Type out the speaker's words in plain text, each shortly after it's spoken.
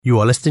You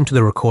are listening to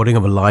the recording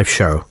of a live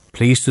show.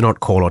 Please do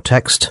not call or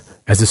text,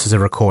 as this is a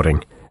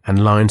recording,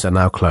 and lines are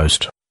now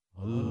closed.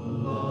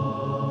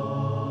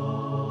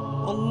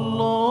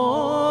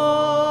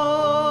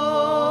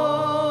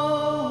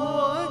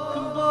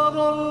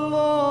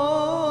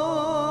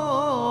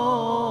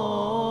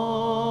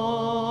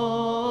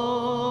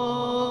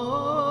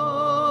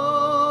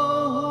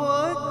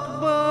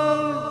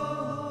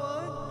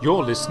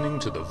 You're listening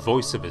to the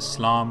Voice of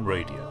Islam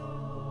Radio,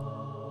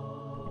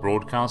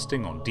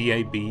 broadcasting on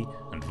DAB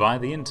and via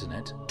the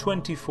internet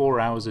 24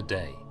 hours a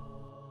day.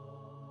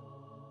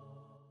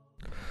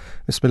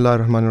 Bismillah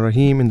ar-Rahman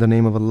ar-Rahim. In the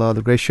name of Allah,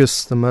 the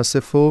Gracious, the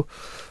Merciful.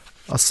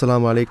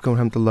 Assalamu alaikum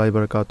warahmatullahi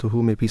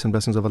wabarakatuhu. May peace and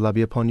blessings of Allah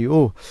be upon you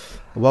all.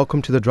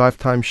 Welcome to the Drive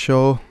Time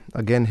Show,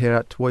 again here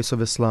at Voice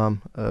of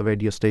Islam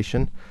radio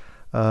station.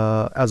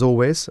 As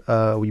always,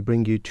 we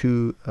bring you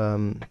two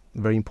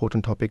very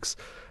important topics.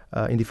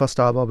 In the first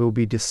hour, we'll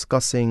be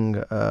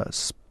discussing,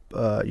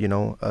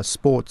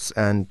 sports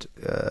and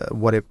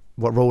what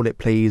role it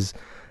plays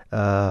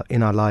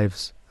in our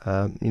lives.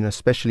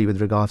 Especially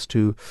with regards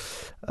to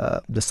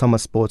the summer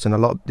sports, and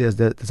there's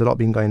a lot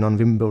been going on: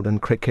 Wimbledon,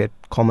 cricket,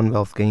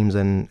 Commonwealth Games,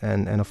 and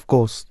of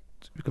course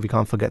we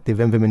can't forget the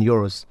Women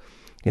Euros.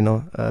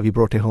 We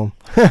brought it home.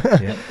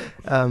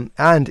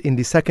 And in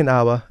the second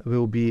hour,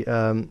 we'll be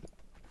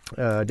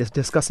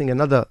discussing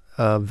another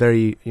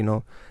very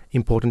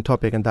important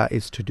topic, and that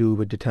is to do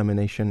with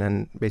determination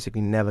and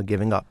basically never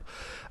giving up.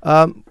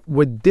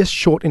 With this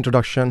short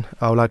introduction,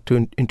 I would like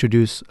to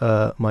introduce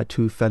my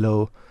two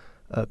fellow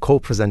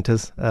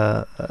co-presenters.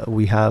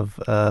 We have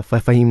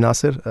Fahim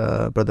Nasir,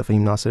 brother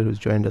Fahim Nasir, who's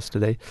joined us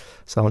today.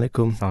 Assalamu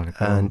alaikum.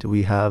 And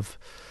we have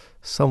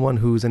someone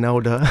who's an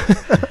elder,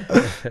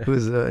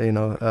 who's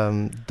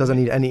doesn't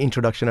need any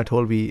introduction at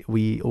all.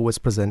 We always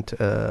present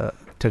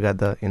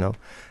together.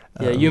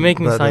 You make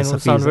me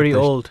sound very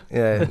old.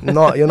 Yeah,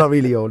 you're not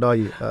really old, are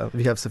you?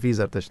 We have Safiz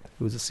Artish,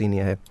 who's a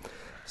senior here.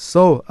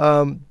 So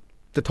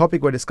the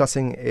topic we're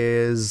discussing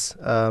is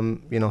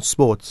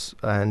sports,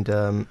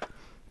 and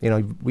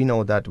we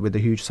know that with the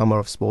huge summer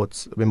of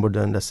sports,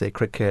 Wimbledon, let's say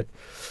cricket,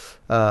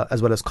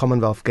 as well as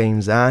Commonwealth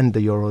Games and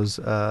the Euros,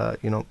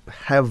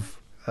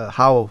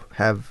 how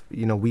have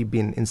we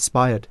been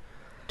inspired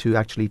to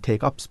actually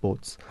take up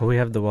sports? Well, we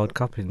have the World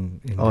Cup in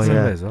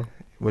December as well.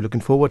 We're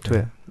looking forward to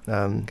it.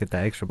 Get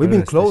that extra. We've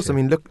been close. I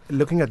mean,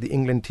 looking at the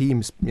England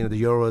teams, the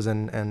Euros,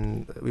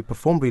 and we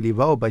performed really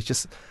well. But it's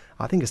just,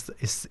 I think it's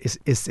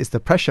the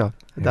pressure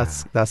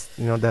that's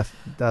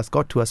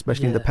got to us,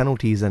 especially in the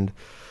penalties.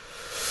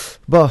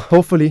 But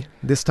hopefully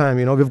this time,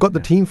 we've got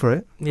the team for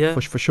it. Yeah,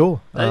 for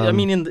sure. I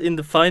mean, in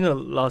the final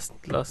last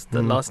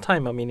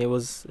time, I mean, it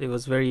was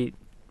very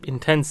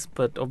intense.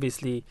 But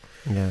obviously,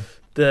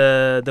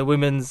 the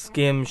women's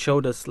game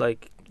showed us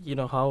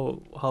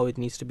how it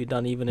needs to be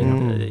done. Even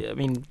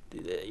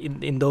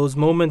in those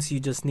moments, you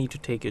just need to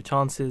take your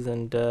chances,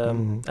 and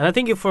I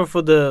think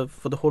for the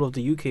whole of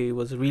the UK, it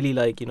was really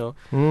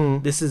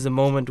this is a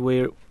moment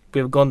where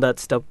we've gone that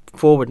step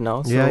forward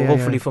now. So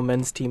hopefully for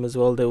men's team as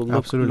well, they will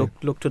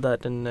look to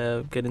that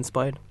and get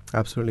inspired.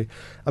 Absolutely.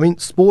 I mean,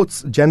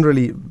 sports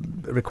generally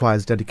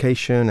requires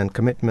dedication and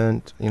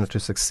commitment, to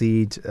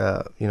succeed,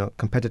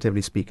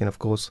 competitively speaking, of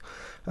course.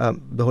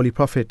 The Holy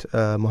Prophet,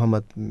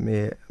 Muhammad,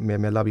 may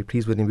Allah be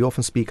pleased with him, we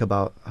often speak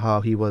about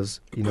how he was,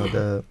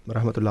 the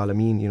Rahmatullah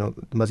Alameen,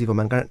 the Mazif of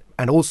mankind,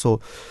 and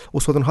also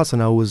Uswatun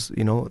Hasana, who was,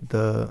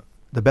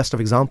 the best of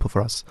example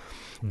for us.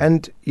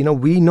 And,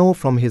 we know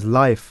from his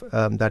life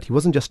that he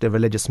wasn't just a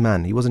religious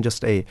man. He wasn't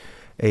just a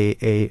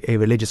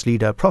religious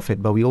leader, a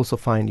prophet, but we also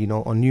find,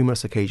 on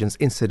numerous occasions,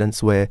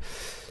 incidents where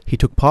he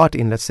took part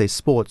in, let's say,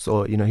 sports,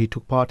 or, he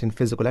took part in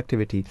physical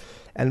activity.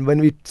 And when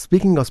we're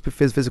speaking of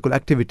physical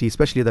activity,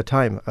 especially at the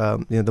time,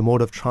 the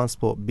mode of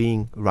transport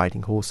being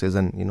riding horses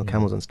and,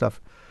 camels and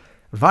stuff,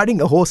 riding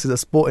a horse is a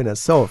sport in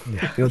itself.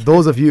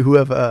 Those of you who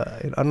have,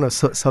 I don't know,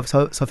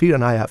 Safir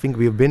and I think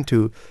we've been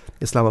to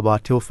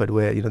Islamabad, Tilford,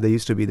 where, there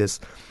used to be this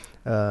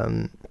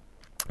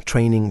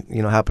training,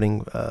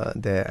 happening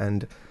there.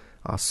 And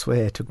I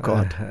swear to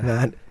God,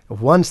 man,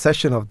 one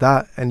session of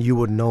that and you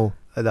would know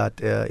that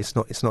it's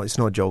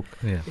no joke.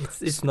 Yeah.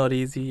 It's not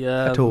easy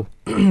at all.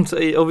 So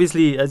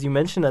obviously, as you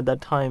mentioned at that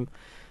time,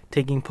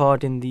 taking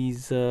part in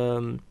these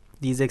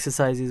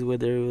exercises,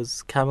 whether it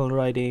was camel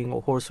riding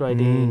or horse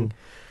riding,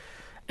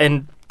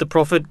 and the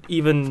Prophet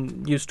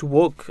even used to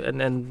walk,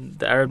 and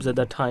the Arabs at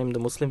that time, the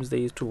Muslims, they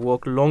used to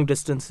walk long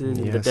distances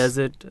in the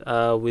desert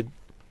with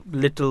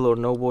little or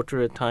no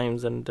water at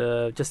times, and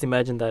just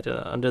imagine that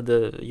under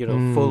the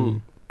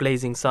full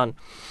blazing sun.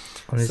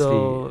 Honestly,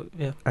 so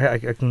I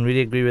can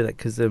really agree with that,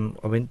 because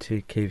I went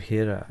to Cave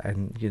Hira,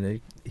 and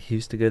he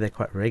used to go there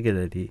quite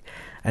regularly,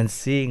 and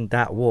seeing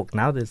that walk,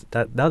 now there's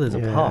a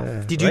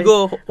path. Did you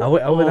go? I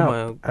went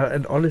out,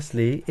 and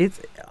honestly,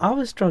 I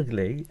was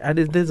struggling, and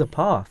there's a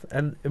path,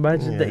 and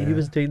imagine that he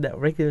was doing that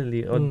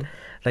regularly on,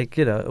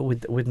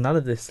 with none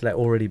of this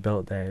already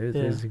built there. It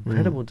was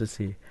incredible to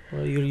see.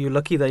 Well, you're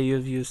lucky that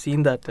you've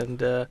seen that, and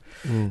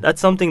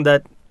that's something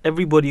that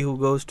everybody who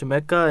goes to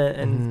Mecca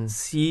and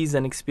sees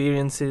and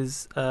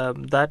experiences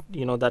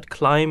that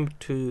climb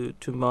to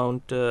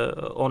Mount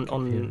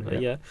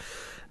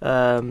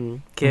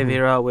Cave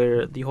Hira,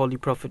 where the Holy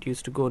Prophet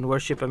used to go and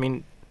worship. I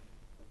mean,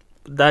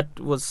 that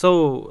was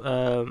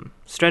so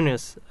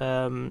strenuous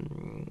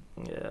and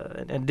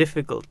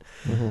difficult.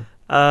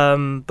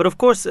 But of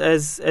course,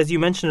 as you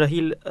mentioned,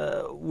 Raheel,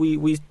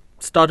 we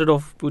started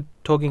off with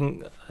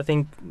talking, I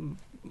think,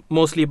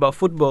 mostly about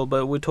football,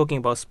 but we're talking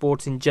about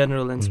sports in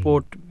general, and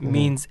sport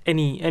means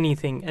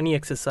anything, any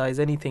exercise,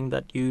 anything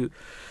that you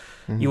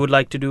would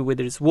like to do,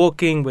 whether it's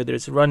walking, whether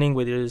it's running,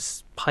 whether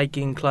it's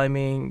hiking,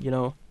 climbing,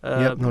 no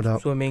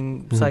doubt.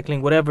 Swimming,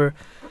 cycling, whatever.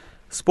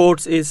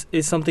 Sports is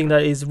something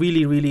that is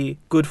really, really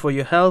good for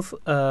your health,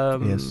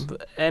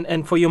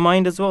 and for your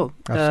mind as well.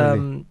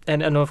 Absolutely.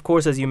 And of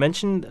course, as you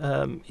mentioned,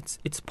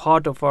 it's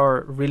part of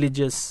our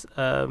religious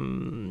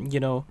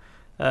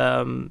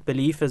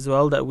belief as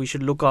well, that we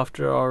should look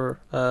after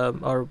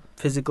our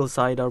physical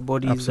side, our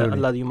bodies that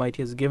Allah the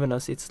Almighty has given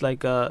us. It's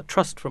like a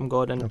trust from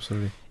God, and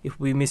if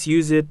we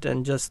misuse it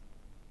and just,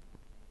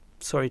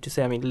 sorry to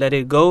say, I mean, let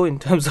it go in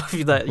terms of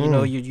that,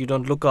 you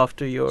don't look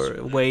after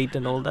your weight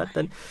and all that,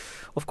 then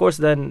of course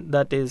then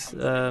that is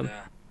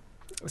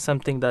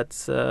something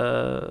that's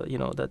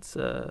that's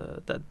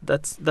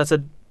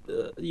a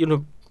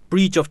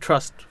breach of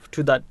trust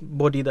to that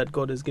body that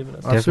God has given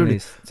us. Definitely.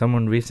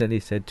 Someone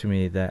recently said to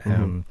me that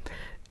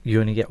you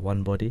only get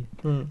one body,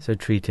 so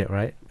treat it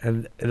right.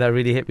 And that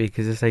really hit me,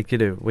 because it's like,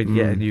 when you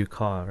get a new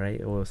car,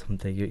 right, or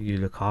something, you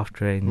look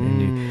after it,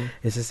 and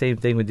it's the same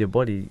thing with your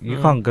body. You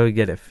can't go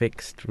get it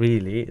fixed,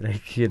 really.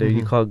 Like,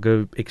 you can't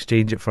go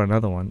exchange it for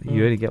another one.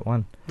 You only get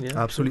one. Yeah.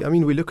 Absolutely. I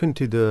mean, we look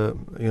into the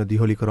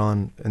Holy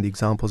Quran and the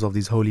examples of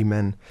these holy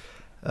men,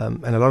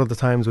 and a lot of the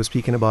times we're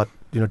speaking about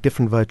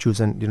different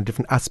virtues and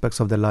different aspects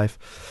of their life,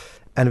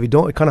 and we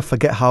kind of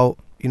forget how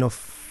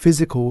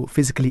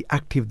physically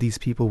active these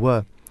people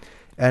were.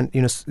 And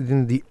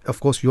of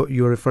course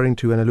you're referring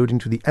to and alluding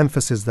to the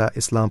emphasis that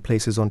Islam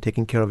places on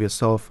taking care of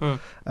yourself.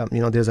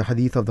 There's a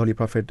hadith of the Holy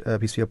Prophet,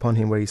 peace be upon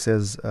him, where he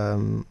says,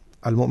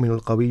 al-mu'minu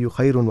al-qawiyyu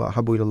khayrun wa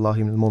ahabbu ila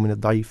Allahi min al-mu'min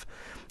al-da'if.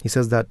 He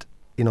says that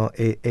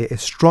a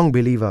strong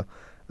believer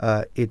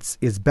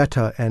is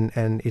better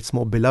and it's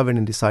more beloved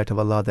in the sight of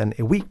Allah than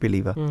a weak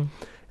believer.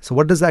 So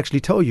what does that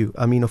actually tell you?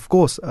 I mean, of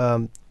course,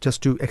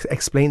 just to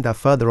explain that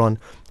further on,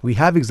 we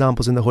have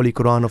examples in the Holy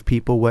Quran of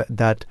people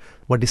that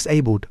were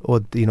disabled, or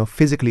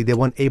physically they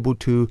weren't able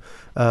to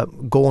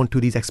go on to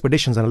these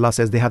expeditions, and Allah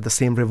says they have the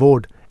same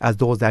reward as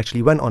those that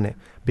actually went on it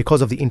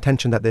because of the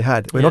intention that they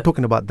had. We're not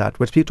talking about that.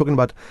 We're talking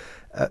about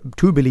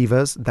two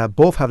believers that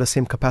both have the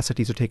same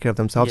capacity to take care of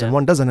themselves, and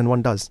one doesn't and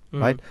one does,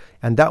 right?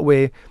 And that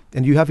way,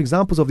 and you have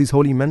examples of these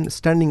holy men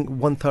standing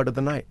 1/3 of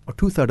the night or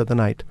 2/3 of the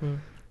night.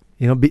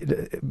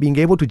 Being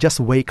able to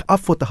just wake up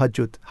for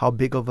tahajjud, how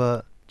big of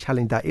a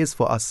challenge that is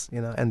for us,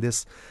 and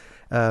this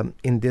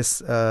in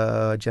this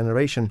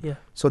generation. Yeah.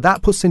 So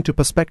that puts into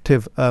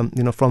perspective,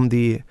 from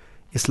the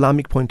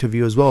Islamic point of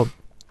view as well,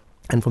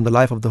 and from the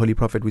life of the Holy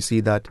Prophet, we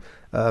see that,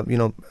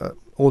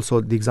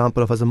 also the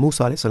example of Hazrat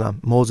Musa alayhi salam,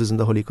 Moses in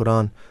the Holy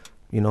Quran,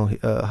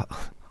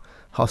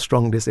 how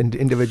strong this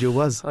individual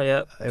was. Oh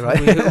yeah,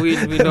 right.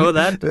 we know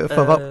that.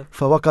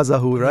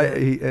 Fawakazahu, right?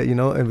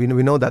 And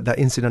we know that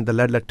incident that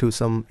led to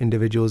some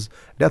individuals'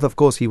 death. Of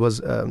course, he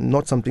was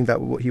not something that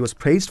he was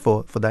praised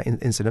for that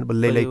incident, but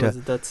later it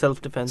was that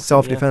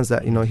self-defense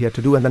that he had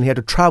to do, and then he had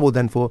to travel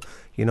then for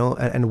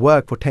and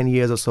work for 10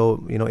 years or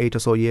so, 8 or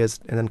so years,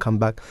 and then come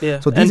back. Yeah.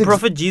 So and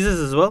Prophet Jesus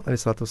as well.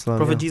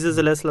 Prophet Jesus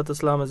alayhi salatu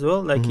wasalam as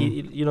well. Like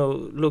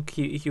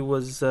he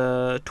was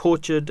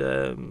tortured.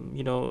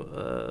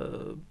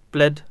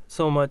 Bled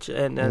so much,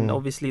 and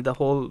obviously the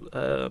whole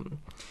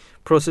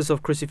process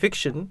of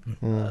crucifixion.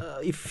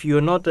 If you're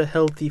not a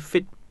healthy,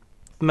 fit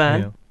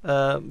man,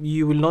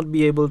 you will not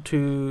be able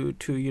to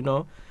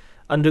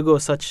undergo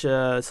such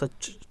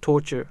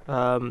torture.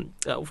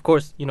 Of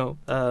course,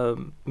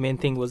 main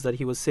thing was that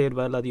he was saved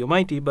by Allah the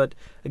Almighty. But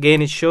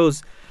again, it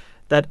shows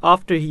that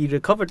after he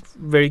recovered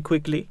very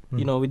quickly,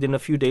 within a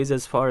few days,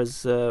 as far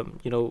as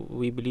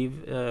we believe,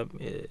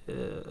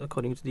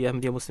 according to the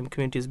Ahmadiyya Muslim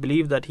communities,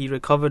 believe that he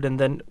recovered and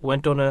then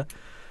went on a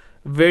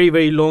very,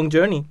 very long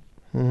journey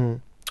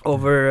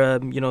over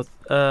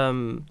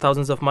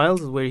thousands of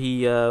miles, where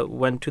he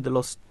went to the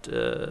lost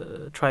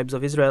tribes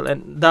of Israel,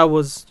 and that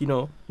was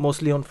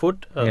mostly on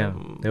foot.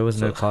 There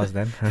was no cars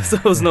then. So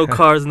there was no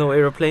cars, no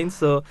aeroplanes.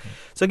 So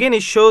again,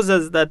 it shows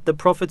us that the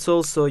prophets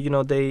also,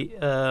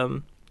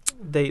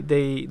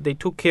 they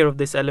took care of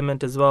this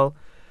element as well,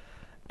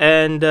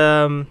 and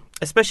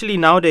especially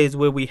nowadays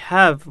where we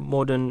have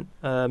modern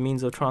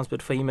means of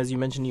transport, Fahim, as you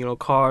mentioned,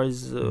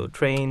 cars,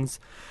 trains,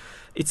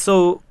 it's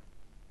so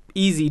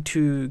easy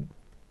to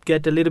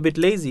get a little bit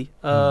lazy,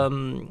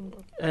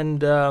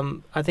 and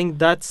I think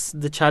that's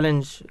the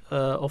challenge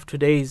of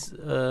today's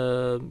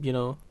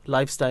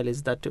lifestyle,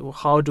 is that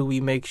how do we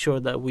make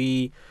sure that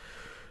we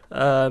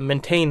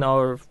maintain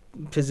our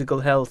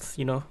physical health.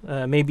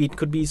 Maybe it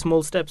could be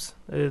small steps.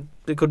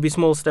 There could be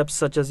small steps,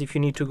 such as if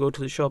you need to go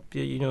to the shop,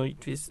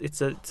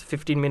 it's a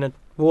 15-minute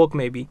walk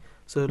maybe.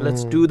 So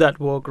let's do that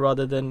walk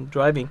rather than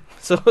driving.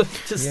 So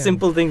just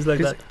simple things like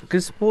that.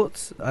 Because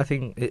sports, I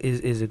think,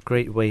 is a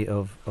great way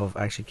of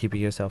actually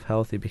keeping yourself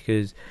healthy.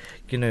 Because,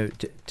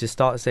 to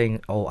start saying,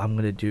 oh, I'm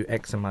going to do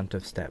X amount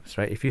of steps,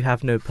 right? If you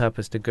have no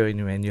purpose to go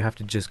anywhere and you have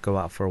to just go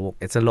out for a walk,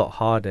 it's a lot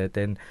harder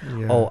than,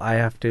 I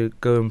have to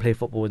go and play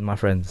football with my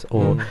friends,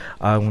 or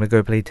I'm going to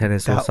go play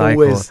tennis or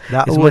cycle.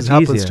 That always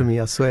happens to me,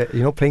 I swear.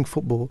 Playing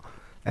football,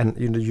 and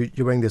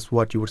you're wearing this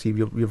watch, you would see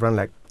you've run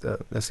like,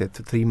 let's say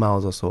 3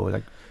 miles or so,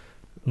 like,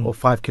 or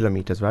 5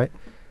 kilometers, right?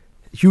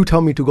 You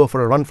tell me to go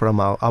for a run for a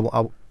mile,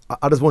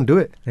 I just won't do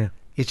it. Yeah,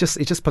 it's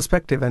just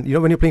perspective. And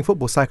when you're playing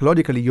football,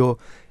 psychologically you're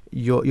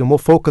more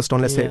focused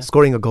on, let's say,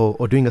 scoring a goal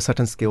or doing a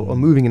certain skill or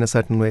moving in a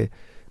certain way,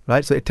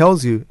 right? So it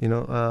tells you, and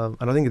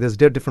I think there's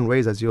different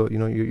ways, as you're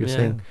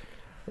saying.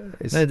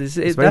 That's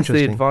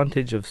the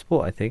advantage of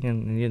sport, I think,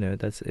 and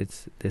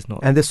there's not.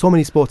 And there's so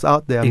many sports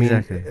out there.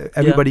 Exactly. I mean,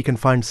 everybody can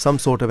find some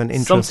sort of an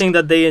interest, something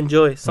that they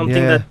enjoy,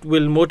 something that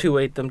will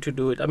motivate them to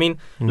do it. I mean,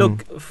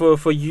 look,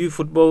 for you,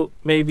 football,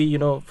 maybe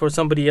for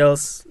somebody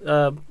else,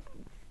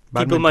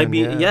 people might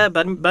be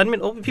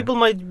badminton. Or people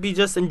might be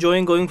just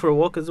enjoying going for a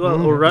walk as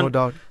well, or run. No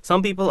doubt.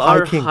 Some people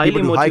are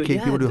highly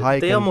motivated. People do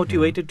hiking. They are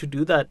motivated to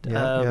do that.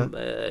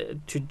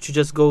 To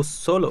just go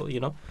solo.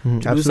 To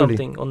do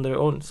something on their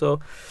own. So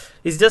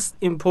it's just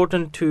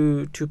important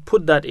to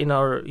put that in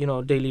our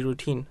daily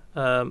routine,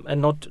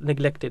 and not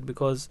neglect it,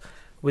 because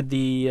with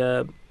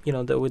the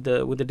with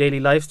the daily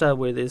lifestyle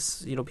where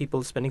there's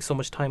people spending so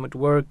much time at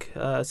work,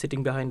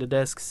 sitting behind the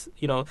desks,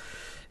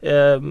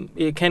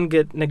 it can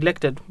get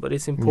neglected, but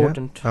it's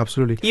important. Yeah,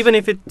 absolutely. Even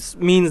if it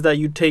means that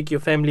you take your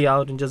family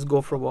out and just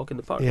go for a walk in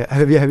the park. Yeah,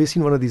 have you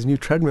seen one of these new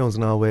treadmills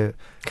now where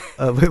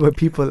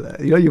people,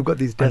 you've got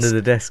these desks. Under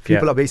the desk,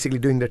 people are basically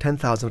doing their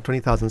 10,000 or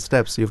 20,000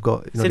 steps. You've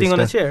got sitting on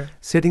a chair,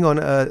 standing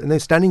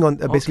on,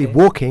 basically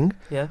walking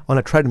on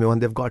a treadmill,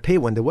 and they've got a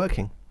table and they're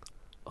working.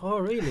 Oh,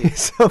 really?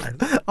 So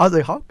I was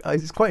like,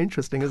 it's quite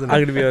interesting, isn't it? I'm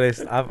going to be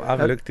honest, I've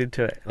looked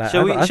into it. Like,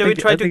 shall we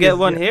try to get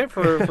one here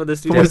for the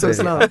students?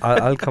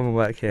 I'll come and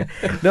work here.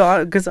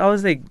 No, because I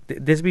was like,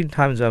 there's been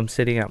times where I'm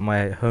sitting at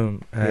my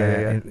home,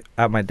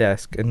 at my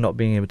desk, and not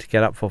being able to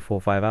get up for 4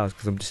 or 5 hours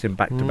because I'm just in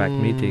back-to-back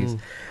meetings.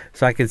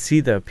 So I can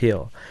see the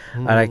appeal,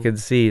 and I can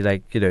see,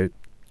 like,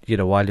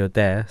 while you're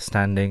there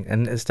standing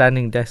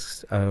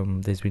desks,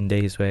 there's been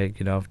days where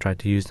I've tried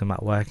to use them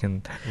at work,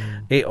 and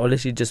it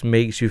honestly just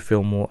makes you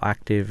feel more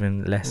active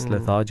and less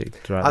lethargic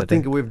throughout the day.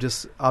 I think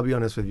I'll be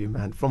honest with you,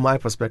 man, from my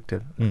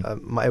perspective,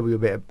 might be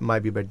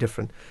a bit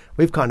different.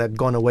 We've kind of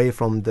gone away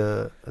from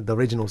the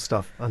original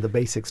stuff and the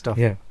basic stuff,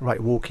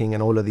 right, walking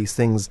and all of these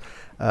things,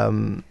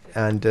 and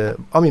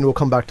we'll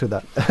come back to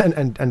that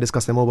and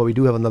discuss them more. But we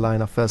do have on the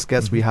line our first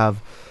guest. We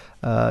have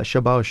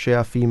Shahbaz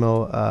Shah,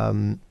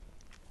 female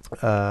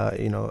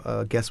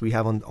guest we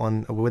have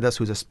on with us,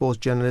 who's a sports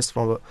journalist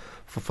for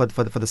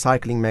the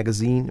cycling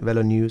magazine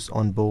Velo News,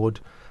 on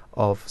board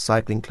of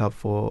Cycling Club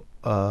for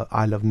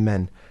Isle of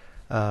Men.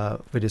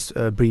 With this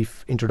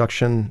brief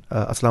introduction,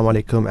 Assalamu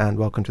alaikum and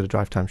welcome to the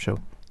Drive Time Show.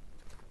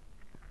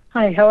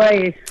 Hi, how are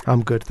you?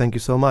 I'm good, thank you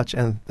so much,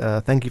 and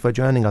thank you for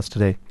joining us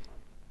today.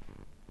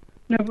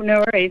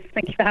 No worries.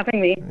 Thank you for having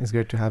me. It's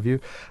great to have you.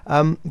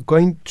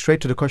 Going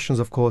straight to the questions,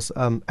 of course.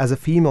 As a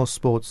female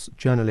sports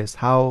journalist,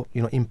 how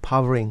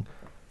empowering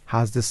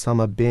has this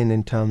summer been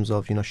in terms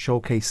of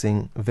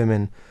showcasing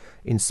women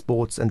in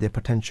sports and their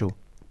potential?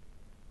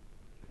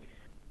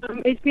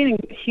 It's been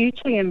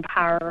hugely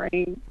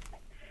empowering.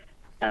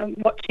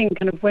 Watching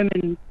kind of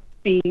women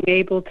being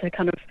able to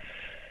kind of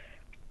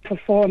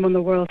perform on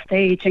the world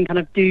stage and kind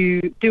of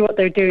do what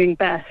they're doing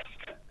best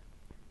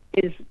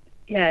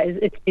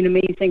it's been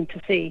amazing to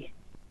see.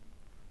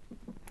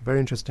 Very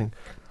interesting.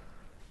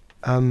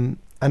 And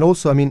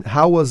also,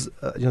 how was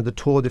the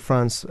Tour de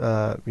France?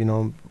 It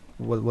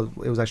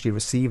was actually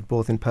received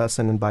both in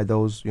person and by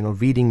those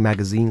reading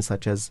magazines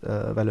such as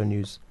Velo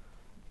News.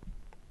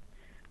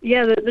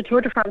 Yeah, the Tour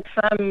de France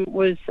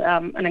was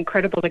an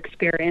incredible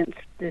experience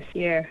this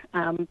year.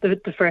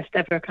 The first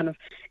ever kind of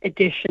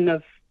edition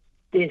of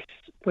this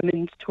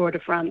women's Tour de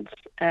France,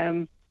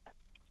 and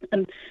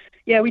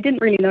we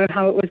didn't really know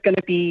how it was going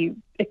to be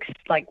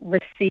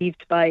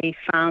received by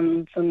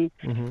fans and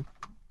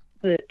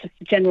the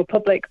general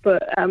public,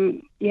 but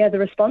the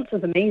response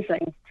was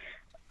amazing.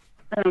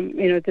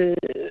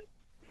 The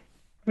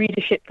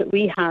readership that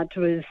we had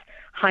was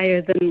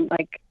higher than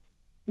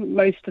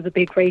most of the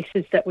big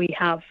races that we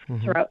have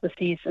throughout the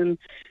season,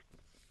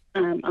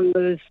 and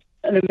there was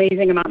an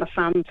amazing amount of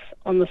fans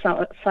on the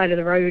side of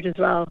the road as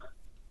well.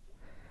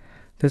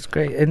 That's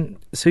great. And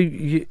so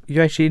you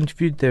actually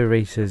interviewed the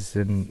racers,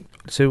 and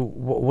so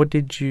what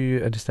did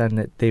you understand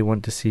that they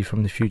want to see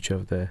from the future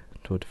of the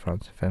Tour de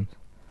France event?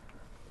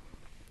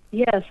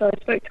 Yeah, so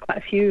I spoke to quite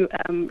a few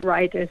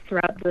riders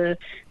throughout the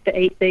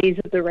 8 days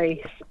of the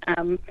race,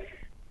 and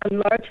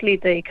largely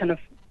they kind of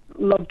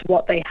loved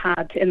what they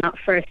had in that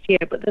first year,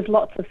 but there's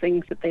lots of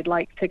things that they'd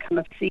like to kind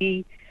of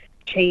see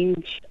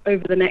change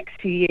over the next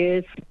few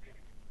years.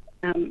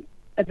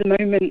 At the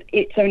moment,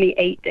 it's only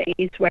 8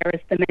 days,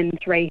 whereas the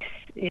men's race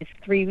is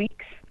 3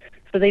 weeks.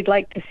 So they'd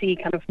like to see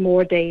kind of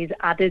more days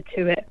added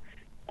to it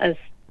as,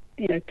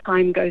 you know,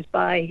 time goes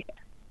by.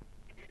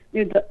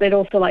 They'd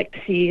also like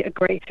to see a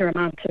greater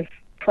amount of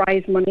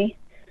prize money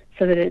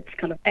so that it's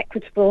kind of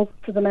equitable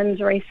to the men's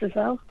race as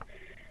well.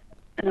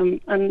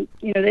 And,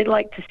 you know, they'd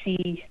like to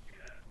see,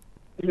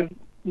 you know,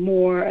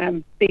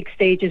 more big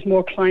stages,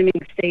 more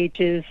climbing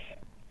stages,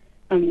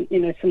 and, you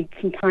know, some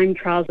time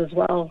trials as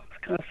well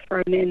kind of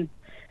thrown in.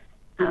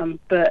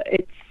 But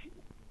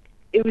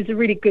it was a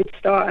really good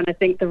start, and I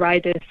think the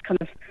riders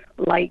kind of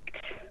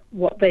liked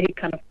what they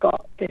kind of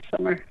got this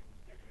summer.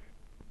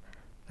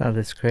 Oh,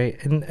 that's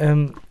great.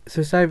 And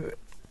so, Saif,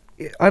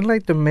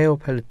 unlike the male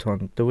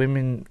peloton, the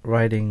women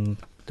riding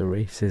the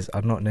races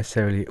are not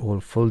necessarily all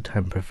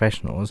full-time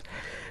professionals.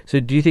 So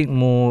do you think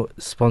more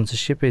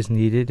sponsorship is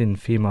needed in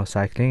female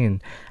cycling,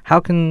 and how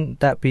can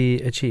that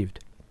be achieved?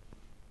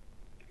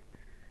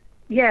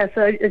 Yeah,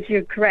 so as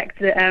you're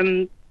correct,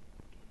 a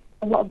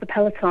lot of the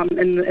peloton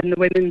in the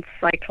women's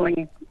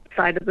cycling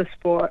side of the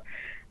sport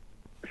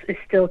is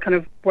still kind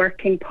of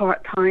working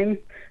part-time,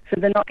 so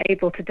they're not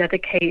able to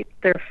dedicate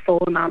their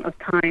full amount of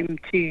time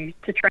to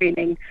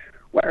training,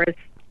 whereas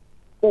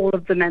all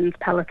of the men's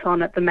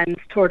peloton at the men's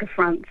Tour de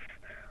France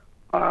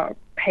are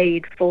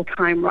paid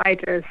full-time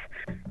riders.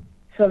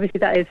 So obviously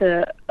that is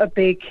a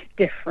big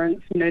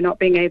difference. You know, not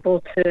being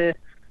able to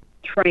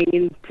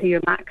train to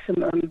your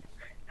maximum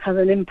has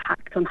an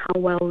impact on how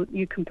well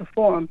you can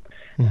perform.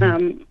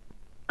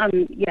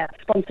 And yeah,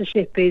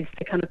 sponsorship is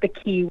the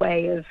key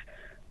way of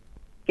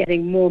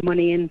getting more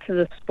money into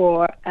the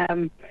sport.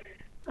 And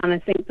I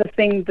think the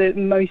thing that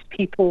most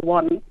people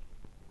want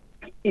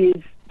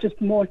is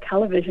just more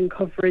television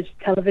coverage.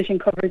 Television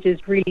coverage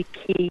is really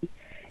key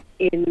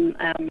in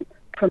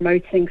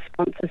promoting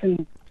sponsors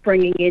and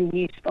bringing in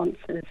new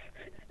sponsors.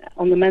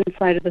 On the men's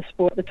side of the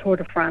sport, the Tour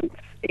de France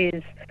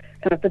is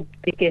kind of the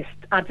biggest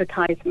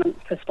advertisement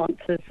for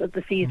sponsors of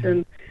the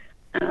season.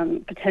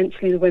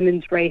 Potentially the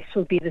women's race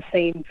will be the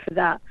same for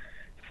that.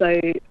 So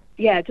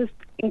yeah, just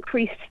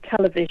increased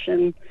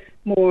television,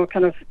 more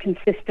kind of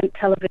consistent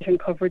television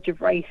coverage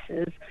of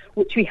races,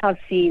 which we have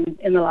seen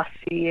in the last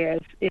few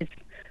years, is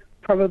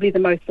probably the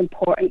most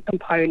important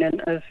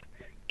component of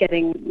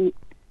getting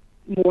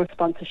more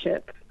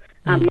sponsorship.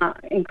 And that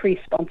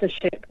increased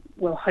sponsorship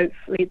will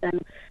hopefully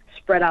then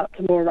spread out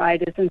to more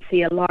riders and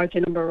see a larger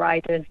number of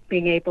riders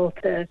being able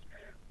to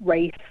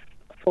race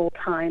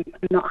full-time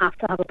and not have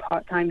to have a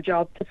part-time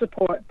job to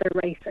support their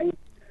racing.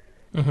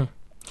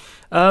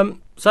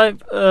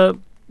 So,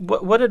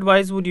 what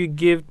advice would you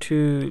give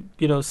to,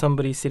 you know,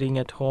 somebody sitting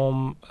at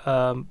home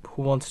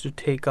who wants to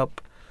take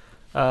up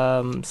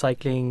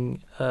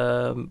cycling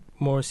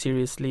more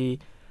seriously?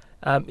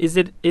 Is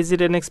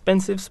it an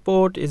expensive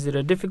sport? Is it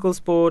a difficult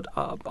sport?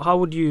 How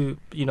would you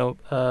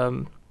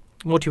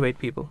motivate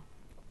people?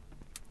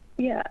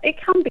 Yeah, it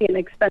can be an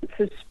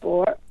expensive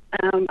sport.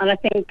 And I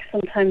think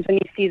sometimes when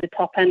you see the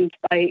top-end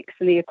bikes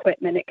and the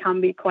equipment, it can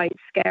be quite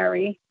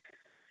scary.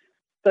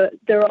 But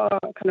there are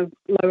kind of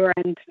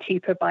lower-end,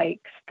 cheaper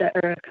bikes that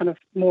are kind of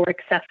more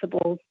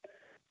accessible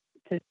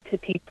to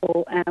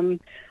people. And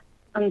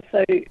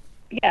so,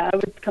 yeah, I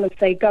would kind of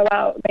say go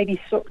out,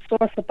 maybe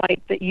source a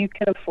bike that you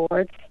can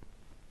afford.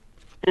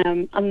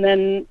 And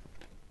then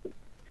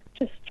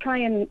just try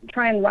and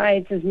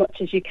ride as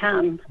much as you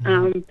can.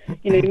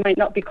 You might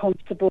not be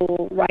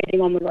comfortable riding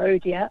on the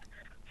road yet.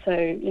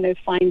 So,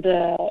 find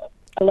a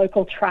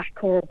local track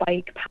or a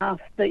bike path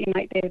that you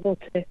might be able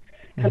to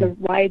kind of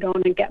ride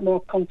on and get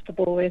more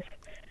comfortable with.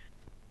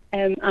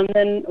 And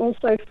then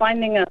also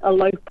finding a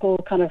local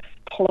kind of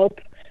club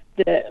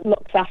that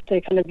looks after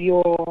kind of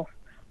your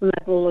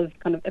level of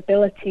kind of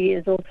ability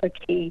is also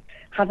key.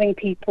 Having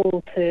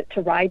people to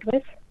ride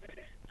with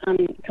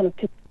and kind of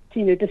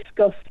to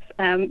discuss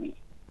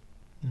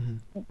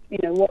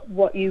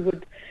what you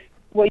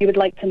would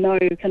like to know,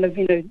 kind of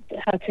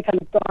how to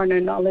kind of garner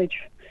knowledge.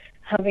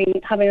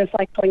 Having a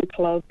cycling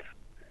club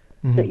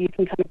that you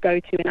can kind of go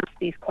to and ask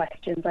these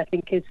questions, I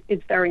think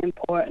is very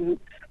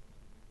important.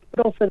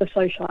 But also the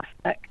social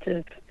aspect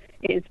of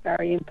it is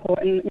very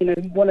important.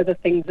 One of the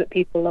things that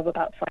people love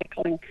about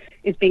cycling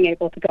is being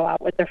able to go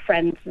out with their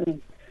friends and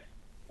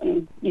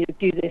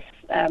do this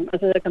as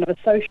a kind of a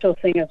social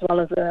thing as well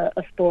as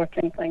a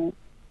sporting thing.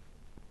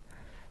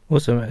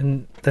 Awesome,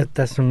 and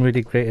that's some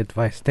really great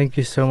advice. Thank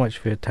you so much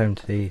for your time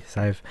today,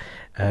 Saif.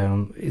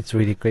 It's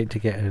really great to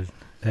get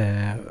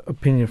an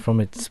opinion from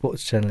a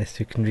sports journalist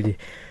who can really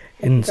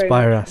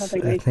inspire us.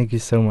 Thank you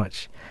so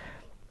much.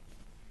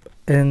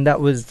 And that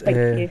was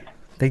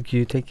thank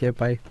you. Take care.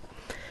 Bye.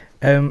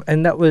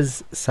 And that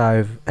was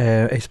Saif,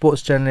 a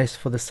sports journalist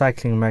for the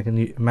cycling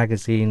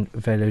magazine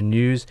Velo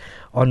News,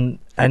 on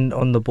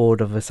the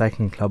board of a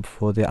cycling club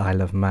for the Isle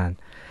of Man.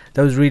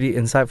 That was really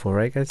insightful,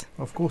 right, guys?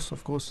 Of course.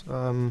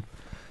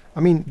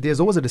 There's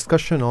always a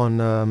discussion on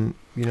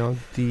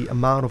the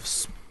amount of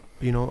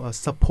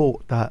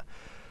support that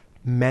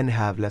men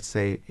have, let's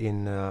say,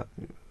 in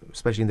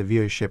especially in the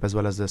viewership as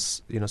well as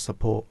this,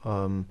 support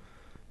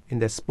in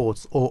their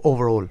sports or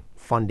overall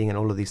funding and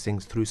all of these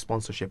things through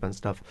sponsorship and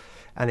stuff.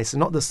 And it's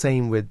not the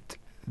same with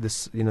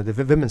this,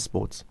 the women's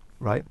sports,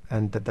 right?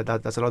 And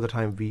that's a lot of the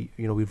time we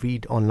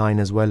read online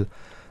as well.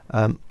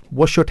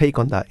 What's your take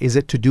on that? Is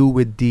it to do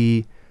with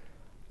the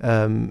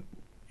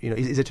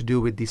is it to do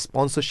with the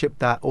sponsorship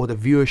that or the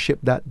viewership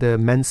that the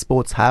men's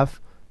sports have?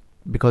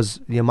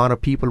 Because the amount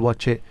of people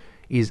watch it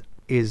is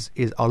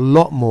a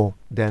lot more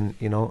than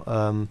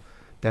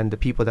than the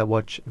people that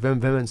watch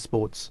women's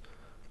sports,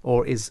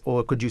 or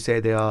could you say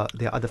there are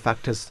other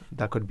factors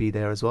that could be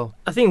there as well?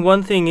 I think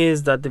one thing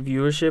is that the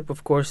viewership,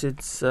 of course,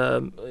 it's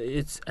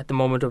at the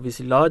moment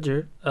obviously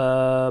larger,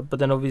 but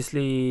then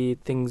obviously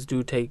things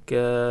do take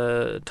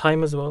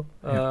time as well.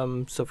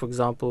 Yeah. So, for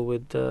example,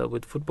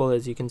 with football,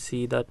 as you can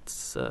see,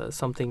 that's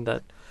something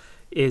that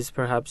is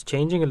perhaps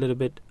changing a little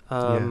bit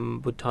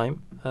with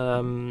time.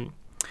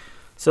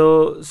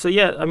 So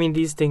yeah, I mean,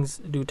 these things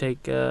do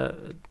take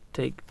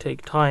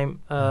time.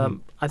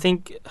 I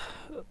think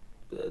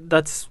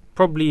that's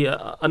probably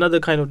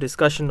another kind of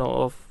discussion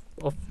of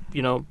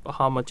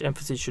how much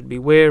emphasis should be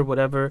where,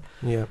 whatever.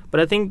 Yeah. But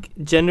I think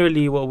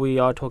generally what we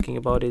are talking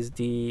about is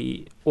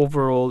the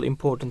overall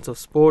importance of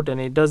sport,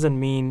 and it doesn't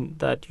mean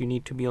that you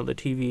need to be on the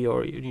TV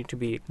or you need to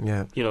be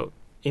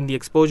in the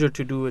exposure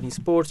to do any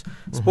sports.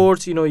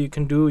 Sports, you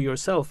can do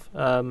yourself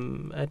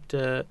at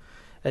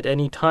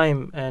any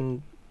time,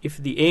 and if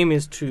the aim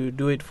is to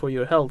do it for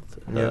your health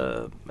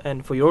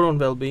and for your own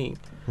well-being,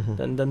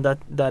 then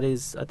that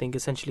is, I think,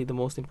 essentially the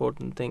most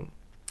important thing.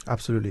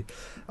 Absolutely.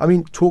 I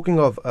mean, talking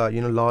of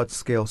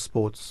large-scale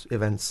sports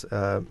events,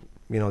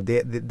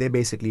 they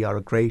basically are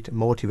a great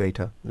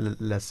motivator.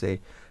 Let's say,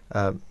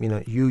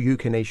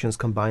 UK nations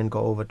combined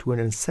got over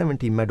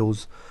 270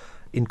 medals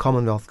in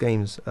Commonwealth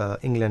Games.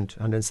 England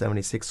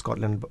 176,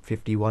 Scotland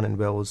 51, and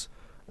Wales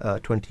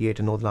 28,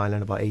 and Northern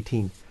Ireland about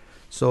 18.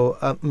 So,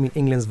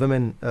 England's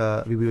women,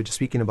 we were just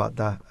speaking about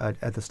that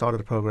at the start of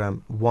the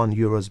program, won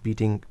Euros,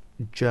 beating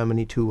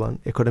Germany 2-1.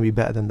 It couldn't be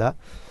better than that.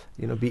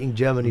 Beating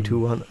Germany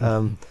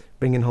 2-1,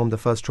 bringing home the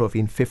first trophy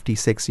in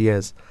 56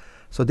 years.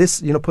 So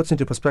this, puts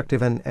into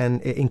perspective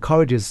and it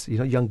encourages,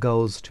 young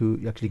girls to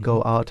actually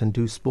go out and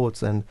do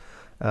sports and,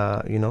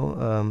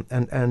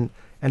 and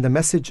the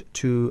message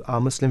to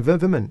our Muslim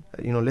women,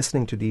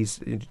 listening to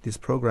this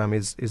program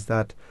is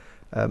that,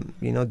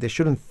 they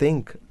shouldn't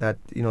think that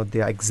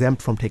they are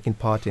exempt from taking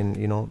part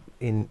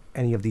in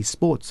any of these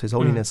sports. His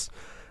Holiness,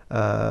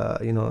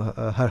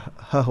 her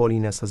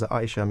Holiness as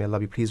Aisha, may Allah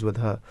be pleased with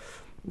her,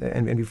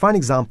 and we find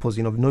examples,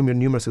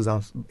 numerous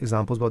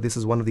examples, but this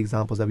is one of the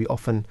examples that we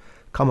often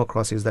come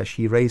across, is that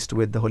she raced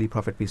with the Holy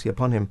Prophet, peace be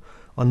upon him,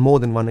 on more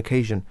than one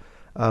occasion,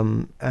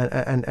 and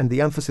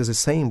the emphasis is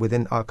same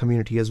within our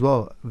community as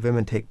well.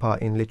 Women take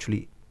part in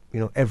literally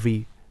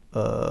every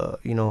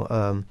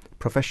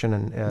profession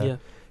and.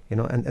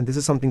 And this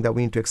is something that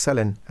we need to excel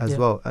in as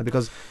well,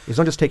 because it's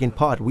not just taking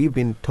part. We've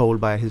been told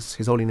by His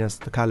Holiness,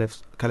 the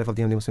Caliph of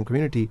the Muslim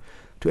community,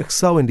 to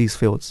excel in these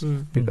fields,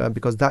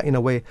 because that, in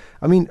a way,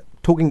 I mean,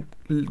 going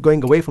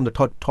away from the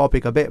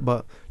topic a bit,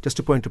 but just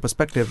to put into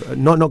perspective,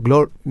 not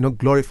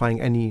glorifying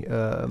any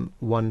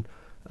one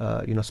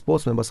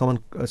sportsman, but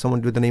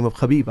someone with the name of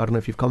Khabib. I don't know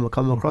if you've come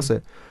across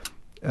it,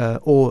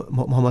 or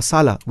Muhammad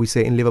Salah. We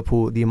say in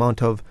Liverpool, the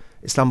amount of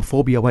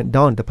Islamophobia went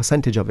down, the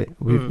percentage of it.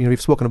 We've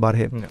spoken about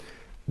it here.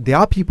 There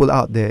are people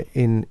out there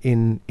in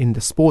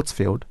the sports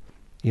field,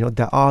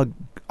 that are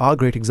a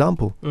great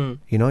example.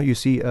 You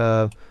see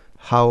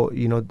how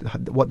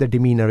what their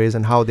demeanor is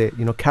and how they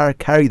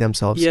carry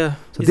themselves. Yeah.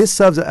 So this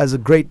serves as a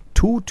great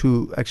tool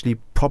to actually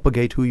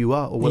propagate who you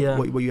are or what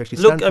you actually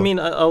stand for. I mean,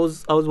 I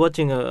was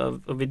watching a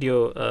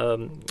video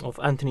of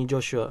Anthony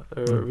Joshua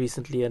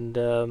recently, and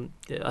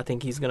I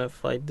think he's gonna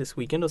fight this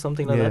weekend or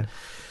something like that.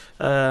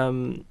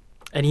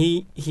 And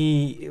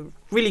he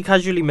really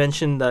casually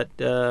mentioned that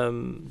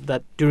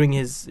that during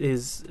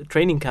his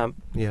training camp,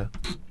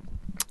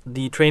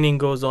 the training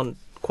goes on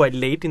quite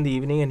late in the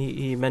evening, and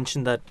he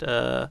mentioned that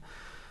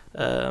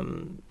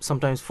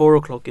sometimes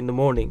 4:00 in the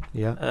morning,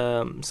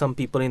 some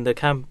people in the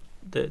camp,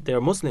 they are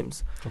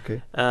Muslims.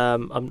 Okay.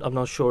 I'm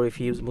not sure if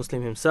he was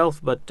Muslim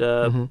himself, but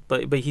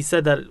he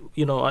said that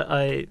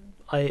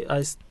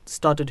I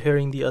started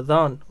hearing the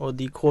adhan or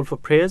the call for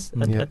prayers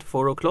at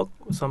 4:00.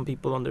 Some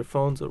people on their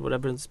phones or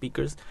whatever in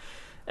speakers,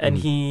 and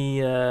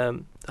he,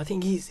 I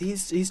think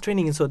he's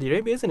training in Saudi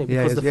Arabia, isn't it?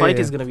 Because the fight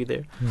is going to be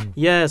there.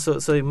 Yeah,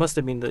 so it must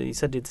have been he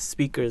said it's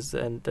speakers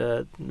and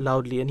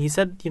loudly, and he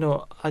said,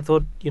 I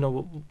thought,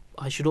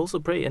 I should also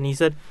pray, and he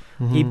said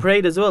he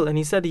prayed as well, and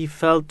he said he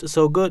felt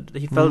so good.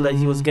 He felt that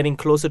he was getting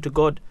closer to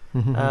God,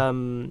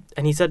 and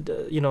he said,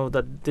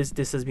 that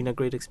this has been a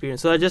great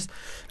experience. So I just,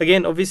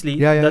 again, obviously,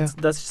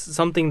 that's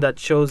something that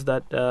shows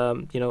that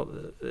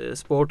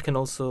sport can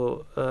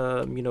also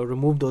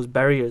remove those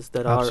barriers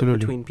that are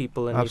between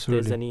people, and if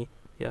there's any.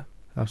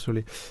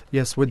 Absolutely.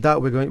 Yes, with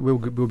that,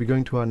 we'll be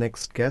going to our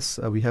next guest.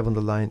 We have on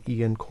the line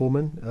Ian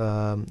Coleman,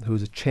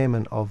 who's the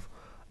chairman of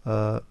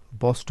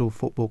Boston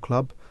Football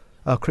Club.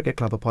 Cricket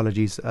Club,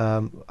 apologies.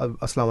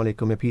 Assalamu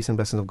alaikum, may peace and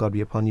blessings of God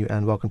be upon you,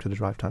 and welcome to the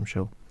Drive Time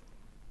Show.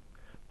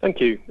 Thank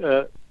you.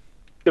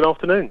 Good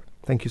afternoon.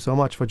 Thank you so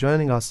much for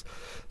joining us.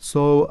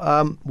 So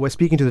we're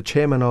speaking to the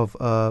chairman of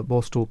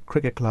Borstal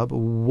Cricket Club.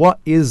 What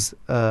is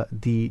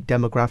the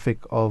demographic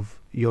of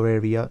your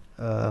area,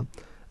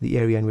 the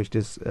area in which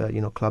this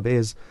club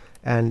is,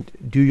 and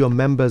do your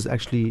members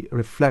actually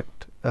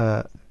reflect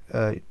that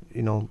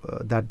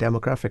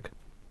demographic?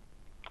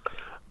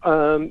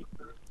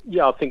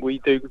 Yeah, I think we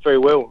do very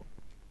well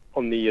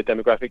on the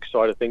demographic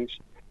side of things.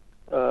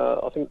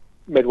 I think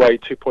Medway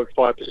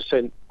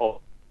 2.5%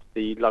 of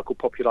the local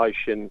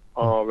population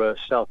are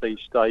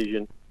Southeast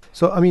Asian.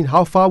 So, I mean,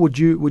 how far would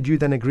you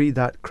then agree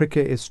that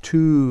cricket is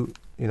too,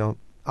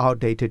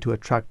 outdated to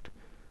attract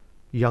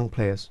young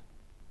players?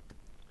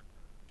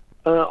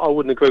 I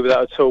wouldn't agree with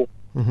that at all.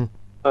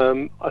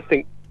 Mm-hmm. I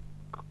think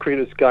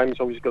cricket's game's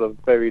obviously got a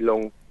very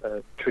long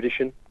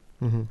tradition.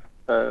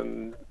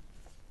 Mm-hmm.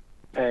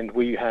 And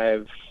we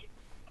have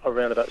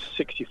around about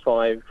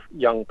 65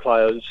 young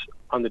players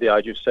under the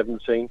age of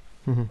 17.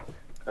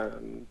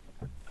 Mm-hmm.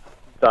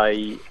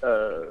 They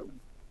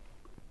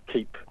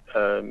keep.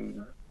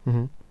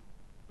 Mm-hmm.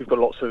 We've got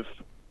lots of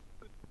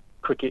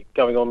cricket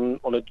going on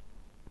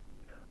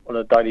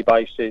a daily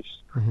basis.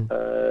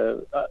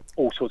 Mm-hmm.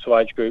 All sorts of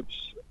age groups,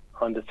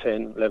 under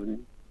 10,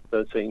 11,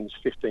 13s,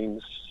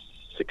 15s,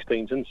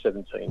 16s, and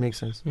 17s. Makes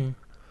sense. Mm.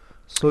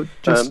 So,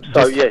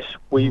 yes,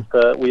 we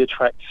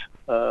attract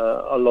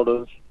a lot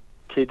of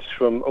kids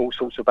from all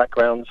sorts of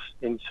backgrounds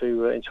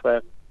into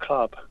our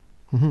club.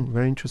 Mm-hmm,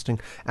 very interesting.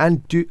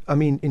 And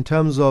in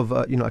terms of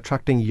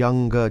attracting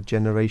younger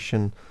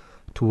generation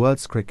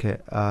towards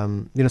cricket,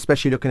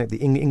 especially looking at the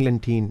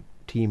England team,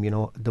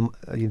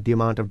 the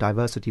amount of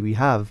diversity we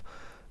have,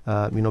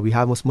 we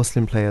have most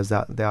Muslim players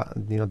that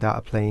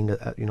are playing,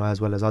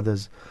 as well as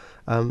others.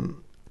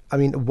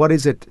 What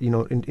is it,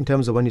 in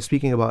terms of when you're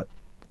speaking about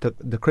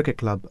the cricket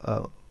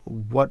club,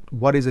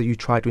 what is it you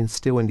try to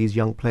instill in these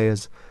young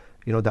players,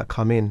 that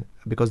come in?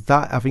 Because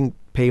that, I think,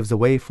 paves the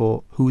way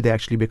for who they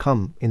actually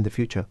become in the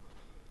future.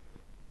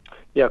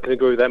 Yeah, I can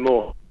agree with that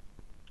more.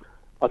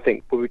 I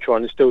think what we try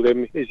and instill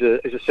them is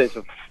a sense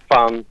of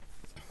fun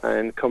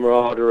and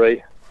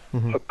camaraderie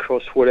Mm-hmm.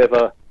 across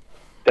whatever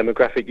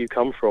demographic you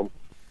come from.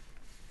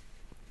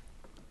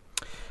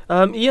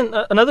 Ian,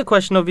 another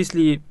question,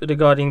 obviously,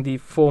 regarding the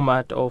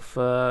format of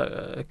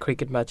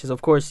cricket matches.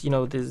 Of course,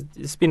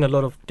 there's been a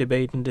lot of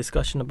debate and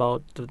discussion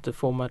about the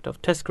format of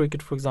Test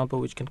cricket, for example,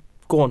 which can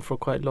go on for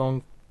quite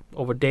long,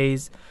 over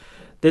days.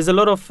 There's a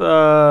lot of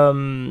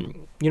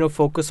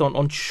focus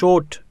on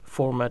short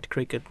format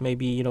cricket,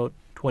 maybe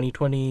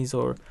 2020s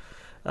or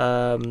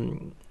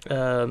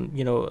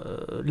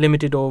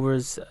limited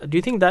overs. Do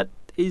you think that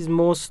is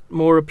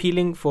more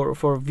appealing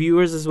for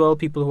viewers as well,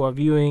 people who are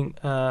viewing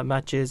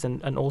matches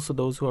and also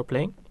those who are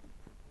playing?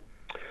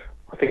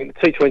 I think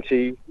the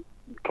T20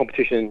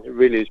 competition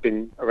really has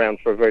been around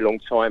for a very long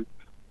time.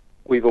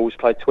 We've always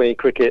played 20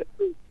 cricket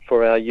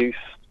for our youth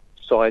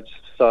sides,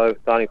 so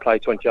they only play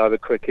 20 over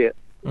cricket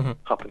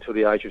up until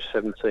the age of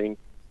 17.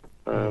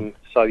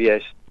 So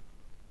yes,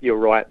 you're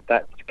right,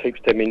 that keeps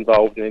them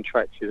involved and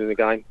interested in the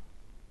game.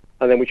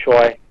 And then we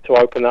try to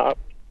open that up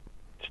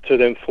to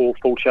them for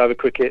 40 over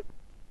cricket,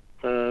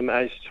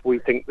 as we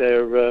think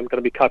they're going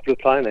to be capable of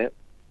playing it.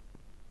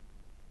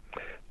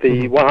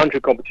 The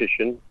 100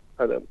 competition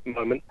at the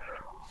moment,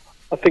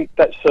 I think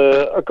that's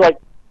a great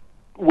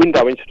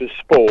window into the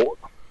sport.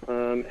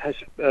 It has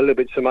a little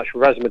bit too much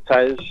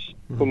razzmatazz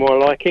for my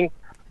liking,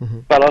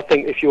 but I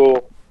think if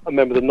you're a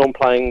member of the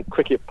non-playing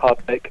cricket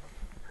public,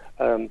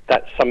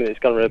 that's something that's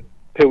going to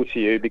appeal to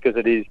you because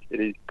it is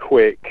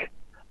quick.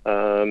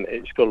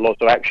 It's got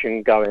lots of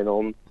action going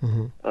on.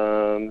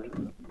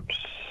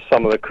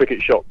 Some of the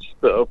cricket shots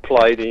that are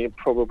played in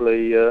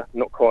probably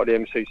not quite the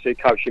MCC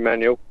coaching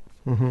manual,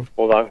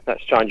 although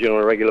that's changing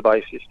on a regular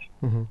basis.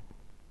 And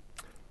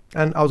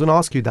I was going to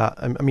ask you that.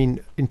 I mean,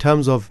 in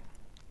terms of,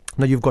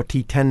 you've got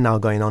T10 now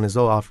going on as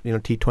well. After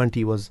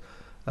T20 was,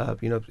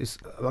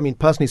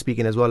 personally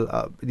speaking as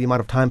well, the amount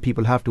of time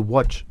people have to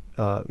watch,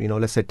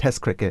 let's say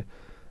Test cricket.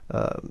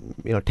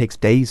 Takes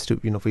days to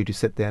for you to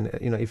sit there,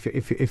 and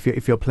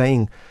if you're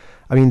playing,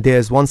 I mean,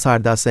 there's one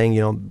side that's saying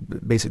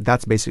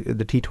that's basically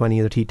the T20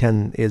 or the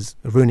T10 is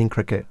ruining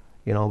cricket.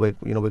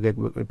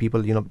 With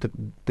people,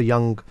 the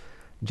young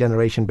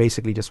generation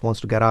basically just wants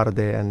to get out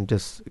there and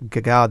just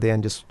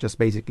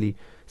basically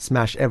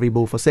smash every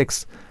ball for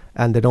six,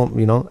 and they don't,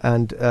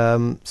 and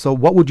so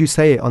what would you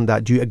say on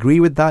that? Do you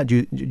agree with that?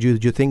 Do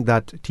you think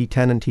that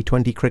T10 and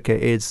T20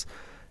 cricket is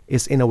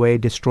in a way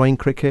destroying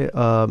cricket,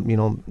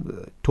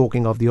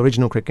 talking of the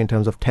original cricket in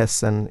terms of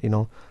tests and,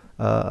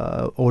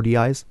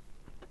 ODIs?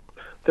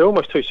 They're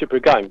almost two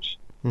separate games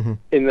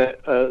in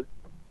that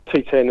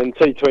T10 and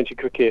T20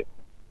 cricket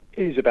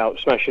is about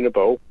smashing a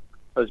ball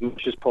as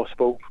much as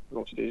possible,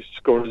 obviously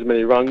scoring as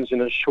many runs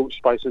in a short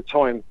space of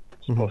time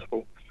as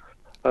possible.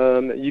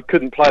 You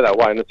couldn't play that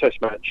way in a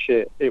test match.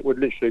 It would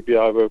literally be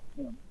over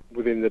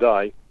within the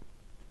day,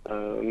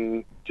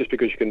 just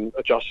because you can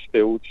adjust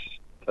fields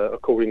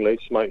accordingly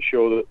to make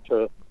sure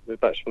that the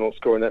batsmen aren't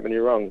scoring that many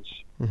runs.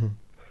 Mm-hmm.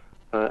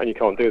 And you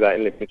can't do that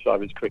in limited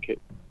overs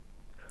cricket.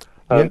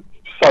 Yeah.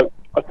 So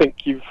I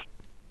think you've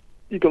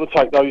got to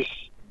take those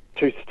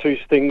two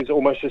things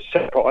almost as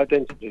separate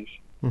identities.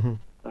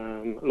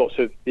 Mm-hmm. Lots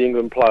of the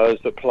England players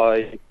that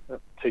play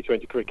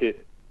T20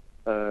 cricket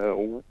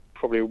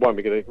probably won't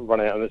be going to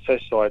run out on the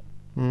Test side.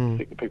 I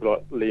think people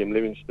like Liam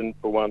Livingstone,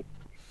 for one,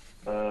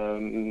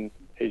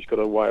 he's got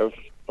a way of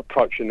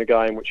approaching the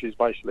game which is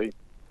basically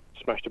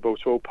smash the ball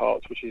to all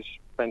parts, which is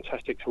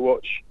fantastic to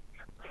watch.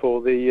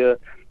 For the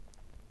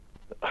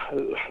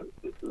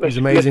he's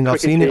amazing.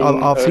 I've seen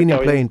him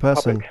play in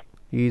person.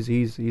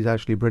 He's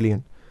actually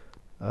brilliant.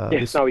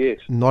 Yes, he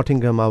is.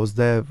 Nottingham, I was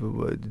there.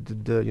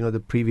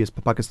 The previous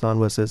Pakistan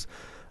versus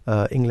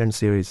England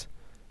series,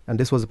 and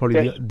this was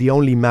probably the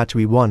only match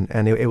we won,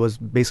 and it was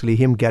basically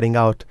him getting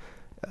out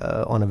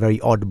on a very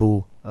odd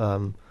ball.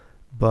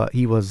 But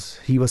he was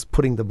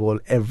putting the ball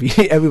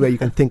everywhere you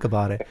can think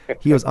about it.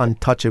 He was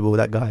untouchable,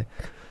 that guy.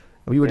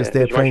 We were just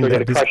there praying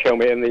that crash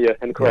helmet in the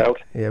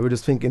crowd. Yeah, we're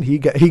just thinking he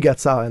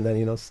gets out, and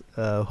then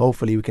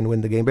hopefully we can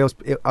win the game. But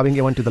I think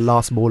it went to the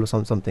last ball or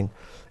something.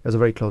 It was a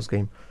very close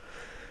game.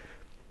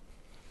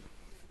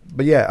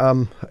 But yeah,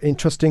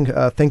 interesting.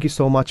 Thank you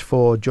so much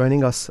for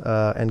joining us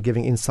and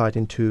giving insight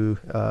into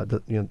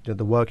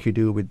the work you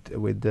do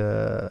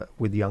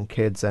with young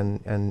kids,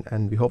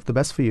 and we hope the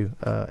best for you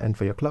and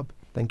for your club.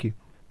 Thank you.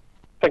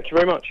 Thank you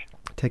very much.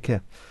 Take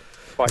care.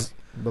 Bye.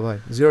 Bye-bye.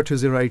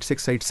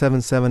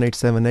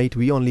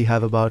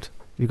 020868778878.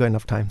 We've got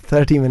enough time.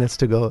 30 minutes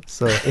to go.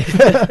 So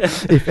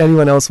if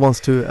anyone else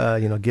wants to,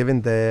 give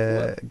in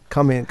their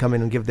come in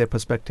and give their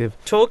perspective.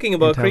 Talking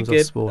about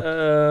cricket,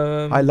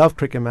 I love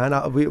cricket, man.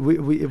 Were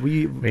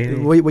you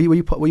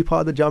part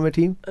of the Jamia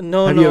team?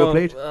 No, Have you ever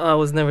played? I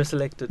was never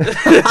selected.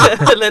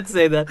 Let's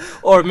say that,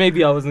 or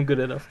maybe I wasn't good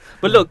enough.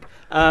 But look,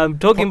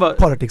 talking about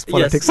politics.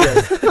 Yes.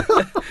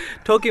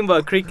 Talking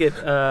about cricket,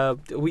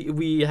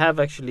 we have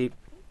actually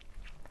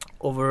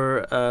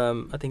over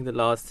I think the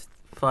last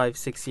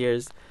 5-6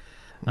 years.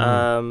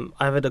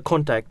 I've had a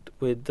contact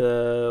with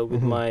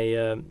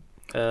my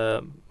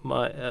a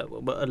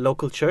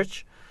local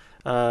church,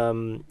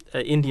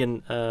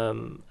 Indian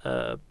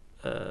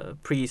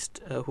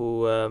priest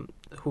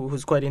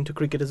who's quite into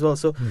cricket as well.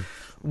 So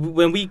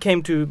when we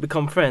came to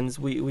become friends,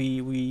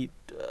 we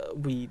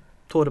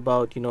thought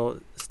about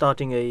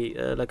starting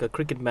a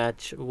cricket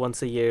match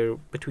once a year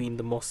between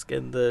the mosque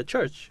and the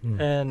church,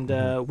 and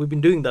we've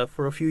been doing that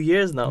for a few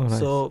years now. Nice.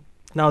 So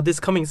now this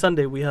coming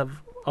Sunday we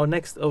have our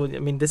next,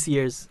 this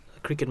year's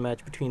cricket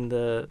match between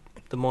the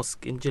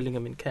mosque in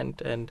Gillingham in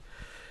Kent and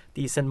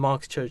the St.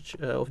 Mark's Church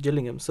of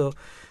Gillingham. So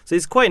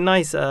it's quite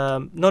nice.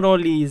 Not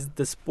only is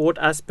the sport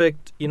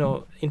aspect,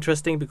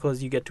 interesting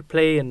because you get to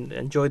play and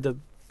enjoy the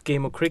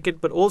game of cricket,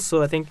 but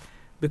also I think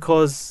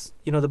because,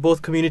 the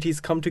both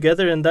communities come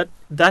together, and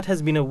that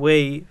has been a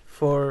way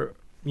for,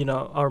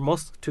 our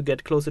mosque to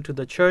get closer to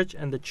the church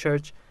and the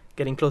church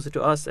getting closer to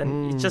us,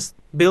 and it just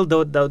build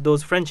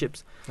those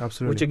friendships.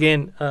 Absolutely. Which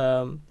again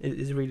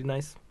is really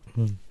nice.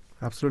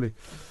 Absolutely.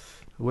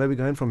 Where are we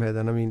going from here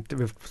then? I mean,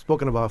 we've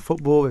spoken about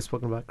football, we've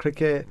spoken about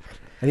cricket.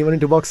 Anyone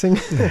into boxing?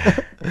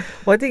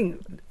 Well, I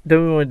think,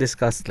 don't we want to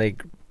discuss,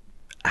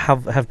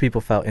 have people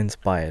felt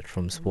inspired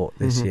from sport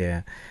this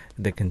year?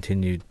 The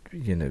continued,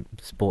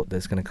 sport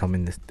that's going to come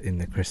in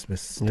the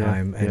Christmas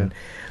time,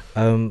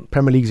 and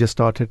Premier League just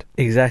started.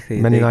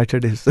 Exactly. Man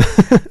United is.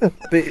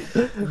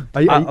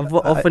 I've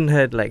often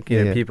heard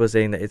people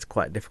saying that it's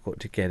quite difficult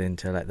to get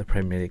into the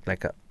Premier League.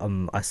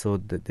 I saw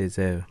that there's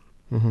a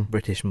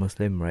British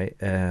Muslim, right?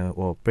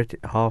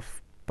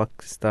 Half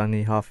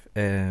Pakistani, half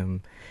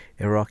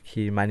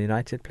Iraqi Man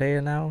United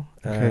player now.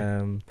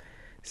 Okay.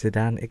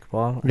 Zidane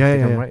Iqbal.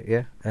 I'm right.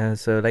 Yeah.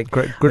 So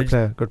good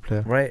player.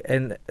 Right.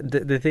 And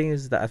the thing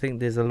is that I think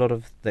there's a lot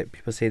of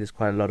people say there's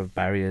quite a lot of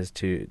barriers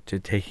to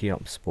taking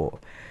up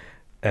sport.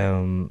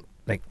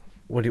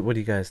 What do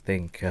you guys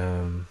think?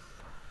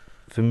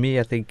 For me,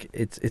 I think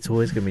it's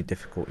always going to be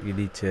difficult. You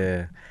need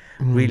to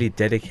really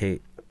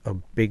dedicate a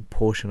big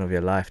portion of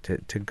your life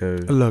to go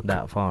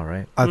that far,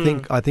 right?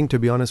 I think to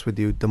be honest with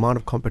you, the amount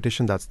of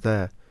competition that's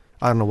there,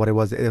 I don't know what it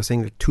was. They were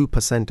saying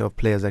 2% of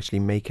players actually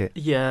make it.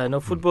 Yeah,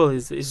 no, football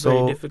is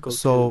very difficult.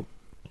 So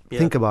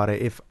think about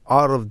it. If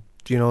out of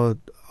the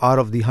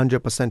 100%,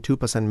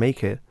 2%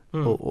 make it,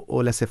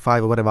 or let's say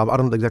 5 or whatever. I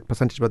don't know the exact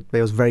percentage, but it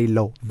was very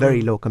low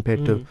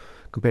compared to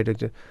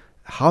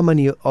how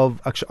many of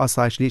us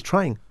are actually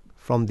trying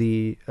from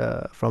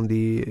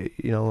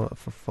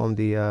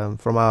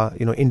our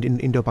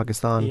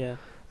Indo-Pakistan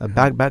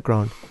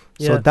background.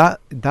 So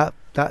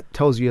that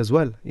tells you as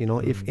well.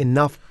 If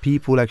enough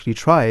people actually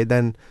try,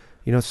 then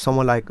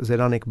someone like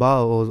Zidane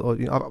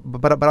Iqbal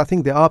but I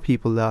think there are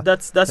people that.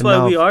 That's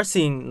why we are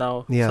seeing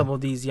now some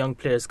of these young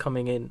players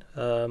coming in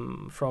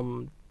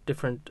from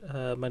different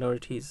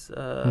minorities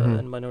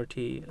and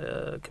minority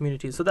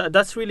communities. So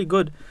that's really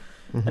good.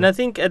 And I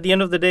think at the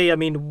end of the day, I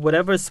mean,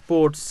 whatever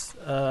sports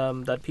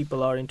that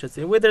people are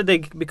interested in, whether they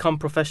become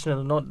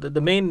professional or not,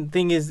 the main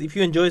thing is if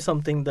you enjoy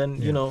something,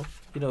 then you know,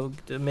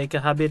 to make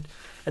a habit,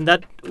 and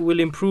that will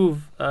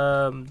improve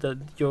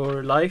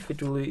your life.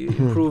 It will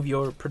improve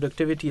your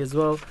productivity as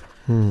well.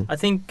 I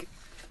think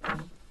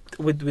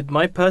with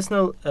my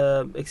personal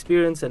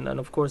experience, and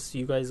of course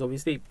you guys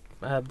obviously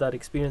have that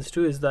experience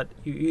too, is that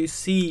you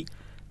see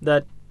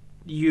that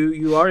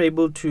you are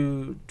able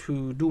to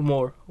do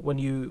more when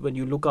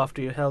you look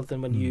after your health,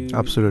 and when you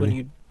absolutely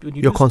when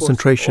you your do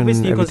concentration, sports.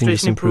 Obviously your everything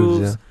concentration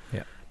improves.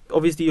 improves.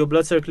 Obviously your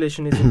blood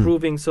circulation is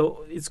improving,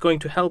 so it's going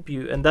to help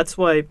you. And that's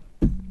why,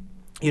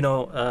 you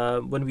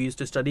know, when we used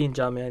to study in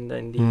Jamia and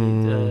in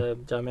the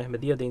Jamia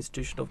Ahmadiyya, the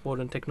Institution of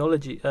Modern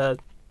Theology,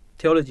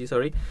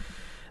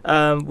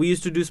 we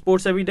used to do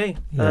sports every day,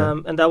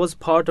 and that was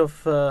part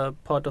of the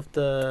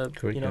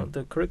curriculum.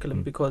 The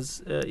curriculum,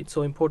 because it's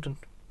so important.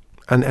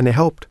 And it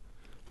helped.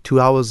 2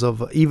 hours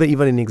of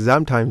even in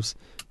exam times.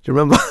 Do you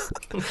remember?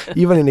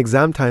 Even in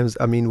exam times,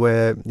 I mean,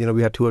 where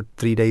we had 2 or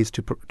 3 days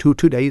two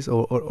days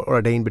or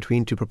a day in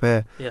between to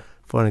prepare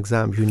for an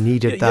exam. You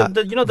needed that.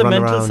 The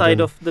mental side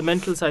of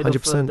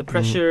the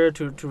pressure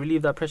to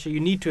relieve that pressure. You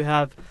need to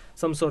have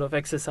some sort of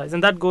exercise,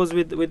 and that goes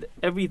with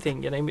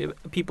everything.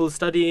 People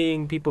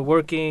studying, people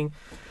working.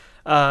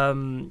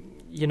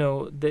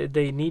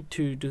 They need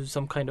to do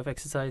some kind of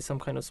exercise, some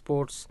kind of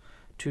sports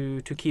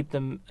to keep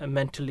them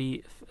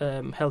mentally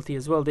healthy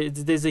as well.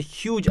 There's a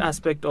huge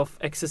aspect of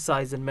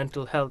exercise and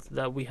mental health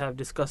that we have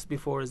discussed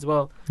before as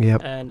well.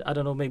 And I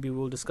don't know, maybe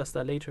we'll discuss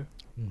that later.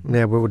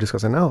 Yeah, we will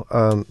discuss it now.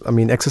 I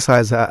mean,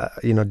 exercise,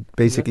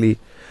 basically,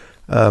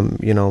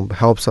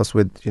 helps us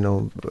with,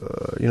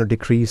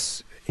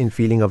 decrease in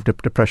feeling of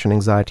depression,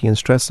 anxiety, and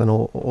stress, and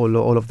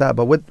all of that.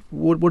 But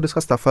we'll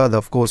discuss that further,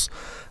 of course.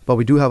 But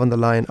we do have on the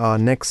line our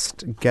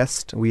next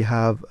guest. We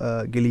have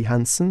Gilly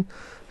Hansen,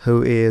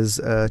 who is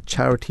a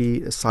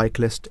charity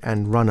cyclist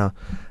and runner.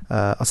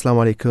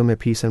 Assalamu alaikum, may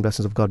peace and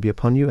blessings of God be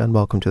upon you, and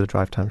welcome to the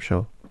Drive Time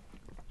Show.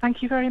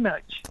 Thank you very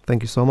much.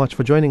 Thank you so much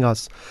for joining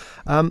us.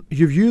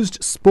 You've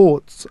used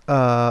sports,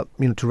 to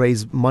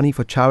raise money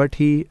for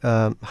charity.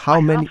 How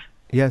many?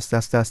 Yes,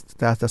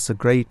 that's a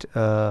great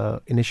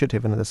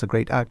initiative, and that's a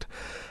great act.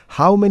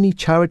 How many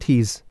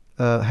charities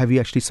have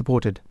you actually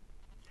supported?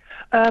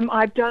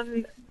 I've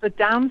done the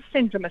Down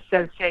Syndrome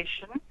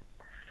Association,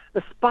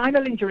 the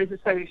Spinal Injuries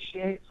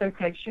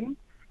Association,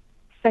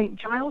 St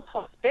Giles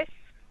Hospice,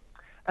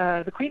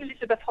 the Queen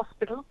Elizabeth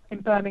Hospital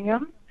in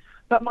Birmingham,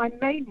 but my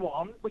main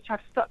one, which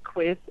I've stuck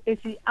with, is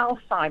the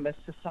Alzheimer's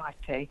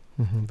Society.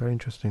 Very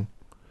interesting.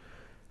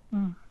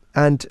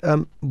 And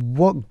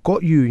what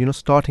got you,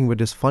 starting with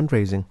this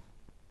fundraising?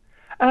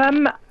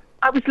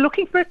 I was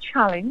looking for a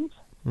challenge,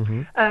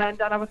 and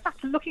I was sat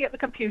looking at the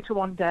computer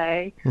one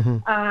day,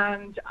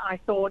 and I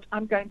thought,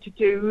 I'm going to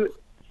do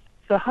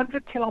the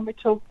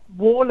 100-kilometre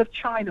Wall of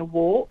China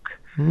walk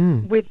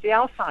with the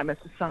Alzheimer's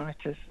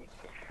Society.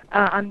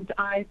 And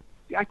I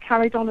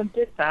carried on and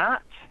did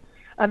that.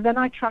 And then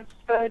I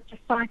transferred to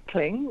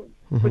cycling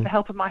with the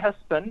help of my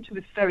husband, who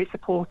was very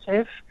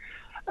supportive,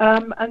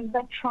 and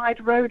then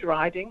tried road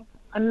riding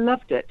and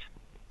loved it.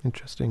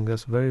 Interesting.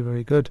 That's very,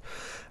 very good.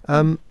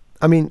 I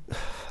mean,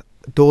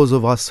 those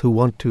of us who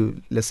want to,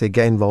 let's say,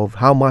 get involved,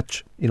 how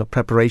much,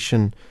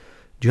 preparation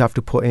do you have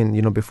to put in,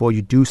 before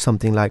you do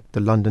something like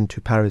the London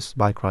to Paris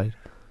bike ride?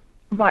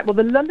 Right. Well,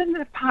 the London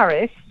to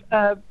Paris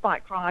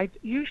bike ride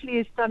usually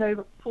is done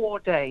over 4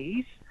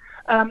 days.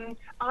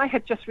 I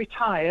had just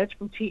retired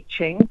from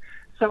teaching,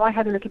 so I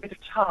had a little bit of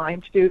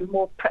time to do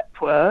more prep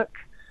work.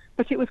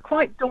 But it was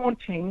quite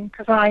daunting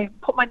because I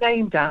put my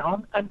name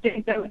down and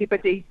didn't know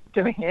anybody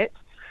doing it.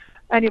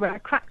 Anyway, I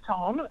cracked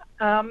on,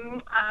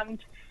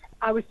 and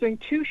I was doing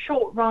 2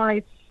 short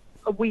rides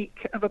a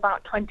week of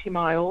about 20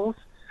 miles.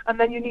 And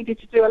then you needed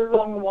to do a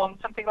long one,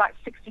 something like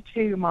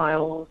 62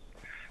 miles.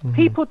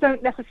 People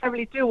don't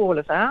necessarily do all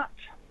of that,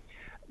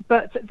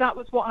 but that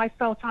was what I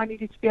felt I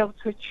needed to be able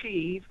to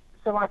achieve,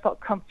 so I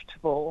felt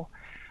comfortable.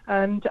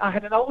 And I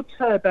had an old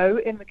turbo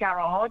in the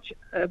garage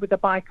with a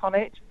bike on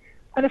it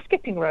and a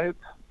skipping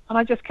rope, and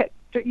I just kept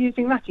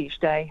using that each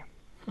day.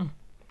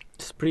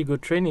 It's pretty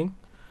good training.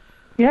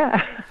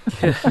 Yeah.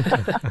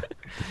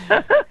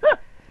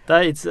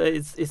 It's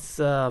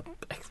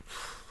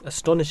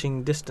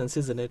astonishing distance,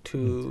 isn't it,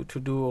 to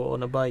do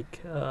on a bike?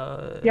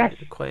 Yes.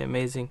 Quite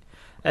amazing.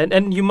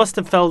 And you must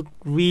have felt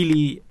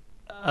really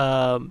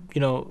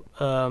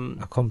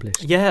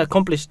accomplished. Yeah,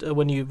 accomplished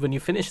when you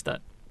finished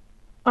that.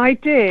 I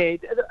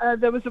did.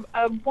 There was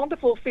a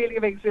wonderful feeling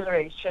of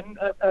exhilaration,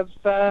 of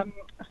a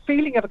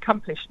feeling of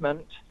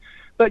accomplishment,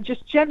 but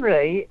just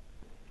generally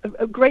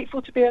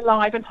grateful to be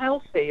alive and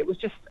healthy. It was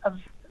just a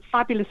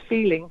fabulous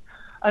feeling,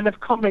 and of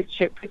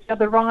comradeship with the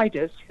other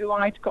riders who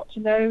I'd got to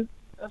know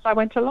as I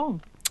went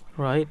along.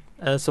 Right.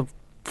 So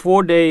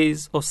 4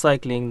 days of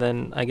cycling,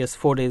 then I guess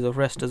 4 days of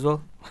rest as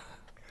well.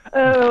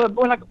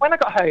 When I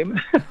got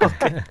home.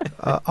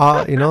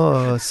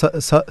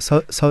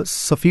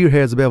 Safir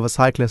here is a bit of a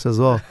cyclist as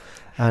well,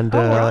 and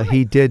right.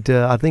 he did.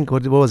 I think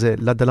what was it?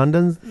 The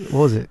London?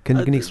 What was it? Can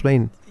you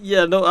explain?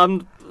 Yeah, no,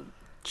 I'm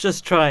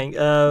just trying.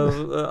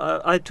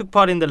 I took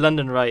part in the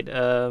London ride.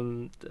 I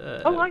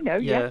know.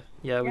 Yeah,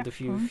 yes. with a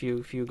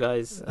few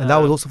guys. And that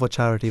was also for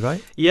charity,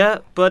 right? Yeah,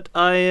 but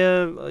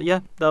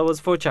that was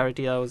for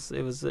charity. It was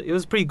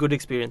a pretty good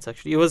experience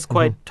actually. It was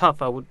quite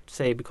tough, I would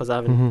say, because I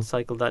haven't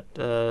cycled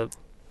that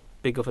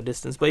big of a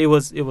distance. But it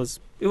was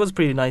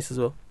pretty nice as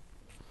well.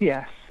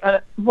 Yes.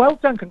 Well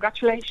done.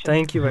 Congratulations.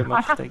 Thank you very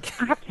much. I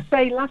have to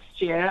say,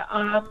 last year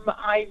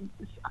I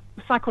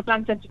cycled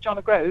Land's End to John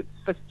O'Groats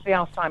for the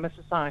Alzheimer's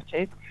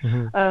Society.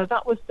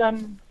 That was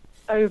done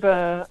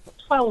over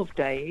 12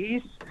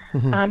 days,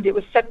 and it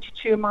was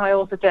 72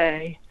 miles a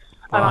day.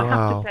 And I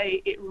have to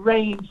say, it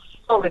rained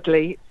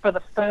solidly for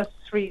the first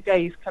 3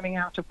 days coming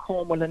out of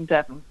Cornwall and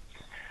Devon.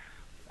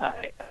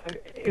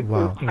 It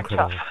was quite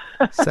tough.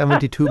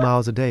 72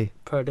 miles a day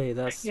per day.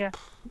 That's.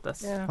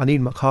 I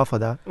need my car for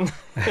that.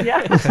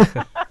 Yeah.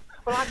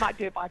 Well, I might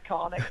do it by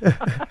car next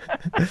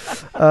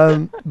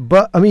time.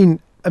 But I mean,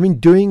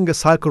 doing a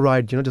cycle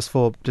ride,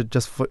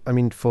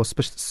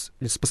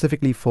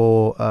 specifically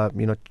for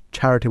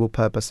charitable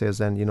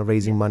purposes and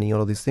raising money,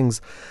 all of these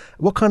things.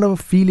 What kind of a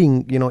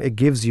feeling it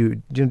gives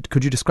you?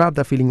 Could you describe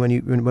that feeling when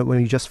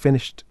you just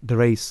finished the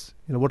race?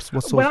 What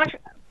sort?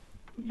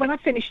 When I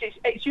finish it,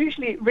 it's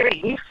usually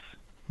relief,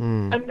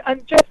 and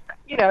just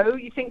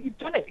you think you've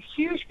done it. A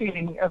huge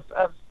feeling of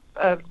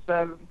I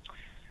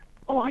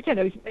don't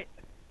know.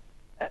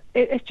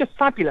 It's just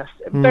fabulous.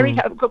 Quite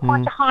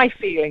a high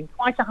feeling.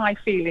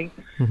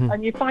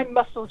 And you find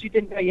muscles you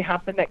didn't know you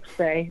had the next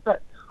day.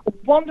 But a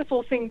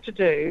wonderful thing to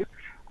do.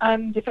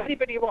 And if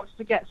anybody wants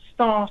to get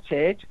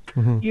started,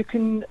 you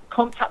can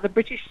contact the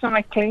British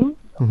Cycling,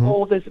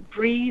 or there's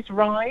Breeze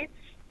Rides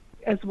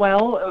as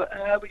well,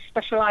 which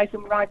specialise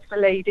in rides for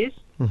ladies.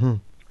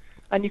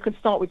 And you can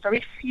start with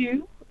very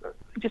few,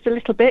 just a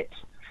little bit,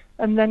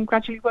 and then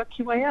gradually work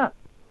your way up.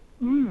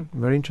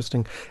 Very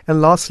interesting.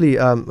 And lastly,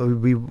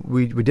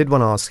 we did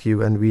want to ask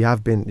you, and we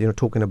have been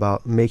talking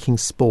about making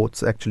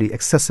sports actually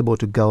accessible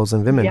to girls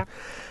and women.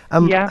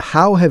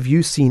 How have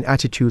you seen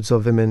attitudes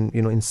of women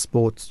in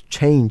sports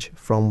change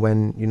from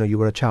when you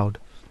were a child?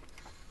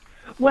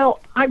 Well,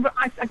 I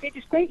gave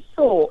this great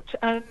thought,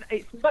 and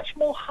it's much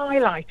more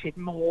highlighted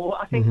more.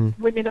 I think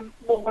women are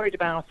more worried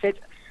about it.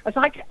 As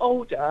I get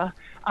older,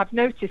 I've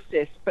noticed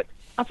this, but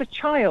as a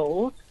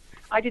child,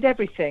 I did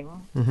everything.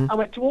 I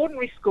went to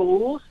ordinary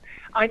schools.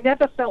 I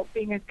never felt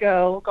being a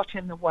girl got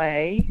in the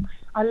way.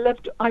 I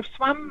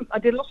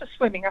did a lot of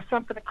swimming. I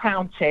swam for the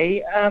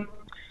county.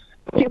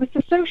 It was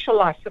the social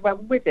life that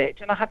went with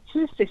it. And I had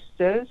 2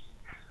 sisters.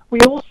 We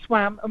all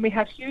swam, and we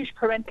had huge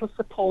parental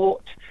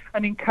support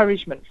and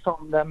encouragement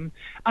from them.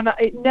 And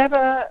I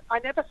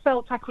never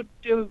felt I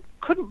couldn't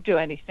do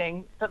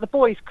anything that the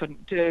boys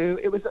couldn't do.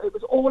 It was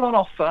all on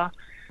offer,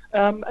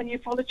 and you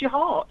followed your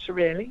heart,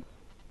 really.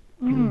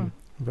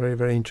 Very,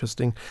 very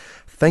interesting.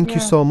 Thank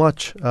you so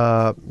much,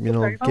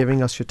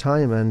 giving us your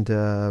time and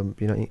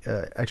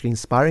actually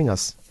inspiring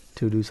us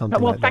to do something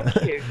like that. Well,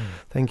 thank you.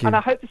 Thank you. And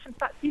I hope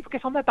that people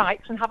get on their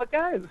bikes and have a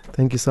go.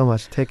 Thank you so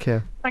much. Take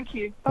care. Thank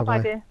you.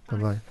 Bye-bye, dear.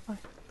 Bye-bye.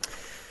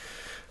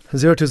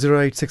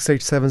 0208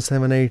 687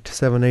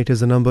 7878 is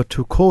the number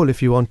to call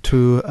if you want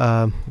to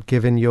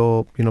give in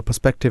your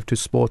perspective to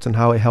sports and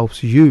how it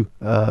helps you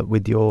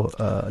with your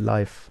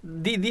life.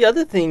 The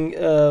other thing,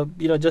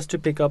 just to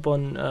pick up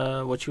on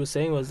what you were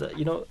saying was that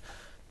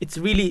it's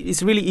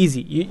really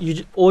easy.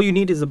 You all you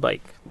need is a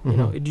bike.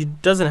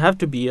 It doesn't have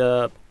to be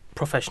a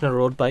professional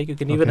road bike. You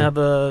can even have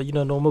a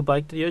normal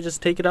bike.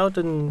 Just take it out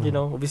and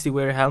obviously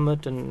wear a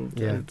helmet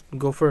and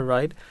go for a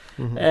ride.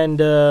 And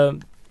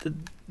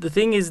the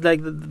thing is,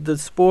 like the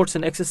sports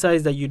and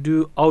exercise that you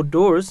do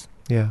outdoors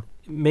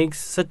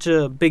makes such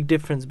a big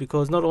difference,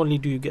 because not only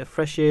do you get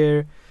fresh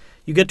air,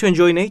 you get to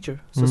enjoy nature.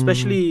 So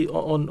especially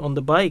on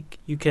the bike,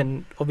 you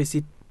can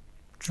obviously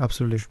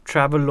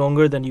travel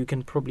longer than you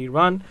can probably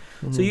run.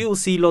 So you'll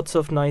see lots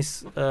of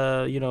nice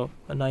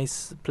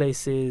nice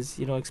places,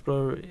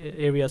 explore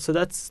areas. So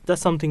that's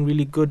something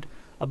really good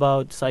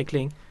about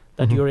cycling,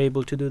 that you're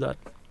able to do that.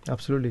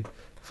 Absolutely.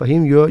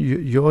 Fahim,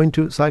 you're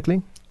into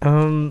cycling?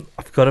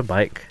 I've got a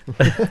bike.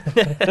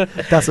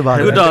 That's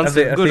about it.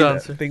 Good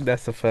answer. I think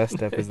that's the first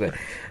step, isn't it?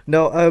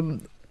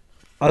 No,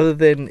 other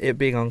than it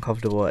being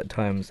uncomfortable at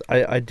times,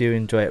 I do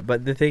enjoy it.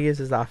 But the thing is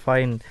that I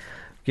find,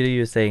 you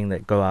were saying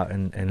that go out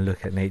and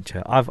look at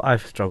nature.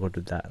 I've struggled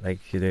with that.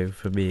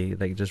 For me,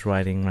 just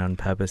riding around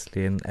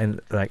purposely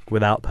and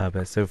without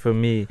purpose. So for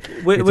me,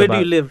 where do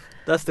you live?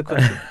 That's the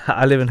question.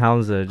 I live in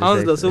Hounslow.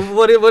 Hounslow. So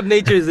what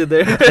nature is it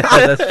there?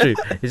 That's true.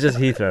 It's just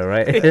Heathrow,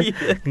 right? You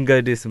can go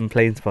do some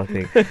plane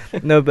spotting.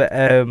 No, but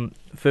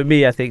for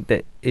me, I think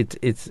that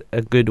it's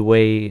a good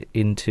way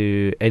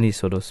into any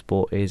sort of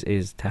sport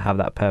is to have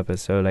that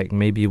purpose. So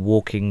maybe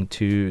walking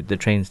to the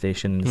train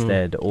station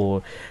instead,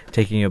 or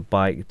taking your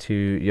bike to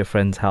your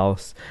friend's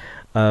house.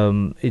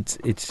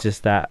 It's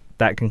just that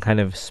can kind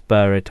of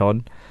spur it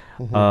on.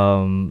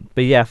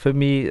 But yeah, for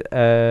me,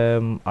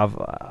 I've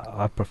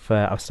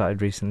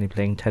started recently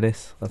playing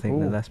tennis. I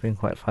think that's been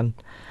quite fun.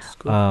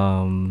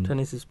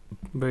 Tennis is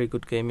very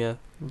good game, yeah,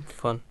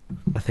 fun.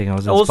 I think I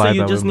was also inspired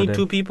you by just need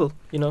Wimbledon. 2 people,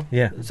 you know.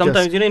 Yeah.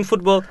 Sometimes in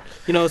football,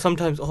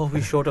 sometimes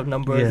we're short of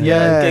numbers.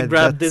 Yeah,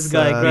 grab this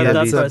guy, grab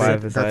that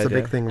person. That's a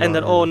big thing. And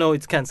then no,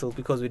 it's cancelled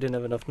because we didn't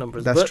have enough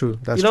numbers. That's but, true.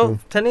 That's true.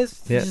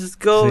 Tennis, you just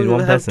go. You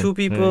have 2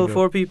 people,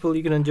 4 people.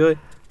 You can enjoy.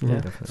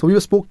 Yeah. So we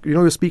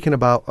were speaking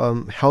about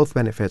health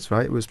benefits,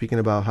 right? We were speaking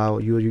about how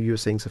you were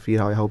saying, Safir,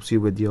 how it helps you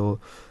with your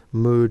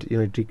mood,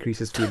 it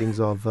decreases feelings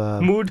of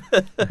mood.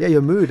 Yeah,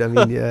 your mood. I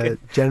mean, Okay.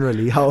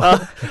 Generally, how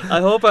I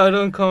hope I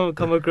don't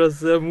come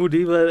across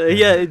moody, but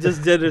it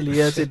just generally,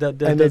 yes, it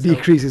does. And it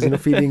decreases,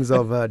 feelings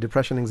of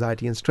depression,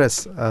 anxiety, and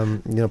stress.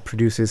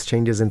 Produces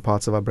changes in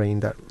parts of our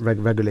brain that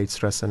regulate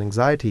stress and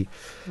anxiety.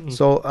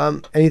 So,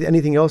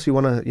 anything else you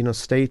want to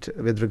state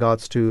with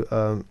regards to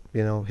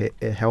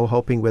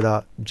helping with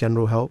our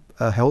general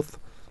health?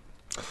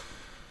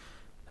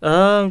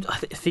 I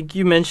think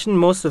you mentioned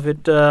most of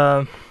it.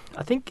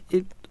 I think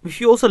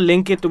if you also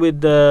link it with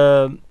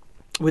the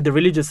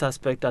religious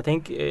aspect, I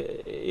think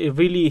it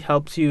really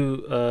helps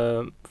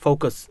you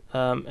focus.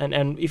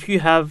 And if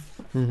you have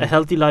a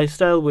healthy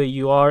lifestyle where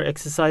you are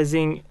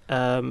exercising,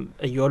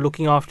 you are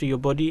looking after your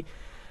body,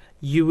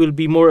 you will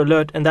be more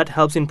alert, and that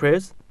helps in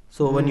prayers.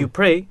 So when you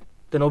pray,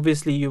 then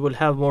obviously you will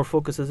have more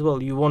focus as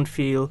well. You won't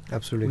feel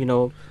absolutely.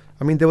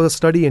 I mean, there was a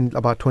study in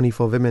about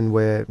 24 women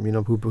where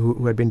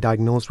who had been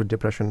diagnosed with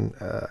depression,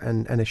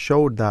 and it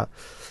showed that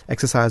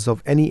exercise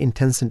of any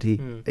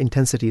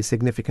intensity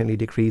significantly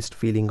decreased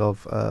feeling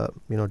of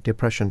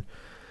depression.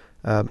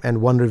 And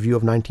one review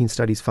of 19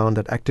 studies found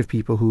that active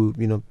people who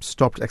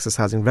stopped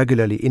exercising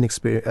regularly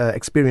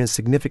experienced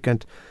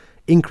significant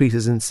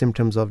increases in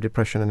symptoms of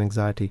depression and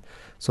anxiety.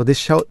 So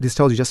this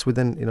tells you just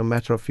within a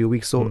matter of a few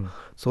weeks. So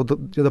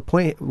the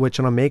point which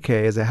I make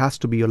here is it has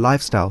to be your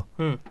lifestyle.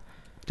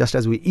 Just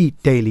as we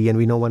eat daily and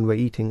we know when we're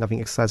eating, I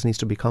think exercise needs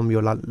to become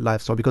your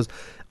lifestyle, because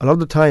a lot of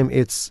the time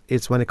it's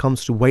when it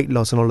comes to weight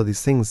loss and all of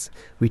these things,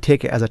 we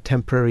take it as a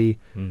temporary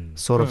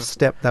sort of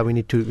step that we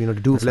need to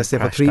do. Let's say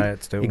for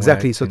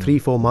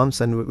 3-4 months,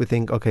 and we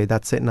think, okay,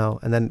 that's it now,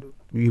 and then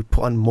you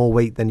put on more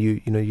weight than you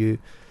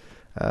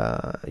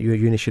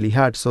initially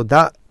had. So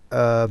that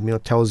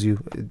tells you.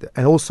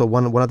 And also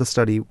one other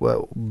study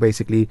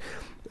basically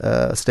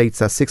states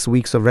that 6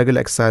 weeks of regular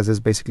exercises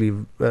basically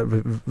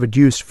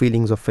reduced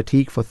feelings of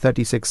fatigue for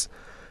 36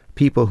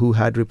 people who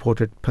had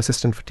reported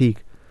persistent fatigue.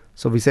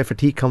 So we say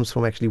fatigue comes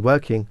from actually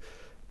working,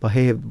 but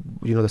hey,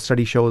 the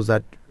study shows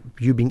that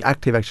you being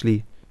active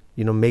actually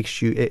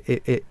makes you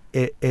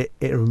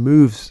it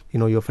removes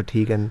your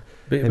fatigue and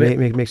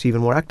makes you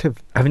even more active.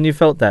 Haven't you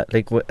felt that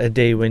like a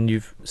day when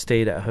you've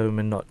stayed at home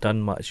and not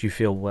done much, you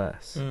feel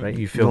worse, right?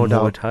 You feel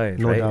more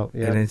tired, right? Doubt,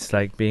 yeah. And it's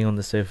like being on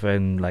the sofa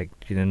and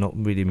not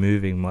really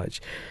moving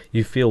much.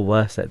 You feel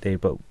worse that day,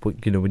 but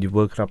when you've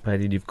woken up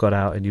early, you've got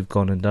out and you've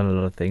gone and done a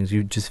lot of things,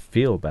 you just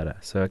feel better.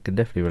 So I can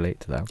definitely relate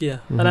to that. Yeah,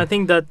 and I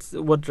think that's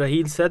what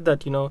Raheel said,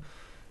 that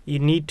you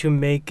need to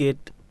make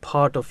it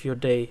part of your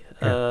day.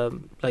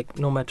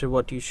 No matter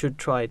what, you should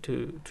try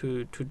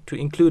to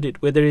include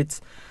it, whether it's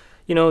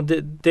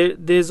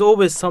there's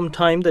always some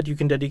time that you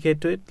can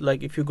dedicate to it.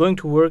 Like if you're going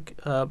to work,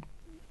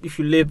 if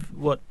you live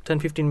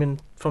 10-15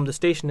 minutes from the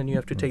station and you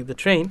have to take the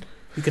train,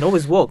 you can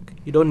always walk.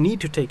 You don't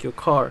need to take your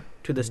car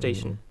to the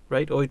station,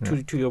 right? Or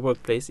to your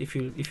workplace if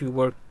you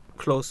work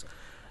close.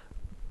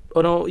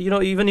 Or no,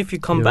 even if you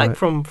come back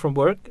from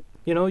work,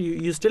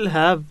 you still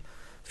have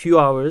few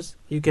hours.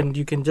 You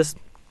can just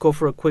go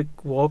for a quick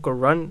walk or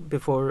run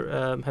before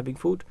having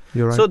food.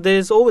 You're right. So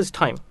there's always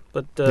time,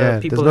 but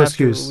people have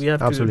to. We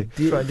have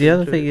absolutely. to. The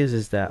other thing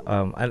is that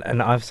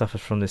and I've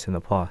suffered from this in the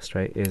past,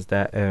 right? Is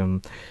that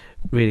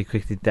really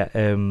quickly that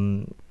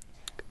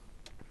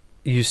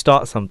you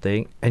start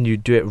something and you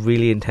do it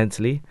really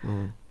intensely,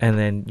 and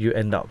then you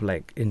end up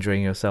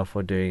injuring yourself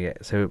for doing it.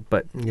 So,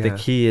 but the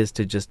key is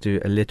to just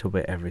do a little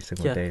bit every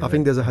single day. I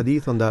think there's a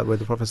hadith on that where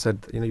the Prophet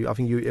said, I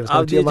think it was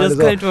I've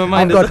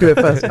got to it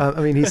first.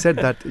 I mean, he said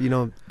that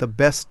the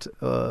best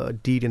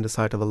deed in the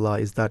sight of Allah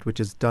is that which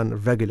is done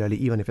regularly,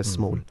 even if it's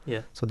small.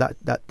 Yeah. So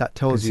that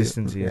tells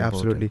consistency you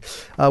absolutely.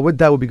 With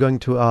that, we'll be going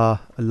to our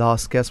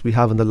last guest. We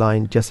have on the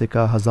line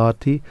Jessica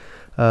Hazarti.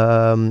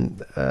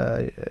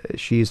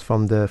 She's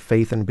from the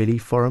Faith and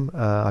Belief Forum,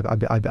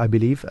 I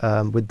believe.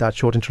 With that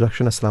short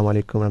introduction, Assalamu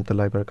alaikum wa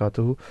rahmatullahi wa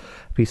barakatuhu.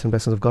 Peace and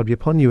blessings of God be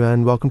upon you,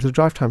 and welcome to the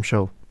Drive Time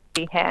Show.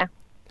 Be here.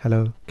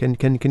 Hello. Can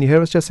you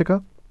hear us,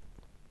 Jessica?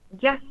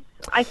 Yes,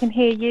 I can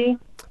hear you.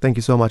 Thank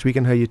you so much. We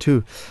can hear you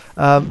too.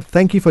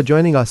 Thank you for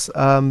joining us.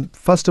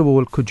 First of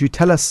all, could you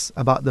tell us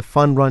about the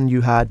fun run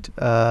you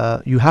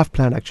have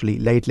planned actually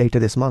later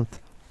this month?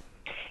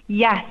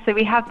 Yes, so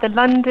we have the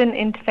London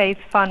Interfaith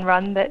Fun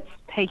Run that's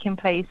taking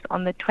place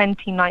on the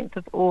 29th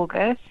of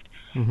August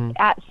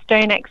at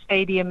StoneX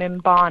Stadium in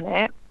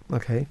Barnet.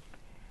 Okay.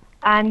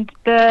 And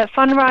the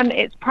fun run,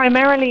 it's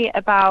primarily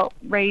about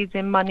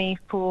raising money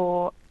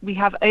we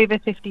have over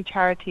 50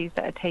 charities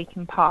that are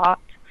taking part.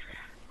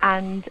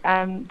 and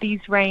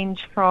these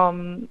range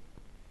from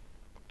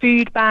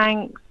food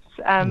banks,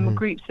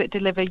 groups that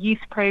deliver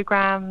youth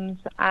programs,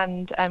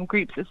 and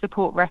groups that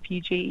support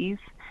refugees.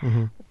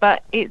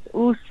 But it's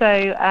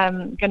also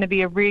going to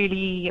be a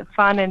really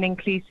fun and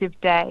inclusive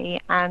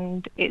day,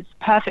 and it's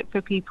perfect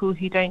for people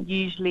who don't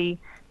usually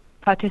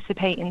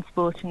participate in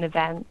sporting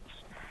events.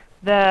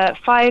 The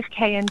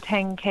 5K and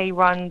 10K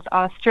runs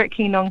are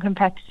strictly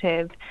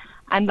non-competitive,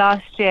 and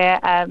last year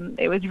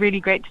it was really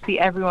great to see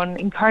everyone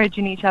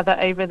encouraging each other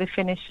over the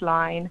finish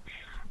line.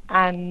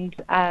 And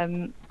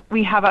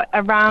we have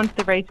around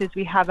the races,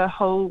 we have a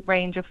whole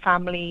range of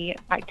family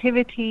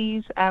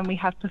activities, and we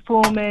have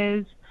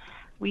performers.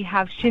 We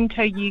have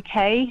Shinto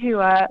UK, who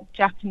are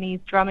Japanese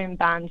drumming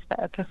bands that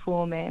are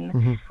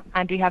performing,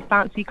 and we have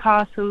bouncy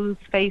castles,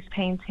 face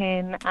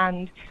painting,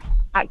 and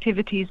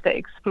activities that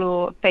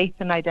explore faith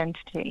and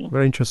identity.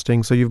 Very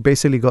interesting. So you've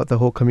basically got the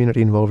whole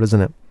community involved,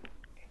 isn't it?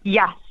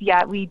 Yes,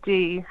 yeah, we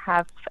do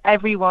have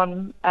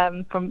everyone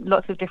from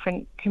lots of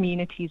different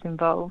communities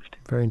involved.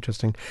 Very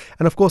interesting.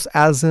 And of course,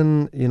 as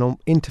an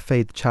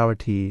interfaith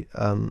charity,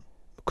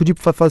 could you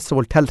first of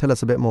all tell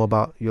us a bit more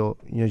about your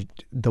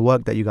the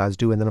work that you guys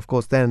do, and then of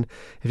course then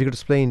if you could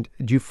explain,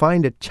 do you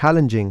find it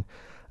challenging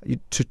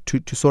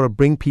to sort of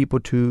bring people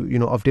to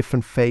of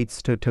different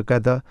faiths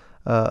together,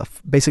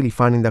 basically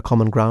finding their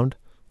common ground?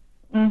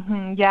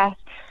 Yes.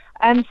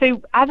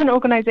 So as an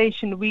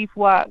organisation, we've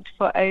worked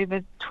for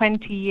over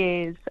 20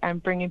 years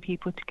bringing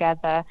people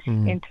together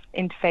into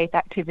interfaith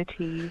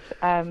activities.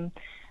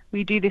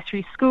 We do this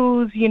through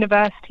schools,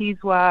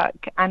 universities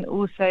work, and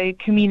also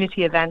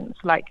community events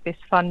like this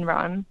fun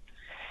run.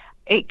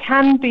 It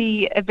can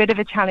be a bit of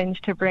a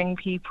challenge to bring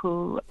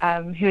people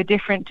who are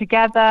different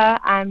together,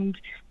 and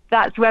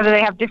that's whether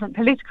they have different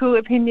political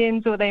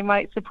opinions or they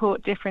might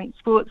support different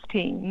sports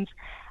teams.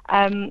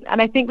 And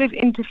I think with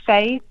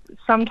interfaith,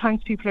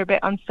 sometimes people are a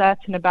bit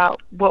uncertain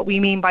about what we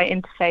mean by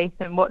interfaith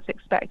and what's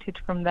expected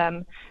from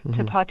them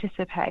to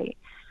participate.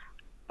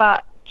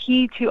 But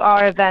key to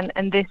our event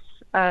and this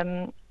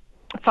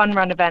fun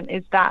run event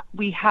is that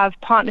we have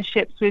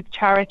partnerships with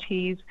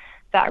charities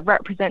that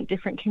represent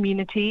different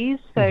communities.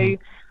 So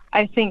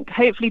I think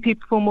hopefully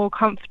people feel more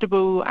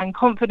comfortable and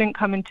confident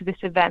coming to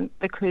this event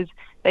because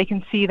they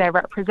can see they're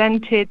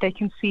represented, they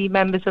can see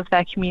members of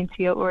their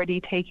community are already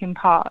taking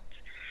part.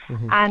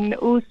 And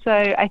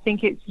also I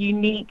think it's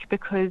unique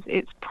because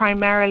it's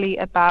primarily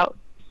about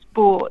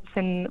sports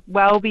and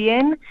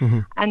well-being,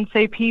 and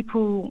so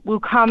people will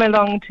come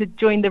along to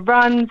join the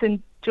runs and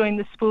join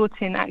the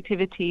sporting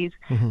activities,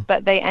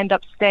 but they end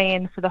up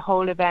staying for the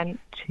whole event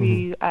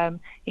to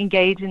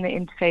engage in the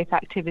interfaith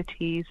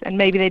activities, and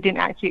maybe they didn't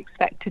actually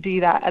expect to do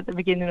that at the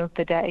beginning of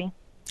the day.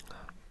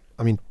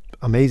 I mean,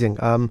 amazing.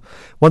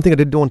 One thing I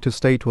did want to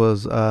state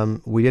was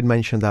we did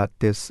mention that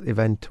this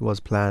event was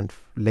planned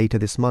later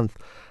this month.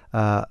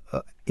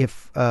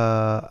 If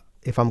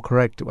I'm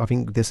correct, I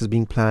think this is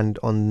being planned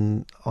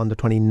on the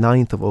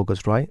 29th of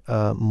August, right?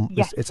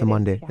 Yes, it's a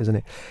Monday, isn't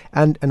it?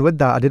 And with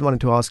that, I did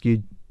want to ask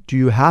you, do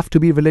you have to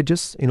be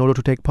religious in order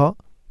to take part?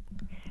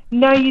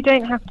 No, you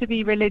don't have to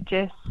be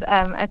religious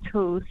at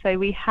all. So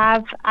we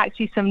have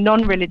actually some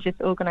non-religious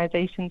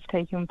organisations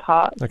taking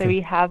part. Okay. So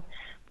we have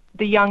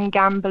the Young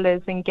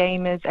Gamblers and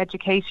Gamers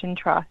Education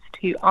Trust,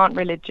 who aren't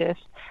religious.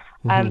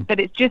 But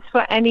it's just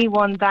for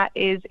anyone that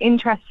is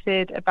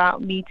interested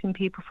about meeting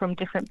people from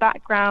different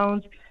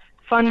backgrounds,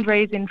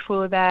 fundraising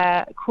for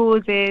their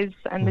causes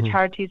and the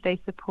charities they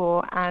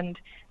support, and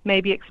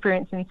maybe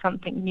experiencing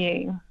something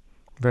new.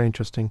 Very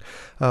interesting.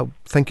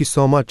 Thank you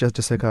so much,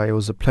 Jessica. It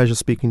was a pleasure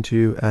speaking to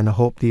you, and I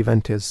hope the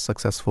event is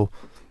successful.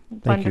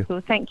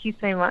 Wonderful. Thank you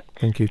so much.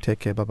 Thank you. Take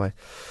care. Bye-bye.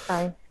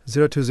 Bye.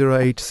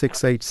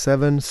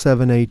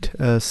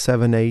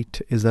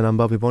 0208-687-7878 is the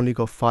number. We've only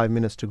got 5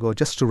 minutes to go.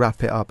 Just to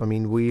wrap it up, I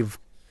mean, we've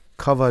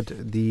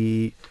covered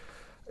the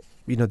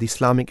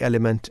Islamic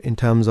element in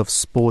terms of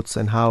sports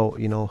and how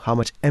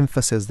much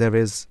emphasis there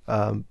is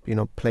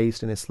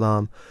placed in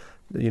Islam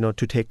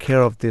to take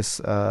care of this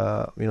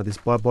this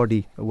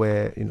body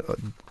where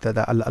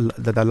that Allah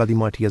the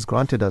Almighty has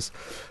granted us.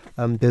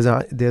 There's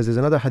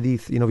another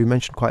hadith, we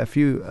mentioned quite a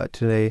few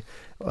today,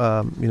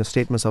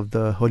 statements of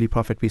the Holy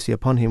Prophet, peace be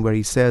upon him, where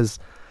he says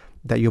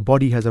that your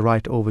body has a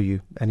right over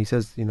you, and he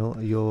says he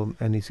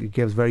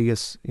gives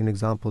various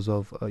examples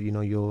of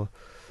your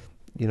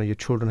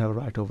children have a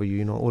right over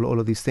you, all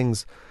of these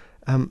things.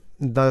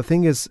 The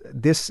thing is,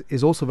 this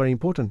is also very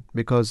important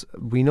because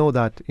we know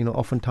that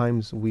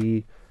oftentimes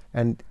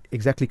and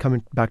exactly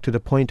coming back to the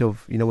point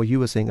of what you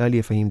were saying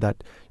earlier, Fahim,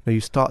 that you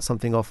start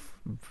something off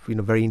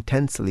very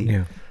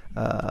intensely,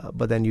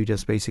 but then you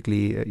just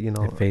basically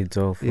it fades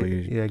off.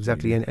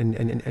 Exactly,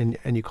 and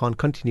you can't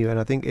continue. And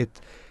I think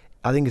it's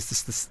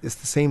the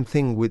same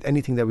thing with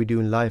anything that we do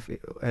in life,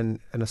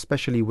 and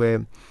especially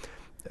where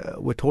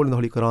we're told in the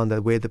Holy Quran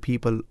that we're the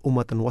people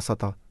ummatan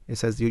wasata. It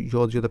says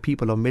you're the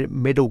people of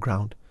middle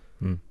ground.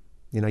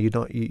 You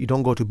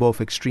don't go to both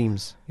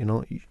extremes.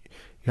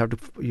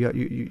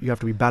 You have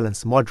to be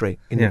balanced, moderate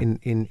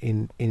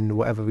in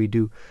whatever we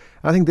do.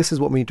 And I think this is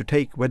what we need to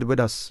take with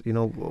us.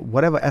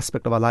 Whatever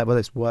aspect of our life, whether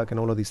it's work and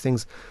all of these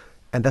things,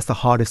 and that's the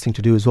hardest thing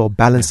to do as well.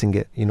 Balancing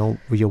it,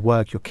 with your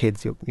work, your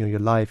kids, your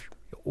life,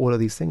 all of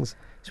these things.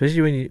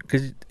 Especially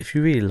because if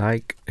you really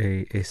like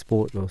a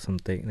sport or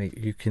something, like,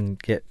 you can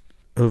get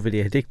overly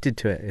addicted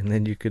to it, and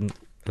then you can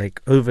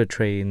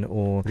overtrain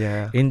or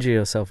injure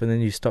yourself, and then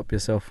you stop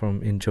yourself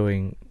from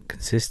enjoying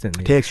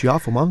consistently. It takes you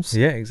out for months.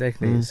 Yeah,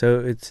 exactly.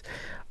 So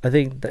I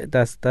think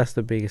that's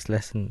the biggest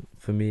lesson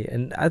for me,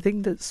 and I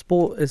think that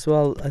sport as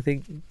well. I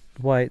think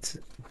why it's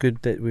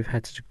good that we've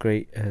had such a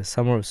great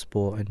summer of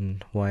sport,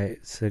 and why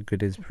it's a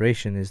good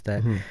inspiration is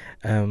that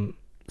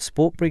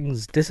sport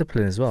brings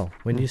discipline as well.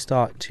 When you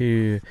start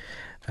to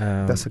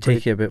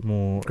take it a bit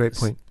more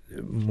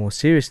more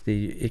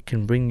seriously, it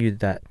can bring you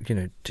that,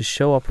 to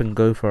show up and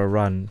go for a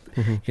run.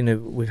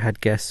 We've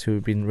had guests who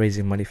have been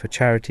raising money for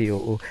charity,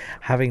 or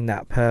having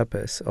that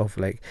purpose of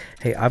like,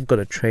 hey, I've got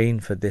to train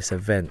for this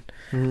event.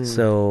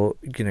 So,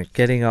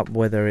 getting up,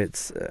 whether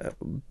it's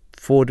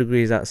 4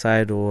 degrees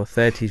outside or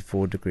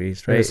 34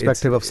 degrees, right?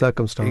 Irrespective of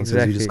circumstances,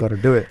 exactly. You just got to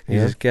do it. You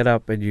just get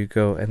up and you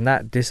go. And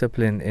that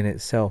discipline in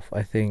itself,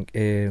 I think,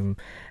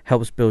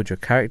 helps build your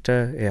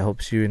character. It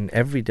helps you in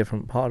every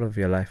different part of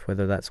your life,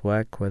 whether that's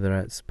work, whether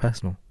that's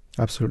personal.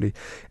 Absolutely.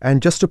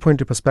 And just to put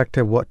into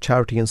perspective what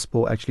charity and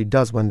sport actually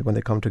does when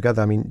they come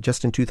together, I mean,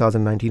 just in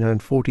 2019,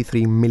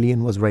 143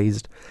 million was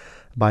raised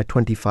by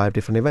 25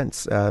 different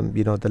events.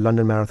 The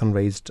London Marathon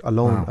raised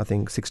alone, I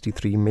think,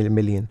 63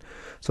 million.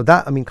 So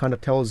that, kind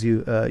of tells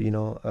you,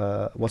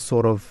 what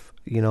sort of,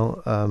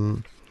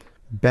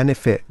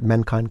 benefit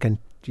mankind can,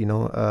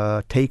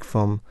 take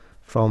from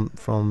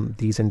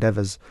these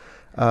endeavors.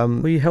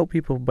 Well, you help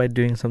people by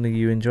doing something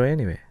you enjoy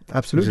anyway.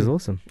 Absolutely. Which is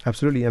awesome.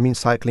 Absolutely.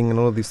 Cycling and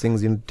all of these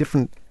things,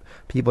 different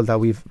people that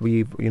we've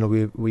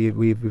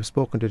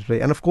spoken to today,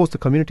 and of course the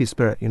community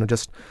spirit.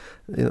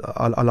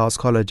 Our last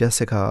caller,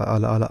 Jessica,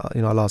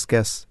 our last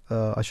guest,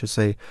 I should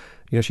say,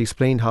 she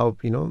explained how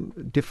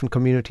different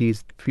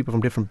communities, people from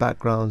different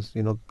backgrounds,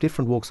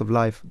 different walks of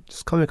life,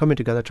 just coming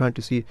together, trying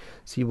to see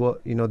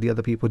what the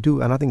other people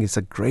do, and I think it's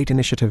a great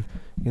initiative.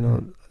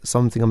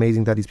 Something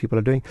amazing that these people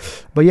are doing.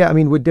 But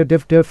with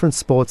different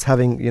sports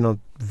having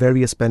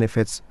various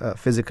benefits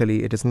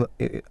physically, it is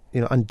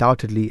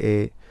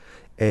undoubtedly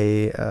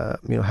a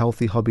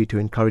healthy hobby to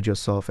encourage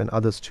yourself and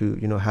others to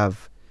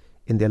have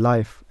in their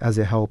life, as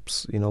it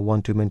helps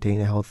one to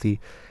maintain a healthy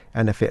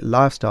and a fit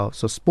lifestyle.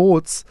 So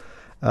sports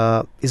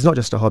is not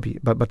just a hobby,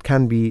 but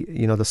can be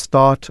the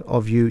start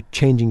of you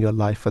changing your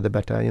life for the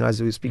better. As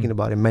we were speaking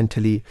about it,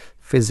 mentally,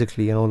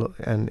 physically,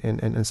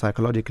 and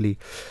psychologically.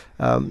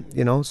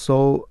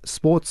 So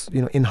sports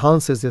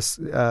enhances this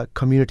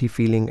community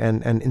feeling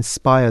and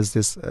inspires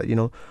this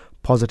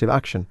positive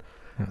action.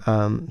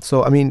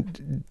 So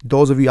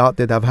those of you out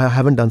there that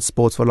haven't done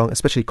sports for long,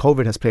 especially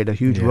COVID has played a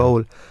huge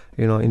role,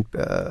 in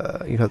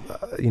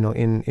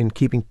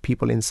keeping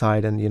people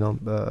inside and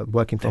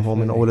working from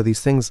home and all of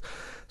these things.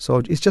 So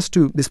it's just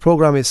this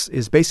program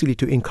is basically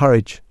to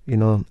encourage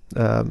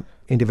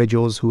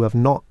individuals who have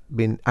not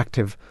been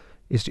active,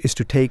 is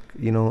to take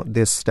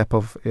this step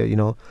of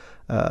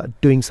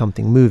doing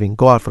something, moving,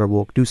 go out for a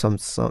walk, do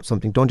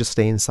something. Don't just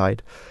stay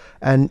inside.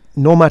 And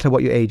no matter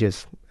what your age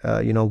is,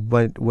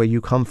 where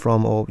you come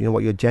from, or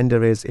what your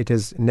gender is, it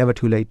is never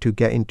too late to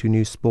get into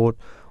new sport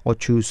or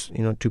choose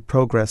to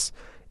progress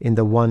in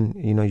the one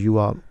you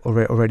are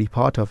already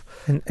part of,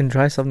 and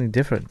try something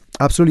different.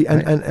 Absolutely.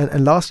 Right.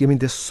 And lastly,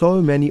 there's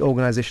so many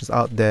organizations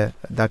out there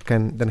that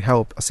can then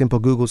help. A simple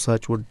Google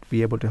search would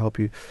be able to help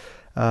you.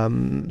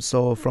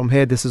 So from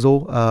here, this is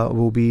all.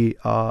 We'll be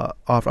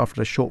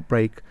after a short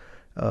break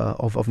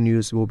of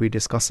news, we'll be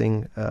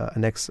discussing a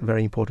next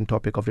very important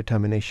topic of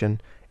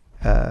determination,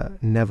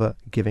 never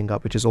giving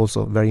up, which is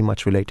also very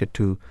much related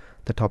to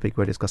the topic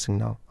we're discussing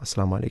now.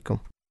 Assalamu alaikum.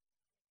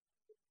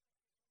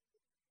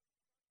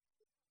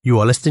 You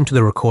are listening to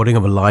the recording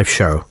of a live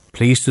show.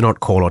 Please do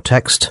not call or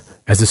text,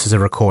 as this is a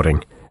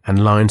recording,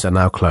 and lines are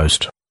now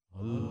closed.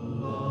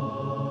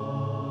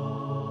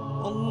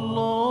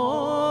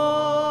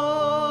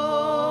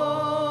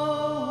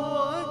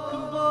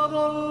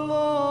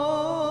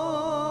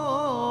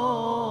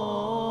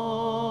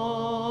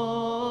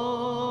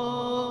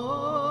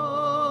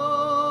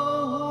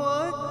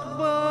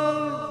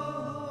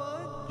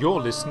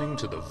 You're listening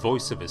to the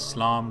Voice of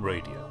Islam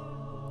Radio,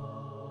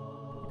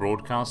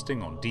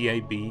 broadcasting on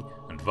DAB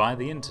and via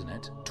the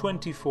internet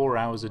 24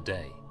 hours a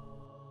day.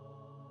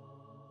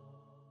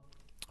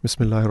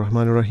 Bismillahir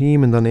Rahmanir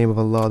Rahim. In the name of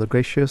Allah, the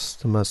Gracious,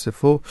 the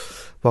Merciful.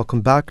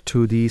 Welcome back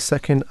to the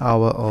second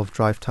hour of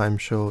Drive Time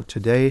Show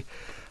today.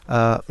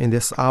 In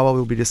this hour,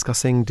 we'll be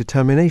discussing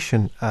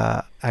determination,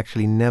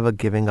 actually never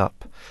giving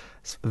up.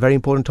 It's a very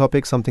important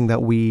topic, something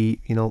that we,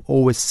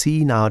 always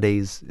see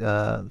nowadays,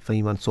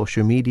 on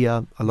social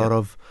media. A lot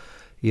of,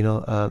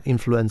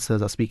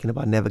 influencers are speaking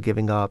about never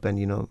giving up and,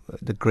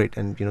 the grit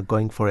and,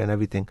 going for it and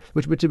everything,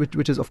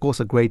 which is, of course,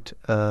 a great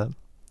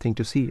thing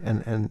to see,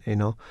 and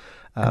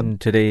and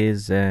today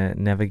is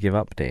Never Give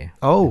Up Day.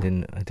 Oh,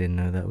 I didn't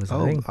know that was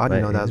a thing. I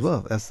didn't know that as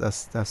well.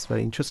 That's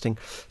very interesting.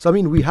 So I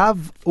mean, we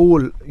have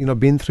all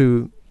been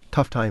through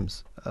tough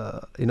times.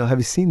 Have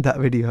you seen that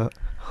video?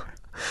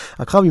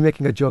 I can't be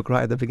making a joke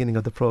right at the beginning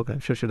of the program,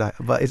 should I?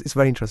 But it's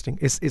very interesting.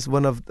 It's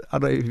one of, I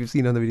don't know if you've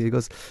seen it on the video. It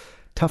goes,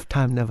 "Tough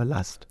time never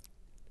lasts.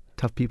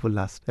 Tough people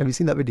last." Have you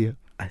seen that video?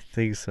 I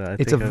think so.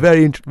 It's a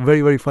very,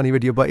 very, very funny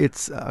video. But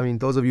it's, I mean,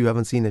 those of you who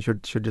haven't seen it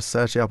should just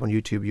search it up on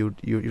YouTube.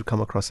 You'd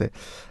come across it.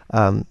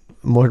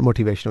 More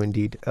motivational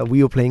indeed.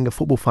 We were playing a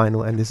football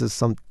final, and this is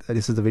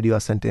the video I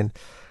sent in.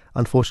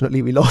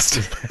 Unfortunately, we lost.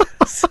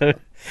 So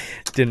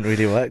didn't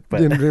really work. But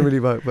didn't really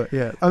work. But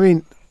yeah, I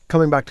mean,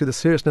 coming back to the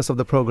seriousness of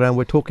the program,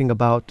 we're talking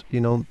about,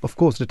 of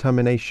course,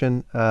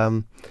 determination.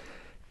 And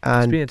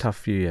it's been a tough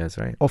few years,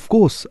 right? Of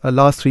course,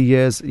 last 3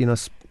 years,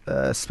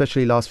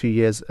 especially last few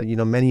years,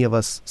 many of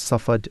us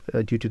suffered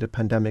due to the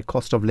pandemic,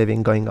 cost of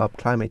living going up,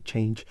 climate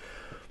change,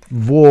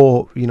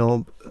 war.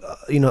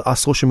 Our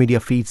social media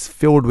feeds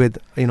filled with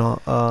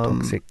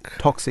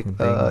toxic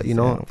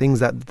things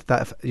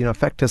that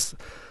affect us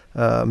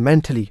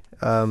mentally,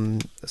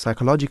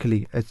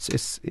 psychologically.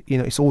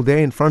 It's all there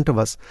in front of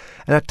us,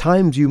 and at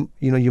times you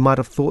might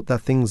have thought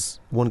that things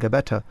won't get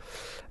better.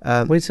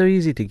 Well, it's so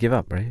easy to give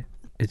up, right?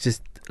 It's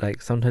just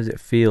like sometimes it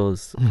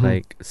feels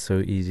like so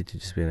easy to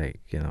just be like,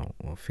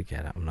 well,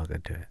 forget it, I'm not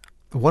going to do it.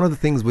 One of the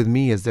things with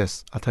me is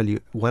this, I'll tell you,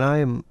 when I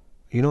am,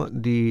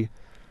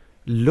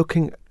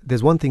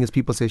 there's one thing is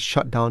people say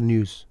shut down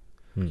news.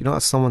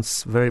 As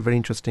someone's very, very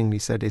interestingly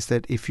said, they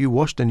said, if you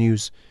watch the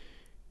news,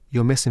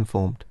 you're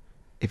misinformed.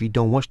 If you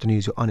don't watch the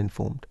news, you're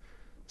uninformed.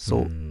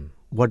 So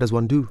what does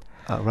one do?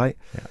 Right?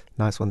 Yeah.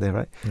 Nice one there,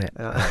 right?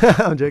 Yeah.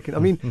 I'm joking. I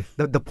mean,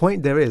 the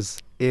point there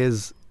is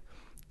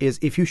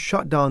if you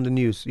shut down the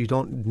news, you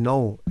don't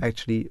know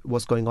actually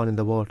what's going on in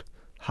the world.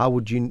 How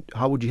would you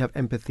have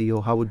empathy,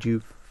 or how would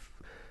you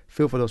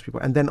feel for those people?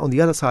 And then on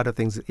the other side of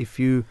things, if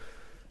you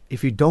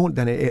don't,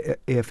 then it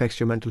affects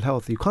your mental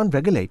health. You can't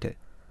regulate it.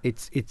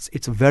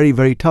 It's very,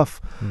 very tough.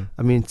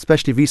 I mean,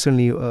 especially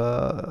recently, I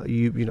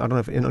don't know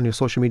if on your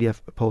social media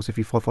posts, if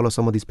you follow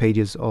some of these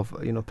pages of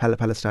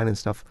Palestine and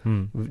stuff,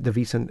 the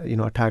recent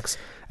attacks,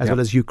 as well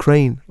as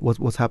Ukraine,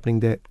 what's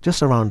happening there,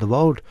 just around the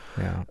world.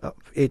 Yeah.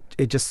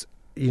 It just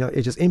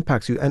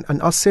impacts you.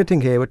 And us sitting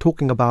here, we're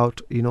talking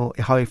about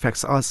how it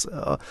affects us,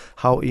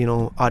 how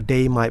our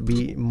day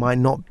might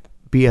not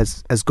be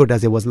as good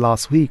as it was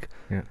last week.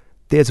 Yeah.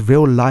 There's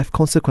real life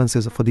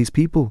consequences for these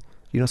people.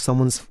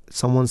 Someone's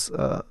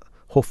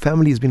whole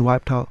family has been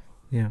wiped out.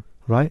 Yeah.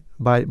 Right,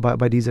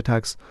 by these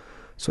attacks.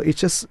 So it's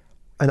just,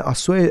 and I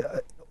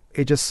swear,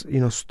 it just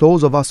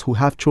those of us who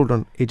have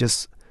children, it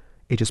just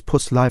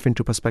puts life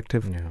into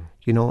perspective. Yeah.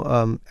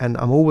 And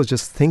I'm always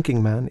just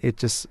thinking, man,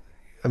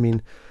 I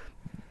mean,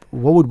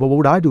 what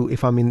would I do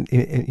if I'm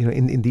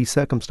in these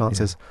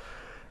circumstances? Yeah.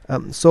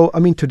 So I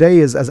mean, today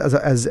is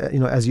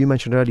as you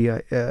mentioned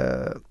earlier,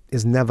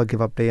 is Never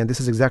Give Up Day, and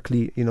this is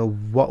exactly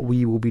what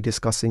we will be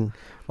discussing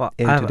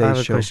in today's show. I have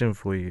a question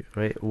for you,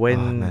 right?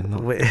 When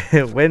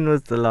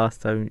was the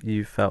last time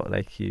you felt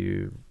like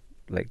you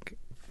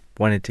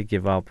wanted to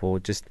give up, or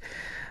just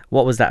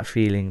what was that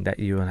feeling that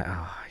you were like,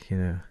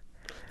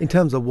 in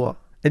terms of what?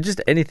 And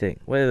just anything,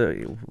 whether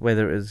it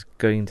was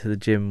going to the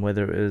gym,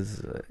 whether it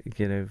was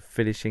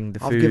finishing the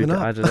food. I've given up.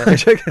 I don't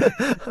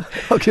know.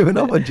 I've given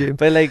up on gym.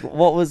 But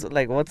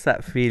what's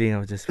that feeling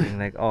of just feeling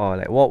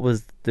what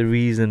was the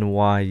reason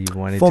why you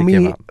wanted to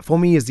give up? For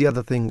me is the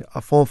other thing.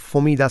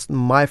 For me, that's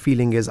my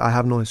feeling is I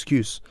have no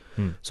excuse.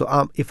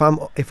 So if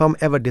I'm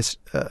ever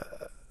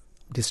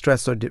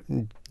distressed or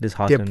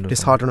disheartened or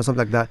something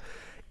like that,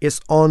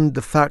 it's on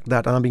the fact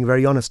that, and I'm being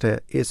very honest here,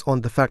 it's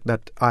on the fact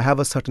that I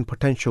have a certain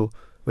potential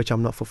which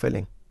I'm not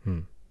fulfilling.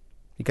 You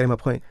getting my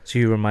point? So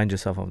you remind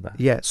yourself of that.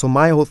 Yeah. So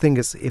my whole thing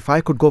is, if I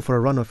could go for a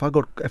run, or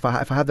if I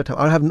have the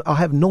time, I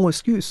have no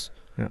excuse.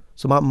 Yeah.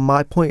 So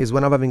my point is,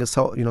 when I'm having a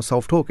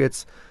self talk,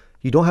 it's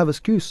you don't have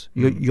excuse.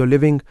 You're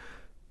living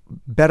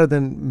better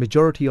than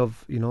majority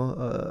of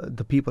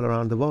the people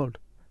around the world.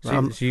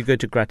 So you go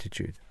to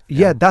gratitude.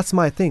 Yeah, that's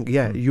my thing.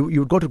 Yeah,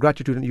 you go to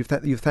gratitude and you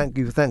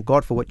thank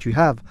God for what you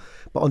have.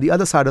 But on the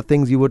other side of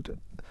things, you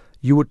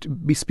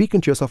would be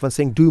speaking to yourself and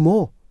saying, do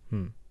more.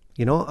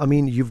 I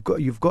mean, you've got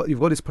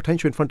this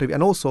potential in front of you,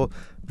 and also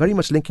very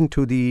much linking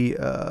to the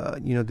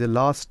the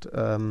last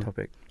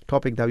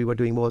topic that we were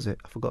doing. What was it?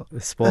 I forgot.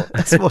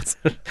 Sports.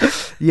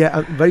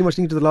 Yeah, very much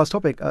linked to the last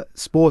topic,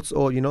 sports,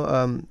 or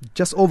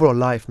just overall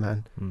life,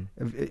 man.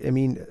 I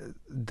mean,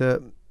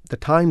 the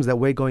times that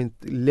we're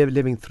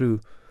living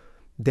through,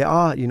 there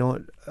are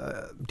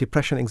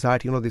depression,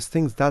 anxiety, these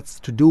things. That's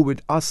to do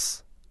with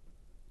us.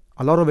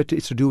 A lot of it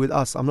is to do with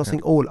us. I'm not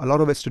saying all. A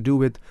lot of it's to do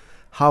with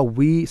how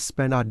we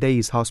spend our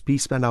days, how we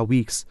spend our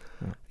weeks,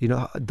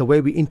 the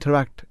way we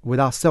interact with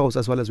ourselves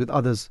as well as with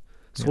others.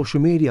 Social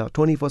media,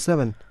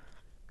 24/7.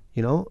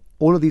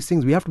 All of these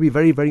things, we have to be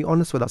very, very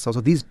honest with ourselves.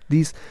 So these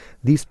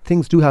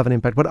things do have an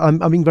impact. But I'm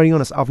being very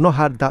honest. I've not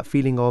had that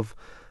feeling of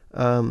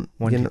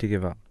wanting to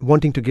give up.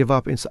 Wanting to give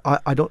up.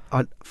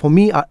 For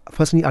me,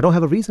 personally, I don't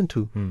have a reason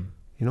to.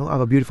 You know, I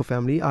have a beautiful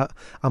family.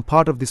 I'm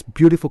part of this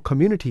beautiful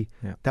community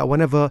that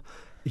whenever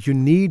you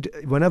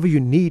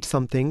need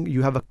something,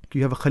 you have a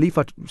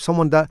Khalifa,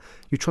 someone that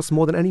you trust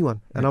more than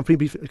anyone. And I'm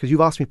pretty, because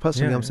you've asked me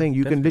personally, I'm saying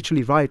you can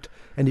literally write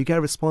and you get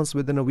a response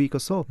within a week or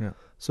so.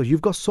 So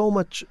you've got so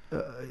much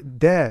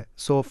there.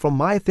 So from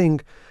my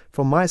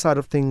side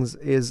of things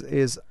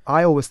is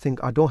I always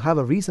think I don't have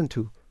a reason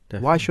to.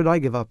 Definitely. Why should I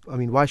give up? I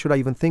mean, why should I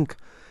even think?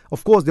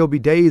 Of course, there'll be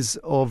days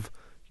of,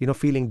 you know,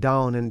 feeling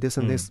down and this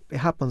and this. It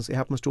happens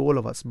to all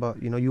of us.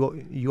 But, you know,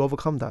 you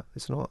overcome that.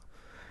 It's not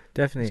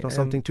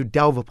something to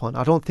delve upon.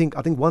 I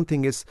think one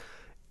thing is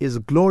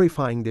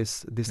glorifying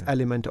this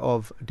element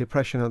of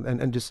depression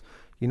and just,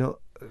 you know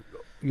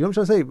what I'm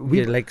trying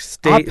to say?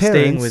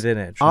 Staying within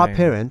it. Our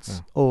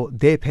parents or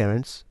their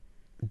parents,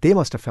 they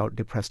must have felt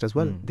depressed as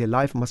well. Their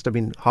life must have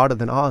been harder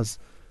than ours.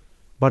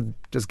 But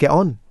just get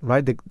on,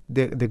 right?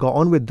 They got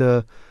on with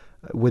their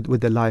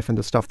life and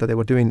the stuff that they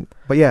were doing.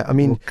 But yeah, I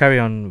mean, we'll carry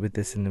on with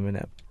this in a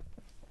minute.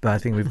 But I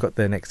think we've got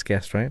the next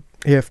guest, right?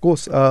 Yeah, of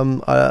course.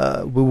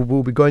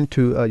 We'll be going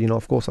to,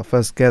 of course, our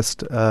first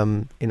guest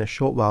in a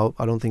short while.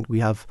 I don't think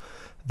we have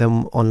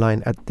them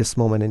online at this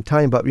moment in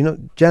time. But, you know,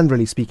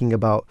 generally speaking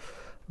about,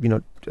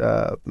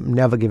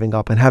 never giving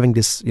up and having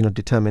this,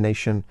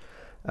 determination,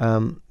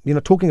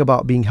 talking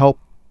about being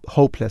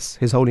hopeless,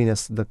 His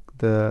Holiness,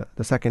 the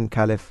second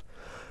Caliph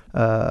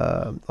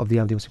of the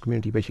Ahmadi Muslim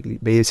community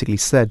basically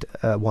said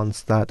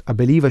once that a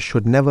believer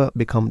should never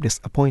become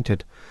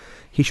disappointed.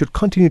 He should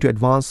continue to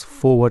advance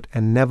forward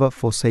and never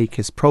forsake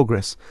his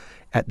progress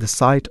at the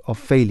sight of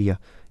failure.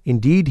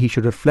 Indeed, he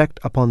should reflect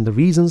upon the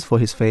reasons for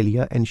his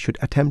failure and should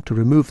attempt to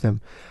remove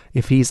them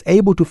if he is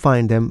able to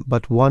find them,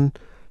 but one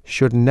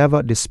should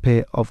never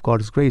despair of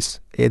God's grace.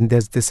 And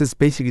this is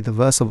basically the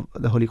verse of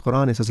the Holy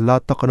Quran. It says, La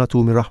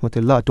taqnatu min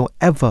rahmatillah.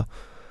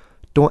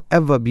 Don't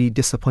ever be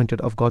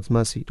disappointed of God's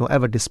mercy. Don't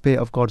ever despair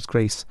of God's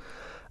grace.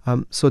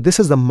 So this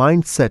is the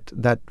mindset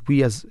that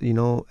we as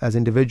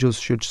individuals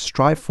should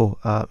strive for.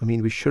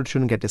 We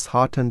shouldn't get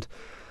disheartened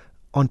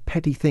on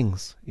petty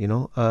things.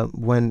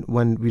 When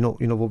we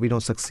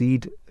don't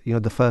succeed,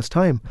 the first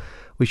time,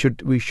 we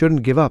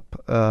shouldn't give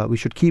up. We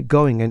should keep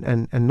going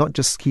and not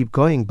just keep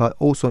going, but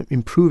also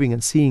improving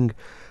and seeing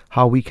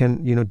how we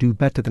can do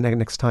better the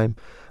next time,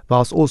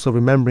 whilst also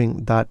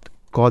remembering that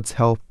God's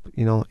help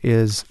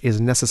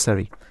is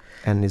necessary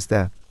and is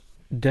there.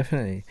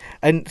 Definitely.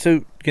 And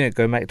so,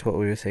 going back to what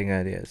we were saying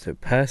earlier, so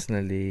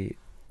personally,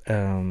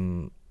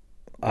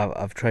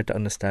 I've tried to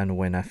understand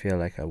when I feel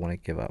like I want to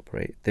give up,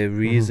 right? The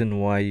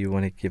reason why you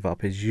want to give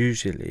up is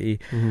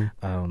usually,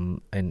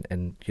 and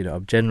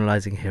I'm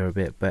generalizing here a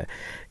bit, but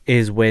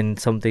is when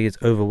something is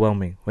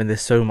overwhelming, when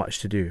there's so much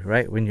to do,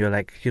 right? When you're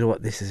like, you know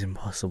what, this is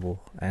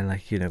impossible. And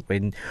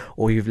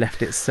or you've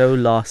left it so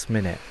last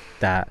minute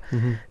that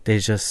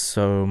there's just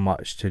so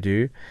much to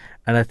do.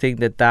 And I think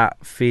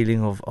that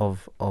feeling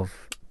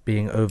of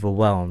being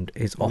overwhelmed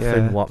is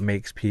often what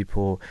makes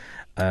people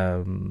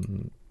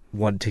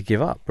want to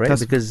give up, right?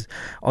 Because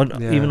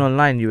even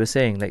online you were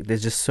saying like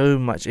there's just so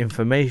much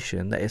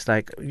information that it's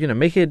like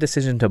making a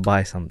decision to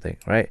buy something,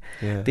 right?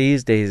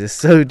 These days it's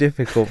so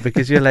difficult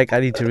because you're like, I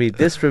need to read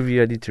this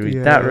review, I need to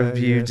read that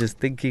review, just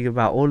thinking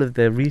about all of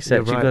the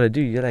research you got to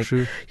do. You're like,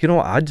 you know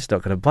what, I'm just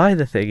not going to buy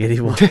the thing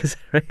anymore.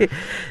 Right?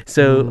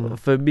 So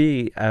for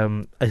me,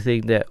 I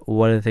think that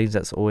one of the things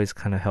that's always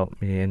kind of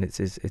helped me, and it's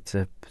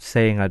a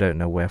saying I don't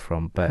know where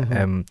from, but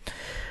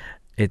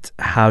it's,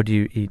 how do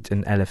you eat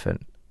an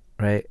elephant?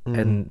 Right,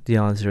 and the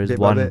answer is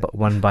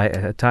one bite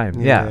at a time.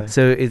 Yeah.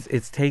 So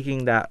it's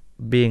taking that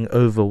being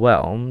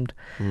overwhelmed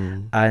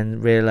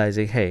and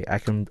realizing, hey, I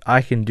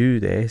can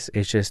do this.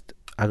 It's just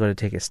I got to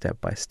take it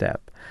step by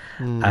step,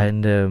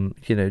 and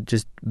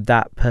just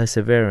that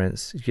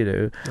perseverance.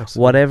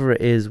 Whatever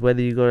it is,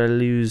 whether you got to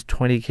lose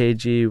 20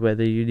 kg,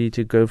 whether you need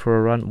to go for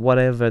a run,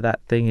 whatever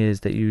that thing is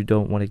that you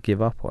don't want to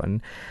give up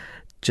on,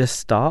 just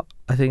start.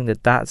 I think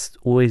that's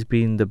always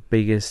been the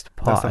biggest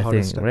part, I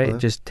think, step, right?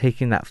 Just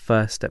taking that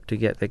first step to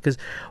get there. Because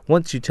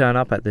once you turn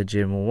up at the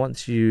gym or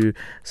once you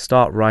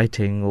start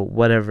writing or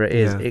whatever it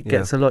is, it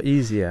gets a lot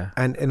easier.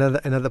 And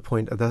another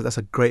point, that's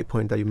a great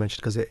point that you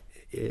mentioned, because it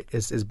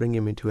is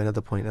bringing me to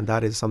another point, and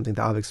that is something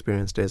that I've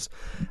experienced is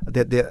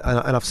that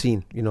and I've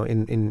seen,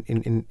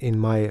 in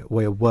my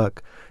way of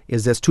work,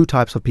 is there's two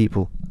types of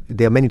people.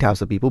 There are many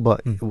types of people,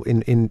 but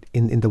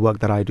in the work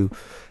that I do,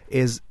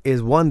 is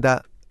one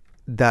that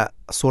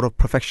sort of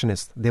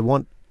perfectionist. They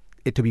want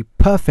it to be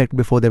perfect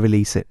before they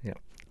release it,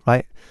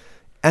 right?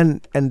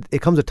 And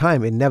it comes a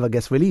time it never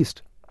gets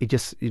released. It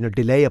just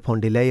delay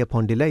upon delay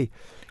upon delay.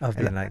 I've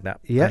been like that.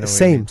 Yeah,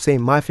 same.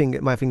 My thing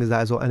is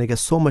that as well. And it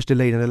gets so much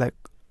delayed, and they're like,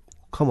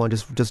 "Come on,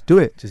 just do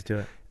it. Just do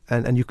it."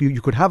 And you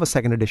could have a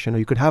second edition, or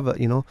you could have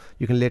you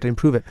can later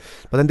improve it.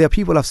 But then there are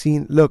people I've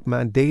seen. Look,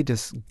 man, they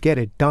just get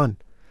it done,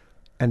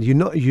 and you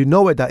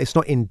know it that it's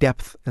not in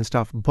depth and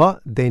stuff,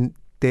 but they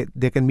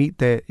can meet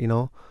their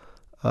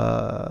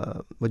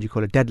what do you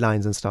call it,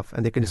 deadlines and stuff,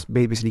 and they can just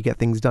basically get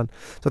things done.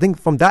 So I think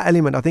from that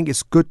element, I think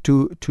it's good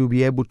to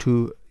be able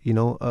to,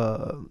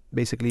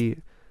 basically,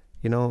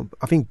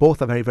 I think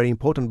both are very, very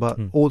important, but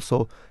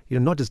also,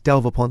 not just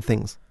delve upon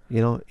things,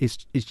 it's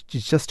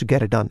just to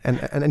get it done.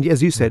 And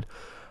as you said,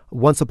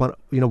 one step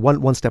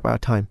at a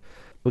time.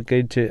 We're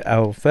going to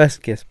our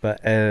first guest, but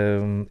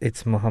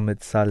it's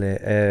Mohammed Saleh,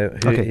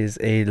 who is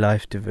a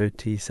life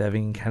devotee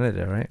serving in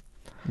Canada, right?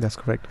 That's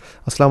correct.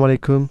 Assalamu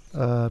alaikum.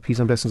 Peace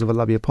and blessings of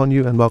Allah be upon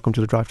you, and welcome to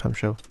the Drive Time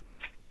Show.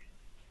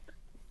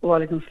 Wa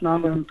alaikum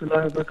assalam wa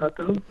rahmatullahi wa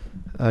barakatuh.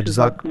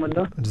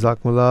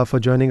 Jazakumullah for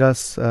joining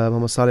us,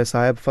 Mohammed Saleh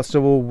Sahib. First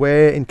of all,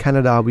 where in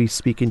Canada are we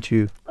speaking to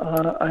you?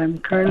 I'm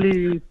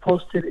currently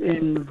posted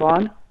in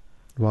Vaughan.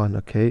 Vaughan,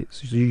 okay.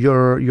 So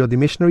you're the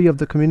missionary of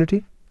the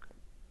community?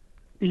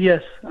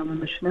 Yes, I'm a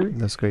missionary.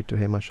 That's great to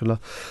hear,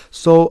 mashallah.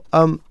 So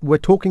we're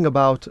talking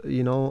about,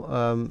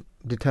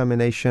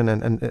 determination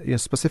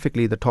and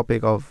specifically the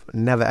topic of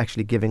never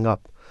actually giving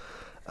up.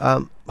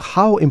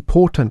 How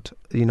important,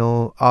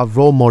 are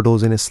role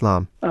models in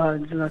Islam?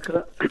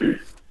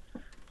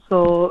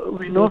 So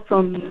we know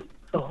from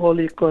the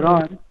Holy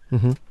Quran,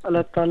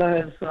 Allah Ta'ala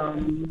has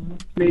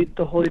made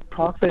the Holy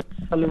Prophet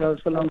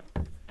ﷺ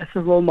as a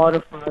role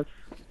model for us.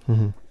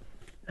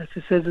 As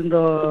it says in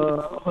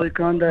the Holy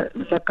Quran that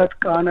لَقَدْ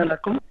كَانَ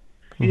لَكُمْ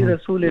فِي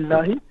رَسُولِ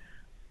اللَّهِ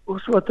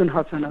أُسْوَةٌ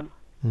حَسَنَةٌ.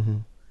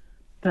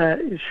 That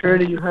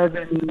surely you have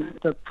in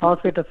the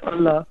Prophet of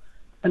Allah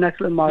an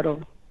excellent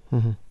model.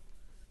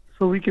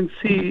 So we can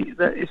see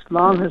that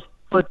Islam has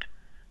put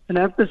an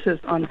emphasis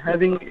on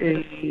having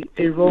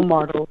a role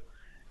model,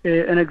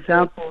 an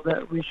example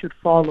that we should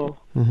follow.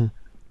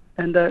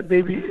 And that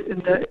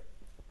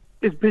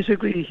it's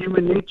basically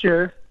human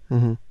nature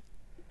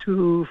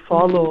to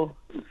follow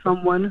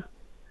someone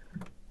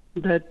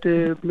that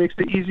makes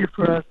it easier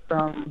for us.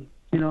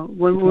 When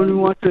we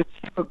want to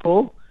achieve a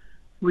goal,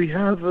 we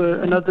have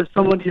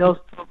somebody else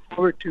to look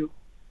forward to,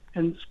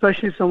 and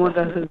especially someone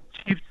that has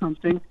achieved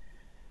something.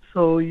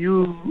 So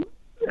you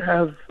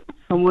have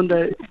someone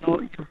that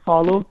you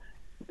follow,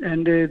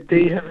 and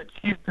they have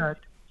achieved that.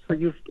 So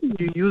you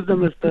use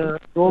them as the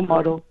role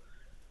model,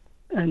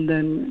 and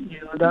then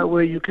that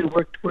way you can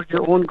work towards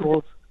your own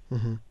goals.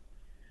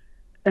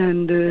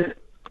 And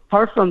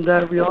apart from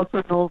that, we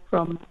also know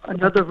from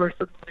another verse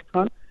of the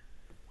Quran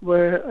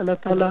where Allah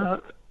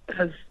Ta'ala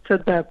has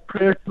said that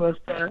prayer to us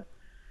that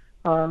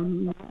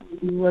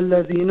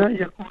وَالَّذِينَ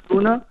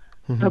يَقُولُونَ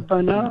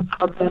رَبَّنَا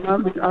هَبْ لَنَا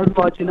مِنْ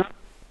أَزْوَاجِنَا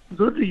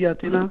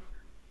ذُرِّيَّاتِنَا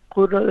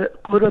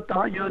قُرَّةَ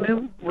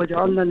أَعْيُنٍ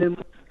وَاجْعَلْنَا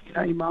لِلْمُتَّقِينَ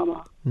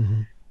إِمَامًا.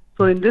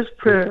 So in this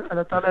prayer,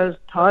 Allah Ta'ala has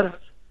taught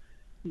us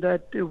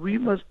that we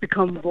must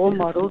become role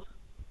models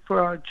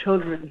for our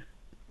children.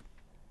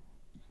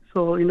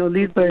 So,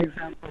 lead by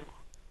example.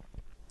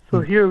 So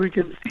here we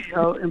can see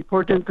how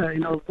important that,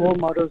 role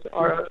models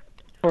are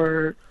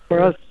for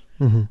us,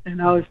 and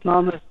how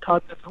Islam has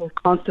taught this whole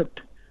concept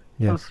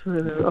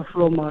of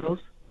role models.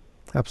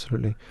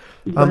 Absolutely.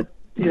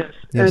 Yes.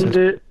 And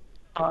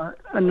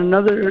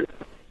another,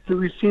 so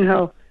we've seen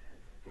how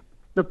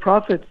the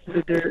prophets,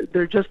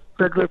 they're just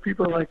regular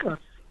people like us.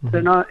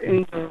 They're not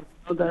angels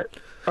that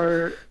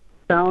are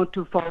bound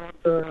to follow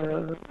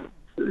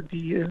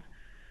the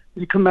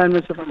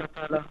commandments of Allah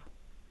Ta'ala.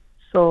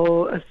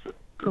 So as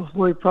the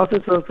Holy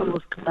Prophet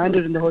was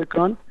commanded in the Holy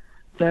Quran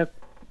that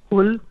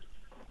قُلْ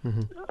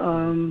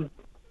إِنَّمَا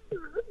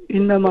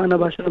أَنَا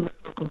بَشَرٌ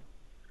مِثْلُكُمْ,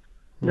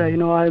 that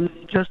I'm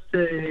just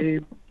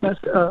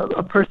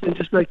a person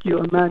just like you,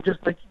 a man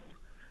just like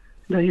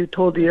you, that you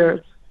told the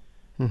Arabs.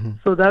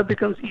 So that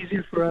becomes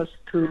easier for us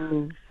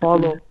to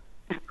follow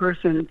a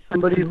person,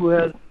 somebody who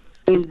has the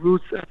same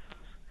roots as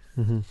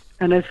us.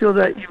 And I feel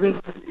that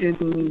even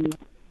in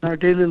our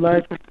daily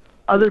life, with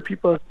other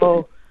people as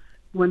well,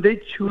 when they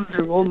choose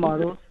their role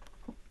models,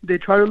 they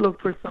try to look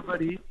for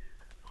somebody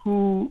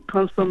who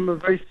comes from a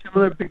very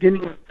similar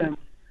beginning as them.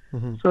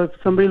 So if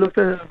somebody looks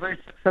at a very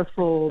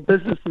successful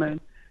businessman,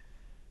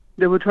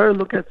 they would try to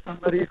look at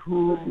somebody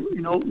who,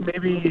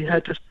 maybe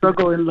had to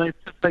struggle in life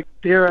just like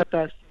they're at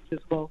that stage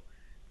as well.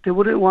 They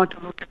wouldn't want to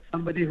look at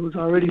somebody who's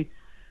already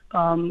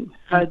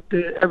had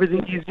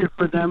everything easier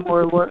for them,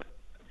 or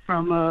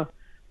from a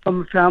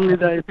family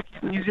that it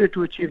became easier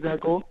to achieve that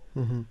goal.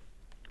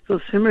 So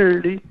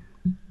similarly,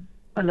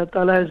 Allah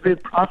Ta'ala has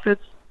made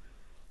prophets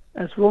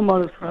as role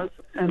models for us,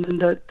 and then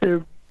that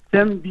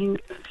them being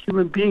as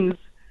human beings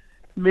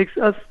makes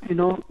us,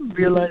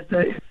 realize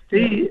that if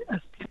they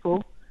as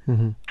people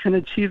can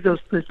achieve those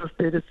spiritual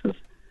statuses,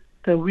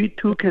 that we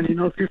too can,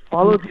 if we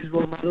follow these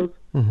role models,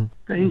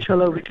 that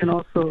inshallah we can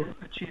also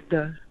achieve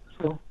that.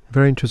 So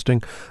very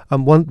interesting.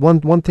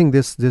 One thing,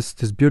 this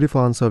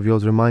beautiful answer of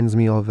yours reminds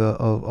me of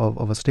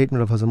a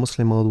statement of Hazrat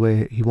Muslim Maud,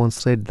 where he once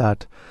said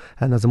that,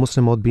 and as a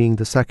Muslim Maud being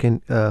the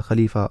second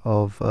Khalifa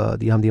of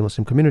the Ahmadiyya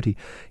Muslim community,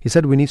 he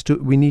said we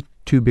need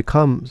to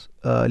become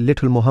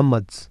little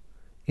Muhammads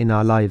in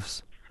our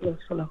lives. So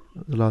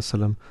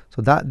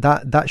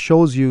that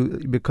shows you,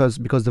 because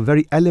the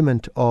very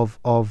element of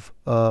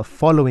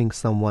following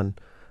someone,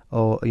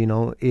 or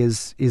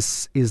is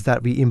that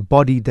we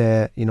embody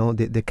their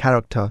their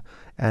character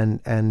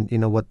and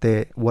what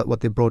they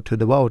brought to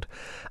the world.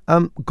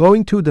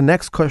 Going to the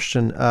next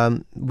question,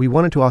 we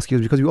wanted to ask you,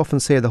 because we often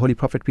say the Holy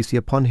Prophet, peace be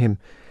upon him,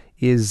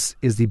 is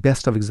the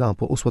best of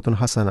example, uswatun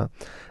hasana.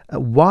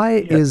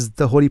 Why is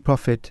the Holy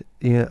Prophet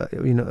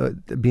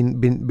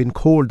been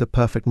called the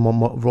perfect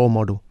role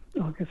model?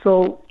 Okay,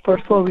 so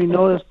first of all, we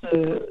notice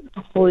the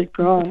Holy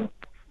Quran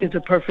is a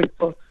perfect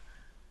book.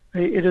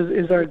 Right? It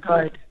is our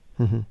guide.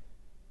 Mm-hmm.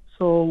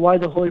 So why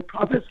the Holy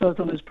Prophet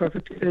is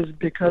perfect is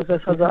because,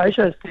 as Hazrat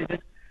Aisha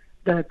stated,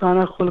 that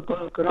kana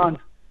khulqul Quran,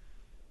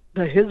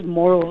 that his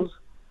morals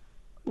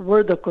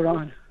were the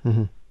Quran.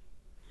 Mm-hmm.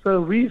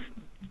 So we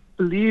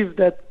believe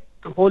that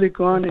the Holy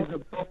Quran is a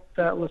book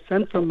that was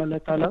sent from Allah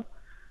Ta'ala,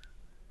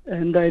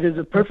 and that it is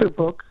a perfect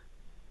book.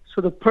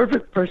 So the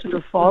perfect person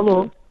to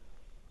follow,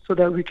 so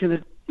that we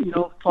can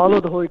follow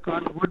the Holy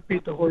Quran, would be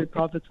the Holy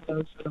Prophet Sallallahu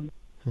Alaihi Wasallam.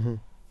 Mm-hmm.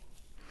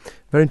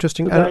 Very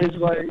interesting. So that is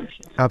why.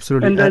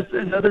 Absolutely. And there's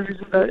another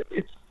reason that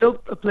it's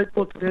still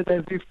applicable today, that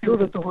if we feel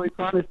that the Holy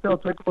Quran is still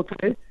applicable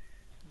today,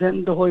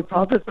 then the Holy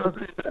Prophet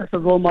as a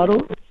role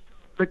model is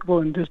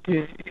applicable in this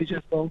day age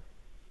as well.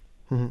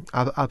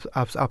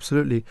 Mm-hmm.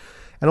 Absolutely.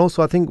 And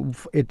also I think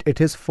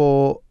it is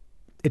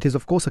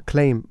of course a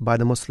claim by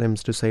the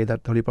Muslims to say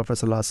that the Holy Prophet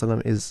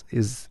ﷺ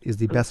is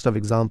the best of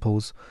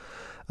examples.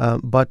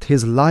 But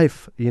his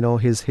life,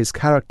 his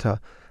character,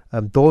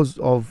 those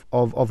of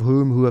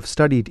who have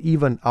studied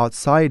even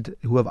outside,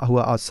 who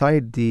are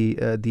outside the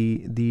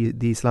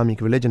Islamic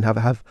religion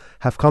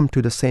have come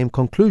to the same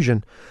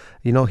conclusion.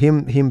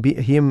 Him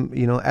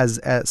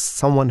as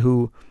someone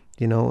who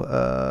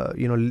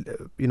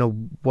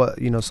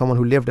someone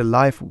who lived a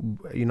life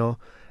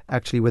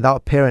actually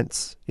without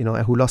parents,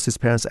 who lost his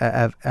parents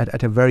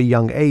at a very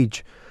young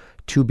age,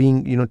 to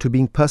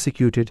being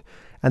persecuted.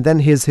 And then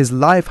his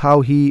life, how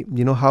he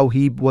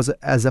was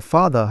as a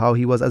father, how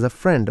he was as a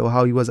friend, or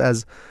how he was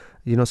as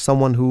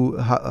someone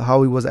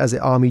how he was as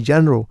an army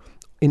general.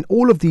 In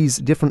all of these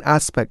different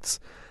aspects,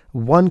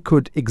 one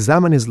could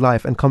examine his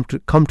life and come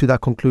to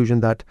that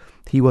conclusion that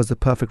he was the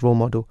perfect role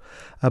model.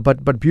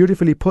 But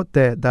beautifully put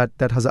there that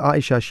Hazrat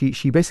Aisha,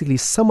 she basically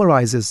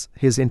summarizes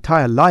his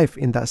entire life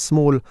in that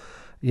small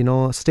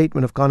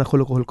statement of Kana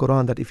Khuluquhul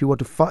Quran, that if you want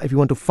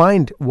to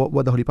find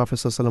what the Holy Prophet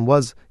ﷺ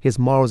was, his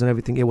morals and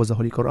everything, it was the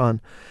Holy Quran.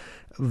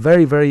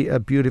 Very, very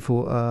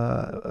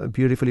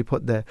beautifully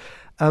put there.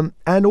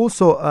 And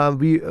also,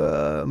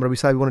 Rabbi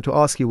Saib, we wanted to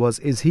ask you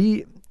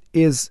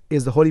is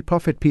the Holy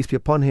Prophet, peace be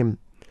upon him,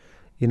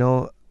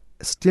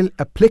 still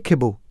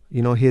applicable?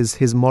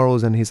 His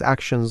morals and his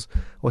actions,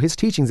 or his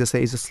teachings, they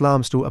say, is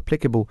Islam still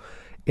applicable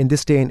in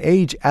this day and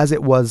age as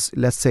it was,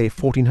 let's say,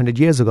 1400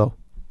 years ago?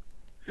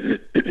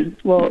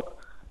 Well,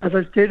 as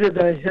I stated,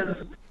 that his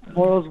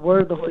morals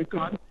were the Holy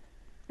Quran,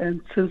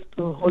 and since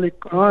the Holy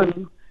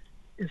Quran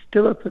is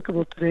still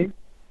applicable today,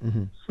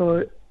 mm-hmm.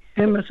 so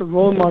him as a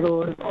role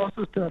model is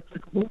also still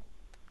applicable.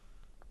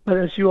 But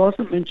as you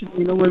also mentioned,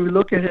 when we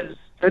look at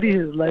study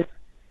his life,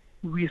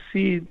 we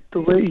see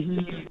the way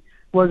he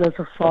was as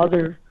a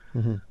father,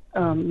 mm-hmm.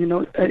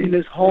 In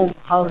his home,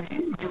 how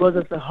he was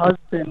as a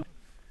husband,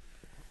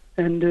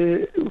 and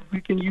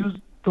we can use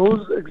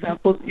those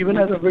examples even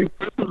at a very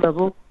personal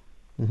level.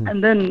 Mm-hmm.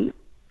 And then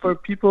for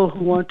people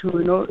who want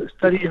to,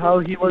 study how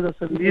he was as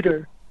a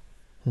leader,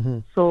 mm-hmm.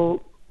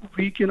 so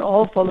we can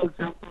all follow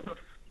examples of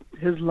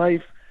his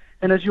life.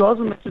 And as you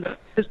also mentioned, that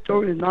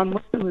historians,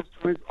 non-Muslim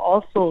historians,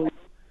 also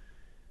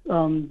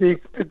they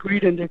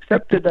agreed and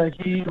accepted that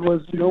he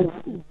was,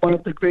 one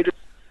of the greatest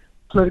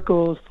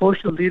political,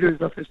 social leaders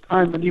of his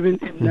time, and even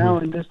mm-hmm. now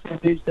in this day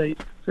and age, that he's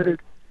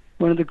considered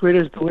one of the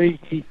greatest. The way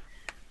he,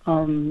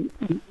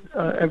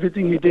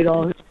 everything he did,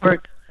 all his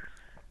work.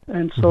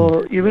 And so,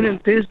 mm-hmm. even in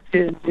this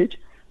day and age,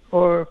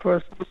 for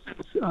us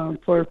Muslims,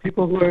 for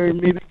people who are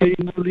maybe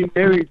getting newly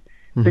married,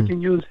 mm-hmm. they can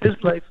use his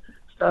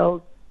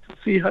lifestyle to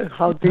see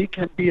how they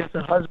can be as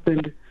a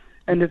husband,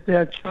 and if they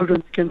have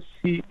children, can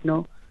see,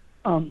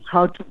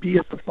 how to be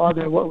as a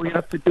father, what we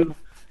have to do,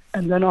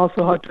 and then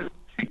also how to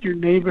treat your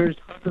neighbors,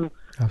 how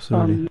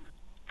to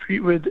treat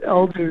with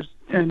elders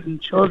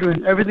and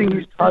children. Everything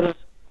he's taught us.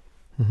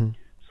 Mm-hmm.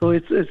 So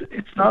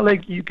it's not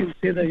like you can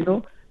say that these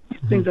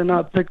mm-hmm. things are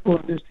not applicable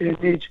in this day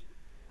and age.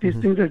 These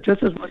mm-hmm. things are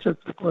just as much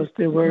applicable as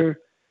they were in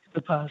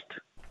the past.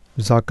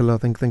 Jazakallah,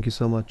 thank you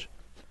so much.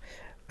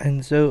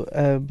 And so,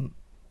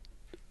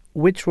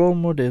 which role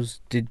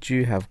models did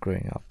you have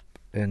growing up,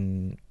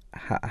 and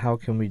how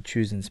can we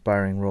choose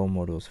inspiring role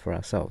models for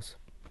ourselves?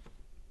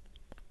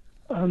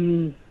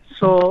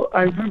 So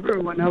I remember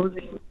when I was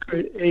in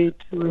grade 8,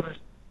 we were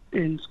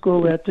in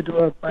school. We had to do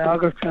a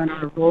biography on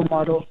our role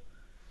model,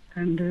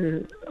 and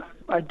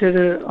I did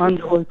it on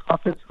the Holy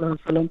Prophet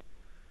ﷺ.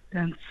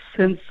 And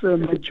since the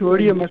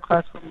majority of my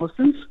class were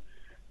Muslims,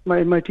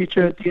 my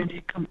teacher at the end,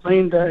 he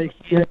complained that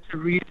he had to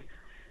read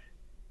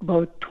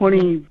about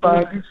 20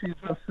 biographies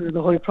of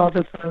the Holy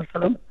Prophet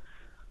ﷺ.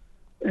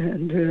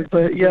 And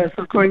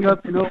so growing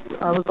up,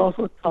 I was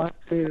also taught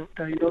to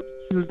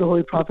use the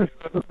Holy Prophet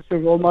as a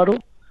role model.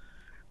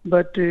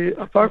 But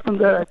apart from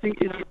that, I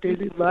think in our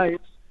daily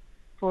lives,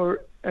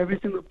 for every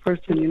single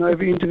person,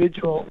 every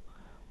individual,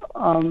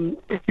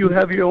 if you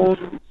have your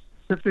own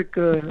specific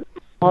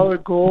smaller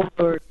goals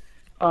or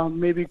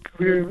maybe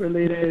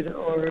career-related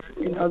or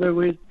in other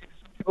ways,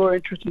 people are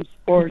interested in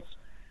sports,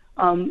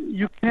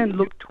 you can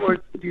look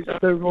towards these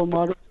other role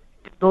models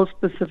in those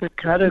specific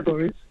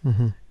categories,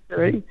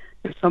 right?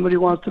 If somebody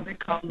wants to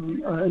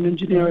become an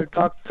engineer, a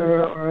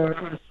doctor, or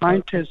a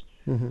scientist,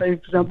 for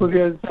example, we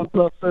have an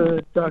example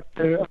of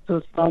Dr.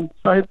 Abdul Salam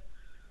Sahib.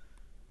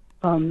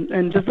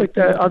 And just like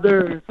that,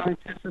 other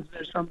scientists, if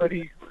there's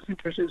somebody who's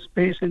interested in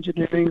space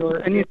engineering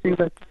or anything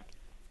like that,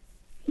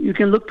 you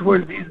can look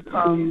towards these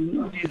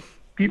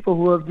people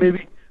who are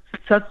maybe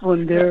successful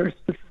in their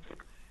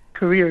specific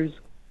careers.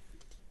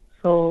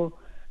 So,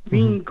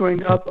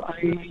 growing up,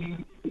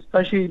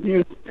 especially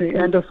near the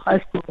end of high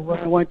school, when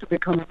I wanted to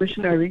become a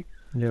missionary,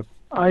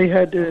 I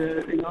had,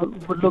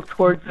 would look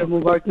towards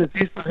Mubarak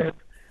Nazir Sahib,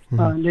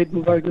 late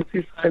Mubarak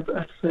Nazir Sahib,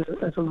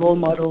 as a role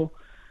model,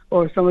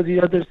 or some of the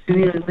other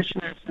senior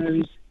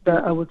missionaries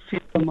that I would see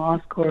at the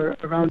mosque or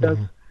around us.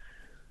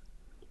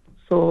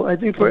 So I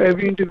think for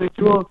every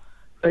individual,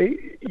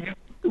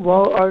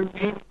 while our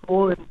main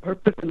goal and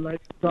purpose in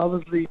life is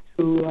obviously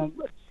to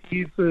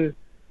achieve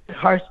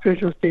high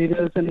spiritual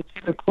status and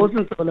achieve the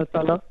closeness of Allah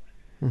Ta'ala,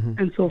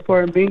 and so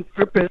for our main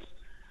purpose,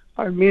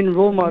 our main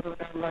role model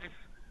in life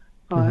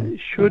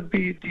should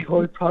be the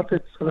Holy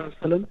Prophet Sallallahu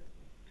Alaihi Wasallam.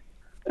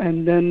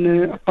 And then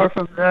apart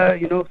from that,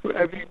 for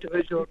every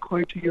individual,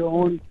 according to your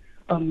own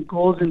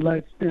goals in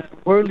life,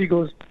 worldly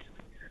goals,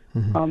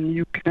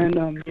 you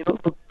can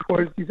look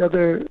towards these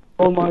other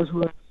role models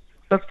who are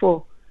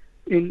successful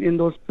in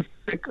those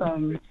specific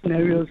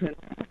scenarios and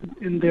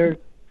in their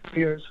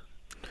careers.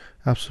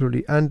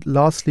 Absolutely. And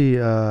lastly,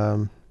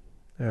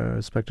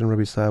 respected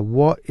Rabbi Sahib,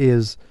 what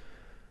is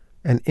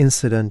an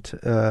incident,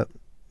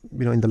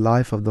 in the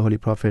life of the Holy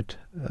Prophet,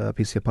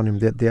 peace be upon him?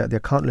 There are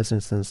countless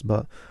instances,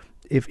 but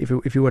if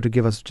you were to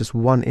give us just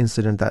one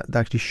incident that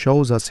actually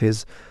shows us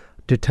his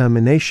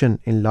determination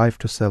in life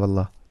to serve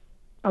Allah.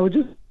 I would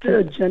just say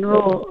a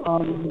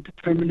general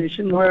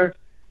determination where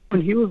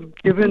when he was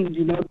given,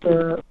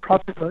 the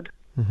prophethood,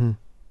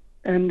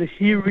 and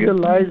he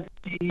realized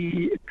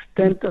the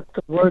extent of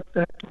the work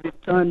that had to be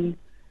done,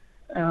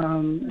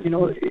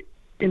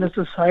 in a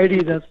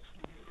society that's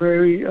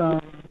very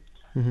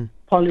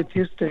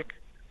polytheistic,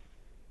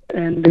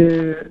 and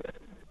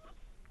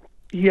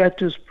he had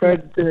to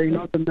spread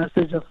the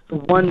message of the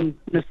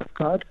oneness of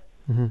God.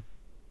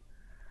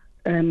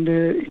 And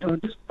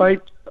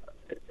despite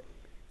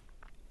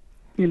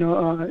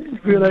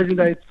realizing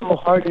that it's so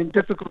hard and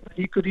difficult that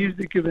he could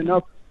easily given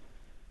up,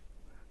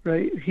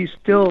 right? He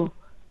still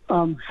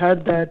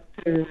had that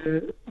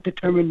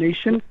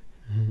determination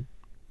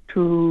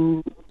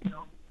to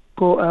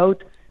go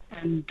out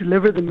and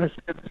deliver the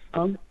message of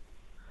Islam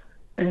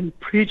and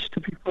preach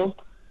to people.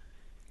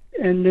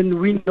 And then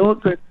we know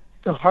that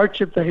the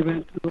hardship that he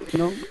went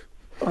through,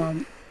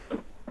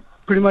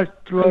 pretty much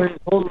throughout his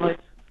whole life,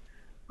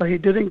 but he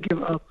didn't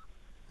give up.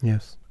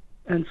 Yes.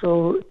 And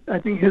so I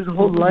think his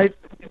whole life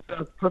is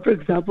a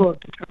perfect example of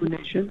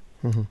determination.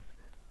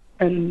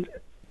 And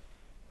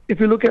if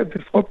you look at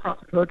before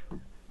prophethood,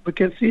 we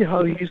can see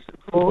how he used to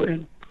go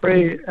and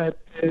pray at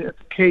the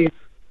cave.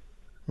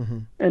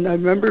 And I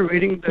remember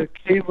reading the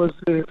cave was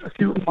a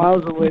few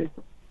miles away.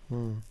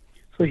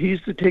 So he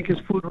used to take his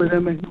food with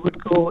him and he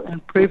would go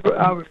and pray for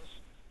hours.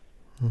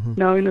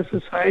 Now in a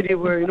society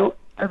where,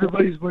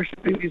 everybody's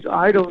worshiping these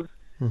idols,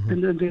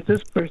 and then there's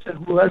this person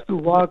who has to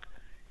walk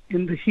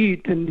in the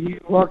heat, and he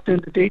walked in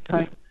the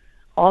daytime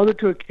all the way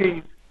to a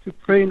cave to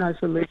pray in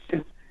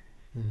isolation.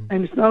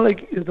 And it's not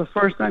like it's the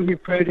first time he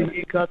prayed and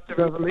he got the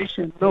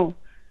revelation. No,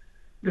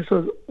 this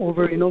was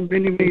over,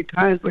 many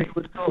times where he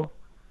would go.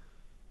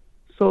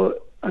 So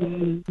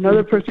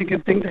another person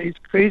can think that he's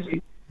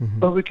crazy,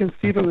 but we can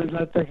see from his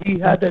life that he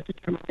had that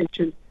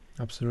determination.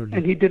 Absolutely.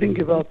 And he didn't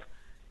give up.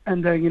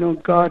 And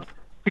that, God,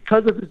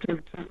 because of his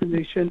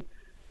determination,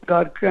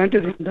 God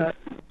granted him that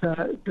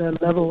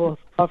level of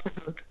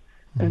prophethood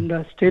and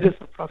that status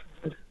of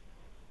prophethood.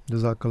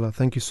 Jazakallah.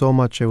 Thank you so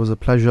much. It was a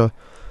pleasure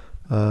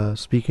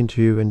speaking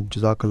to you, and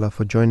Jazakallah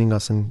for joining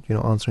us and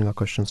answering our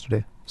questions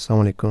today.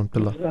 Assalamu alaikum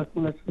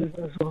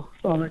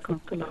wa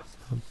rahmatullah.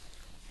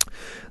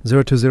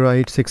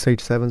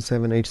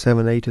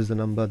 0208687778 is the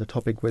number. The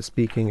topic we're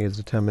speaking is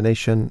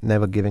determination,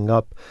 never giving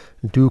up.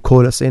 Do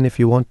call us in if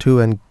you want to,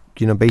 and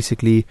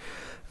basically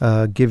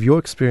give your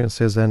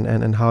experiences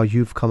and how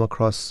you've come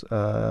across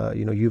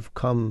you've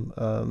come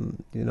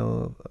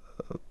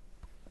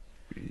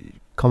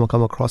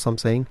across, I'm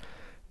saying,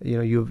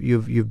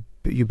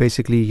 you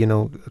basically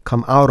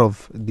come out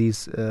of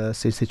these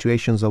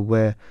situations of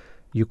where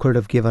you could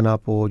have given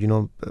up, or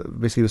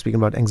basically we're speaking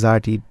about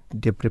anxiety,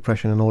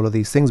 depression and all of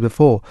these things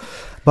before.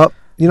 But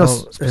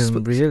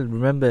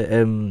remember,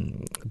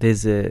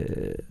 there's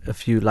a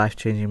few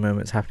life-changing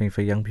moments happening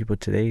for young people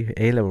today.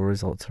 A-level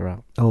results are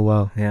out. Oh,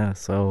 wow. Yeah,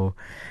 so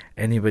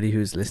anybody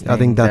who's listening, I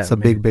think that's a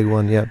big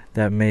one, yeah.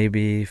 That may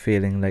be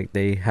feeling like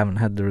they haven't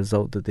had the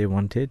result that they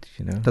wanted,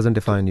 Doesn't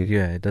define you.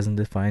 Yeah, it doesn't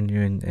define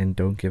you, and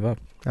don't give up.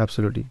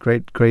 Absolutely.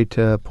 Great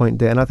point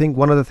there. And I think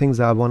one of the things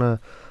I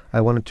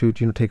wanted to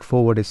take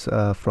forward is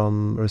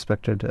from a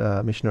respected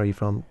missionary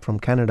from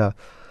Canada,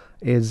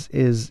 is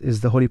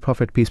the Holy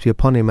Prophet, peace be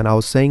upon him. And I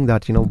was saying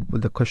that,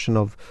 with the question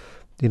of,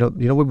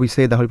 when we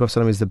say the Holy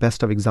Prophet is the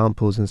best of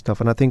examples and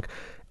stuff, and I think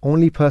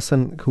only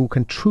person who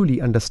can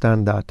truly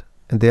understand that,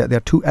 and there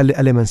are two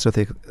elements to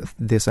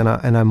this, and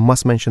I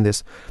must mention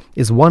this,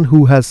 is one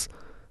who has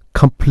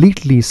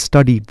completely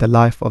studied the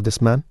life of this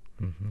man,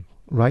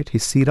 right,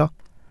 his seerah,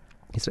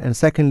 and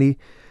secondly,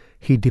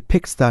 he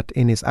depicts that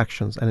in his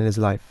actions and in his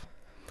life.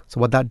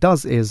 So what that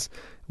does is,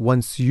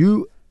 once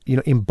you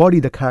embody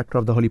the character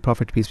of the Holy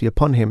Prophet, peace be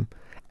upon him,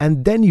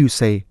 and then you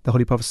say the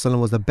Holy Prophet ﷺ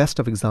was the best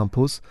of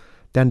examples,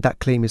 then that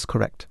claim is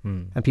correct.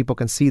 And people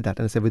can see that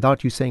and say,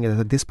 without you saying it,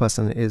 that this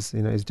person is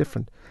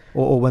different.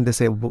 Or when they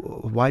say,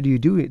 why do you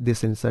do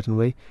this in a certain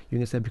way? You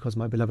can say, because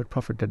my beloved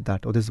Prophet did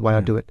that, or this is why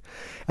I do it.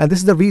 And this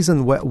is the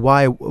reason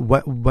why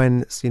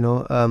when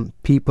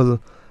people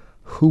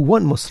who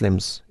weren't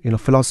Muslims,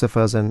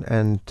 philosophers and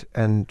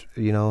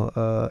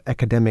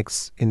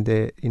academics in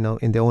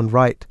their own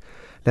right,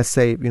 let's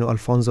say,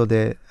 Alfonso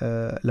de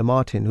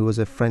Lamartine, who was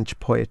a French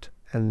poet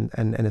and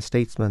a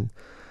statesman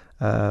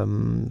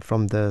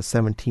from the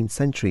 17th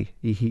century.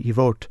 He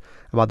wrote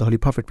about the Holy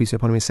Prophet, peace be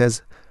upon him. He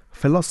says,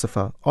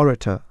 philosopher,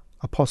 orator,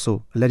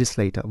 apostle,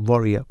 legislator,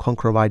 warrior,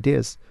 conqueror of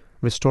ideas,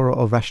 restorer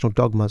of rational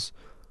dogmas,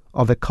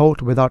 of a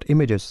cult without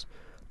images,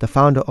 the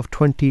founder of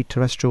 20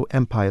 terrestrial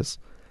empires,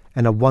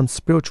 and of one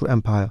spiritual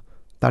empire,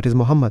 that is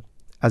Muhammad,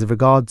 as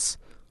regards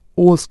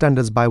all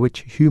standards by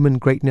which human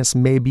greatness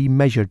may be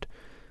measured.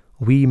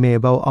 We may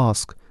well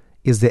ask,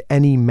 is there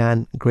any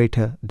man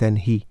greater than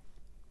he?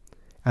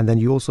 And then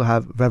you also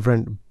have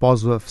Reverend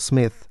Bosworth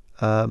Smith,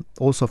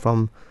 also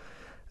from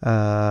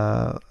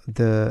the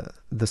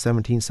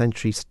 17th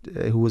century,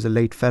 who was a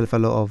late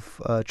fellow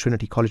of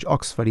Trinity College,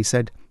 Oxford. He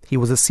said he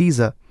was a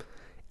Caesar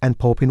and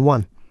Pope in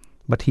one,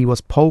 but he was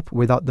Pope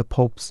without the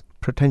Pope's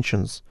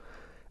pretensions,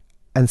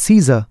 and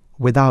Caesar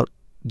without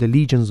the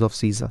legions of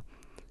Caesar,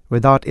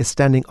 without a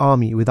standing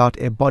army, without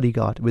a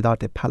bodyguard,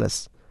 without a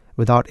palace,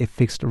 without a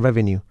fixed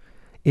revenue.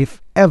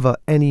 If ever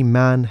any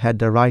man had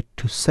the right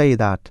to say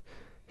that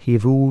he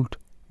ruled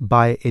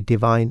by a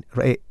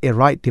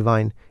right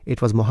divine,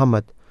 it was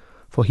Muhammad,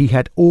 for he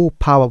had all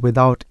power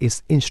without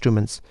its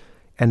instruments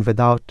and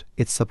without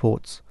its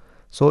supports.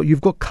 So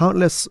you've got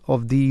countless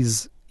of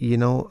these,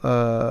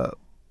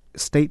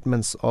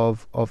 statements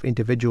of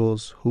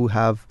individuals who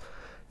have,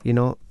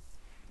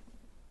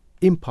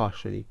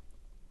 impartially,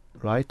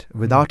 right,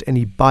 without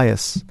any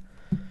bias,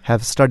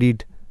 have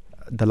studied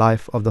the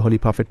life of the Holy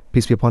Prophet,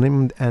 peace be upon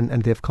him,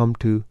 and they've come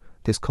to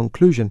this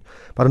conclusion.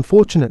 But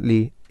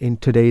unfortunately, in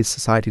today's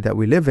society that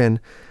we live in,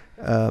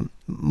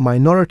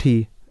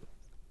 minority,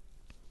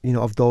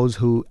 of those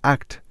who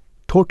act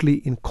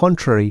totally in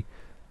contrary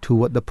to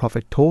what the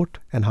Prophet taught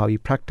and how he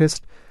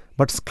practiced,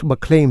 but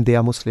claim they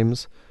are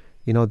Muslims,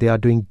 they are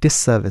doing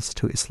disservice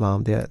to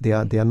Islam. They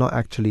are not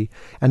actually,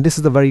 and this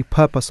is the very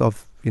purpose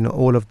of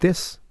all of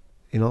this,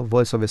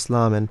 Voice of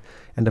Islam, and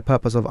the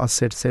purpose of us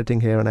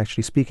sitting here and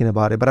actually speaking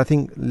about it. But I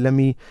think, let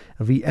me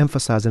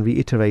re-emphasize and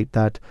reiterate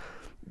that,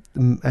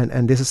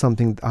 and this is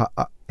something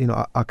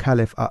our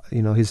Caliph,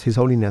 His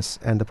Holiness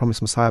and the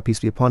Promised Messiah, peace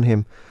be upon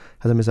him,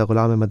 Hazrat Mirza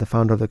Ghulam Ahmad, the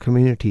founder of the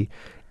community,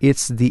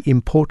 it's the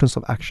importance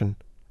of action,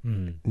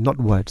 not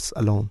words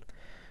alone,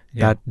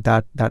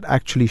 that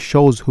actually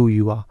shows who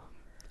you are,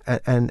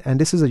 and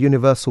this is a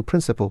universal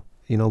principle.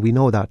 We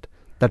know that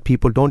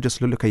people don't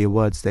just look at your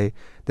words; they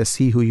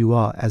see who you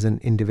are as an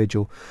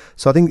individual.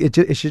 So I think it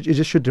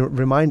just should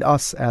remind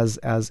us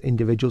as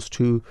individuals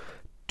to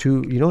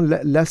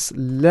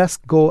let's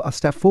go a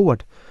step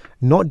forward,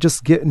 not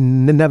just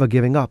never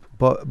giving up,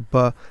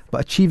 but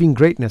achieving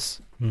greatness.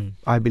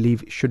 I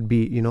believe should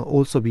be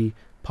also be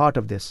part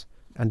of this,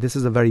 and this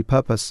is the very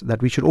purpose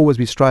that we should always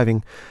be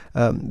striving.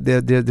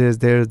 There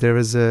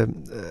is a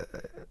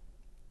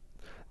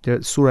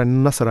Surah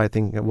Nasr, I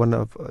think, one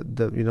of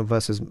the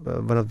verses,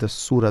 one of the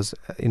surahs,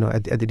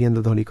 at the end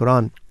of the Holy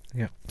Quran,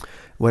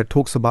 where it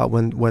talks about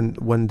when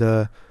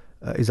the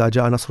Iza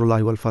Ja'a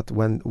Nasrullahi wal Fath,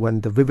 when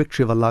the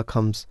victory of Allah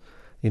comes,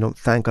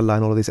 thank Allah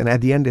and all of this, and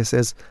at the end it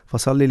says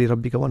Fasalli li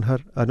rabbika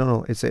wanhar. I don't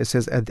know. It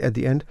says at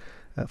the end,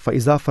 Fa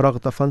iza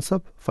faragta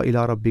fansab, fa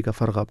ila rabbika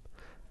farghab.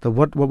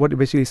 What it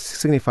basically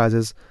signifies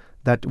is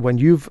that when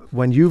you've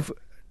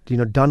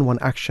done one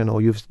action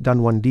or you've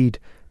done one deed,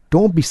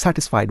 don't be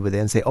satisfied with it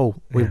and say, oh,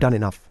 we've done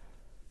enough,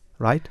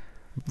 right?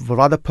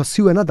 Rather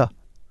pursue another.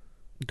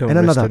 Don't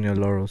rest on your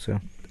laurels.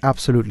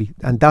 Absolutely,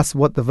 and that's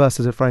what the verse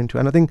is referring to.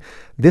 And I think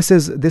this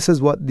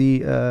is what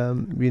the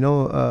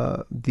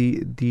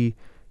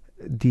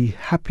the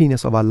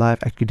happiness of our life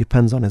actually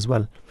depends on as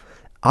well.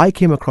 I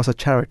came across a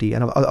charity,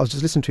 and I was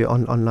just listening to it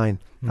online,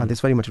 and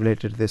it's very much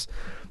related to this.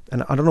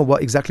 And I don't know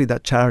what exactly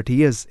that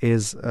charity is.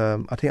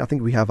 I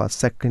think we have our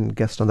second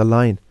guest on the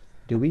line.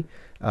 Do we?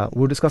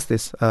 We'll discuss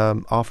this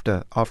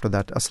after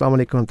that. Assalamu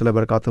alaikum wa rahmatullahi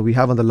wa barakatuh. We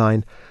have on the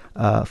line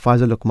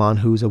Faiza Luqman,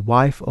 who's a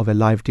wife of a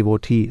live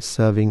devotee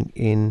serving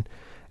in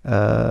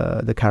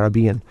the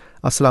Caribbean.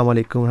 Assalamu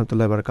alaikum wa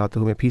rahmatullahi wa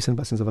barakatuh. May peace and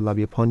blessings of Allah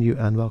be upon you,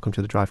 and welcome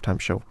to the Drive Time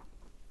Show.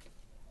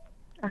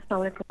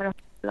 Assalamu alaikum wa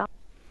rahmatullah.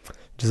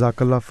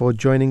 Jazakallah for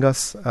joining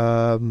us.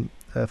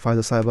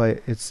 Faiza Sahiba,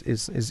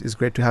 it's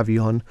great to have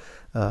you on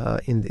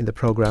in the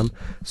program.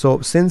 So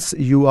since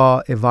you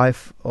are a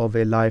wife of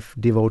a life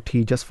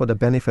devotee, just for the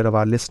benefit of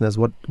our listeners,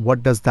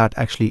 what does that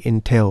actually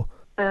entail?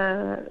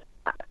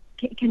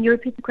 Can you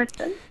repeat the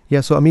question?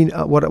 Yeah, so I mean,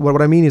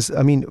 what I mean is,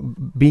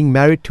 being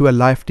married to a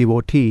life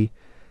devotee,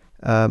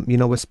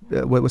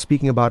 we're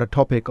speaking about a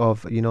topic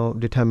of,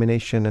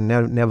 determination and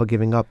never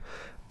giving up.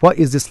 What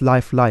is this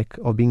life like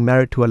of being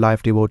married to a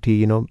life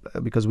devotee?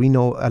 Because we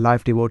know a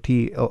life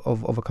devotee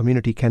of a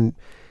community can,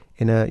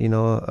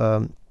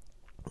 a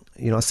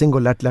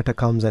single letter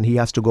comes and he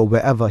has to go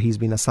wherever he's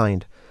been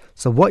assigned.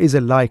 So what is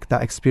it like,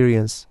 that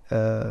experience?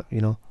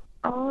 Basically,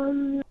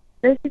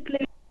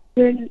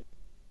 here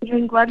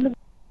in Guadeloupe,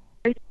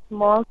 very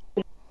small,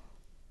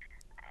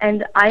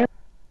 and I am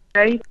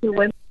very few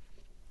women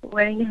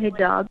wearing a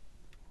hijab.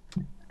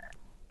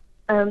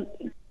 I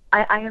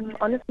am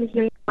honestly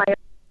hearing my.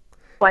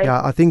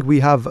 Yeah, I think we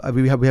have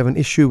an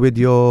issue with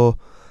your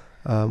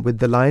with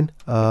the line.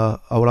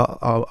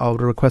 I'll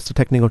request the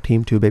technical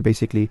team to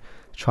basically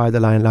try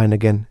the line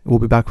again. We'll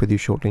be back with you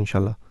shortly,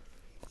 inshallah.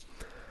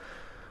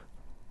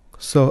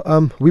 So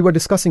we were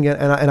discussing it,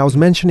 and I was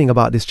mentioning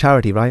about this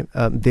charity, right?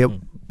 They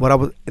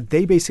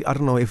basically, I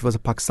don't know if it was a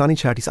Pakistani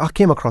charity. So I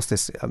came across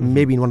this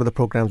maybe in one of the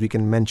programs we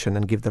can mention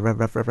and give the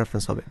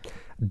reference of it.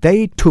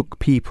 They took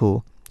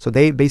people, so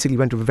they basically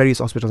went to various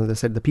hospitals and they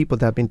said the people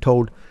that have been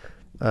told.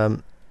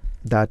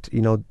 That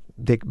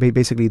they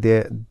basically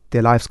their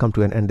lives come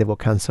to an end. They've got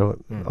cancer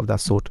of that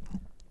sort,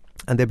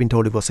 and they've been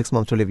told you've got 6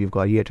 months to live, you've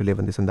got a year to live,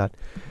 and this and that.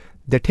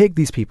 They take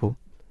these people,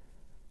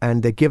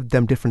 and they give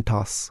them different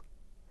tasks.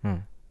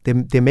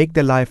 They make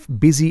their life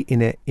busy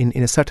in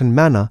a certain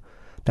manner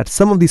that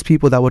some of these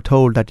people that were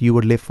told that you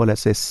would live for,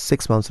 let's say,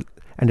 6 months,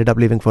 ended up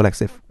living for, like,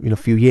 say, a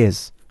few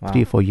years,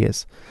 3 or 4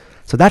 years.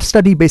 So that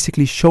study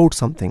basically showed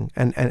something,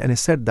 and it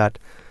said that.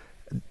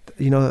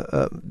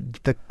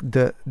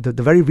 The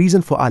very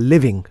reason for our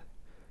living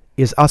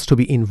is us to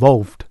be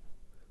involved,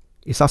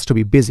 is us to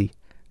be busy,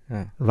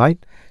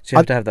 right? So you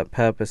have to have that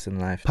purpose in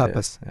life.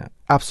 Purpose,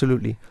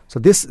 absolutely. So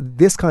this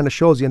kind of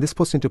shows you, and this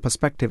puts into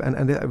perspective,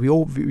 and we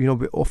all we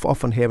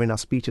often hear in our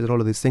speeches and all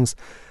of these things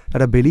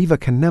that a believer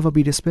can never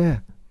be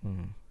despair.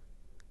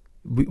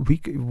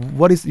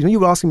 What is you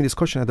were asking me this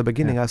question at the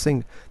beginning. I was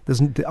saying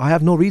I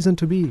have no reason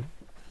to be,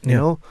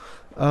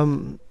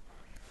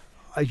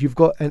 You've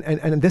got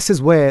and this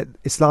is where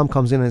Islam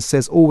comes in and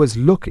says always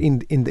look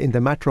in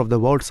the matter of the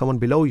world someone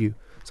below you.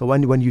 So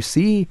when you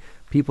see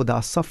people that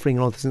are suffering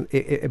and all this,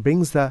 it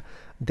brings the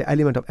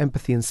element of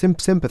empathy and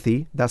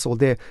sympathy. That's all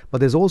there. But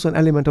there's also an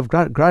element of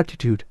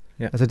gratitude.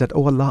 I said that,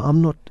 oh Allah,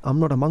 I'm not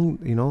among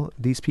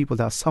these people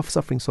that are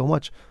suffering so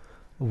much.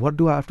 What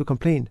do I have to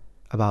complain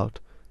about?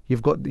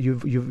 You've got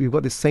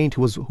this saint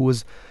who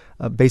was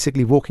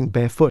basically walking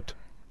barefoot.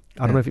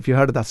 I don't know if you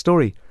heard of that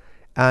story,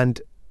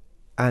 and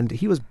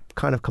he was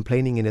kind of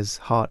complaining in his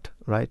heart,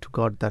 right, to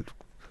God that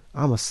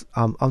I'm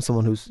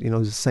someone who's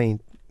who's a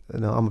saint,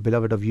 I'm a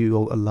beloved of you,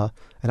 oh Allah,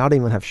 and I don't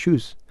even have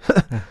shoes,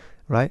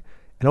 right?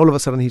 And all of a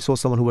sudden he saw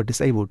someone who was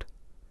disabled,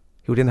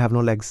 who didn't have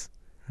no legs.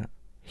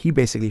 He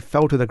basically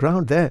fell to the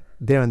ground there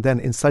and then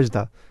in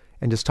sajda,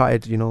 and just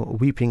started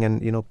weeping and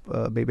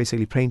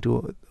basically praying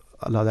to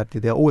Allah that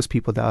there are always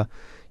people that are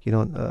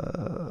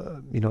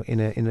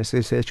in a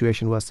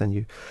situation worse than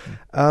you.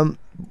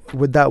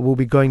 With that, we'll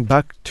be going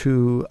back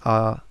to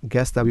our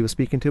guest that we were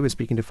speaking to. We're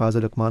speaking to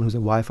Faiza Luqman, who's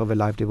a wife of a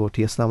live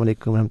devotee. Assalamu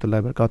alaikum wa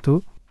rahmatullahi wa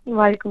barakatuh.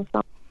 Wa alaikum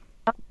salam.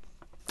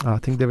 I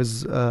think there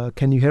is.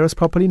 Can you hear us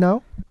properly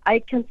now? I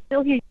can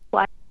still hear you,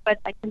 but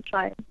I can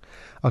try.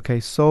 Okay,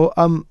 so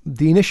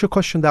the initial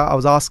question that I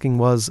was asking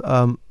was,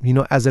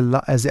 as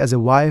a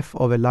wife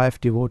of a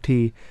life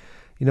devotee,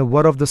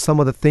 what are some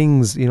of the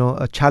things,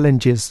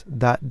 challenges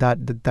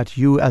that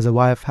you as a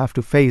wife have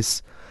to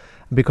face?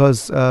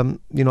 Because a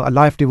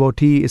life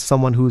devotee is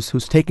someone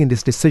who's taking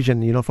this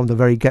decision, from the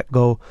very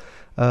get-go,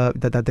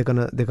 that they're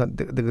gonna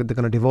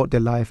devote their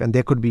life, and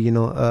they could be,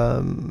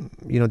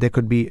 they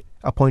could be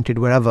appointed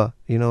wherever,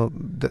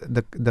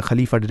 the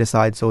Khalifa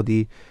decides, or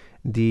the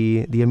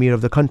Emir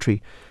of the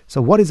country.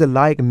 So what is it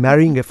like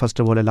marrying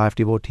first of all a life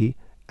devotee?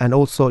 And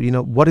also,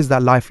 what is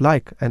that life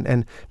like?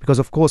 And because,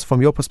 of course,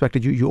 from your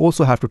perspective, you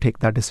also have to take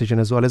that decision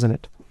as well, isn't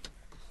it?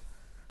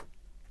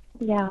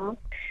 Yeah.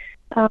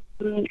 So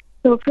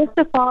first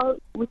of all,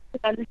 we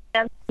should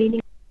understand the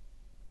meaning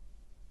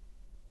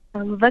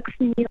of Waqf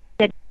means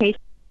dedication.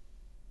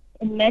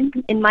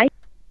 In my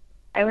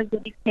I was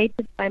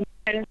dedicated by my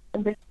parents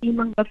in the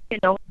Simon of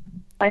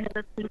by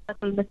Hazrat Sultan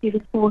al-Masih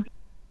al-Four.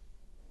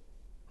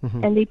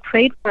 and they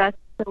prayed for us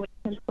so we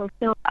can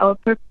fulfill our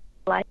purpose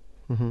in life.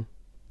 Mm-hmm.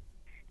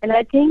 And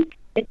I think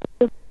it's,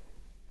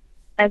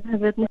 as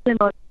Hazrat Muslim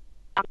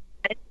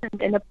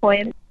mentioned in a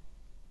poem,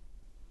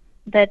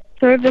 that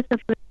service of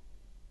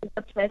religion is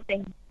a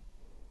blessing.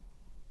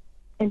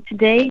 And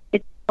today,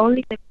 it's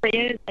only the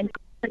prayers and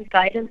constant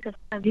guidance of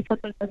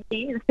Khalifatul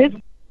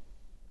Masih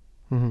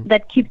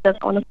that keeps us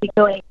honestly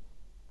going.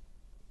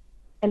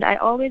 And I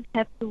always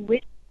have to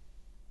wish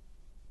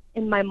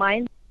in my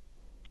mind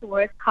to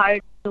work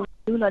hard to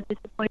do not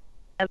disappoint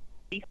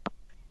Khalifa.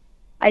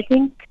 I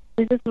think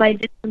this is my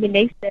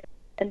determination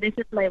and this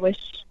is my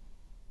wish.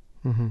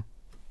 Mm-hmm.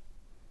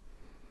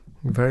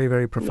 Very,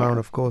 very profound,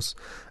 of course.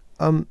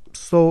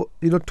 So,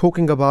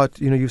 talking about,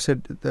 you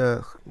said,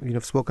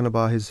 you've spoken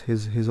about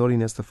His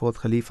Holiness, the fourth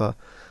Khalifa.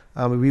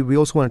 We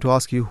also wanted to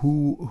ask you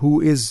who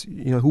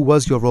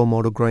was your role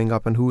model growing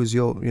up, and who is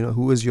your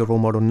role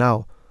model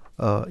now,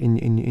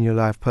 in your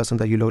life, person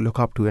that you look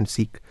up to and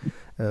seek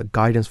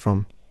guidance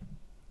from.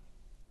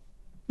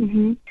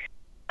 Mm-hmm.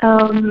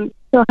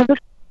 So Hazrat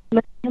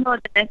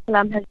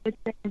Masih has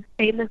written his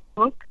famous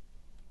book,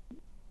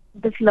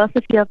 The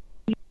Philosophy of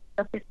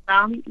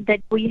Islam,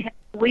 that we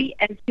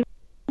as humans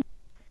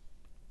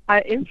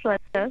are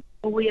influencers,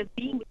 or we are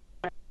being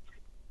influenced.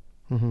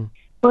 Mm-hmm.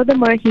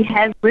 Furthermore, he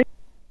has written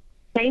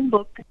the same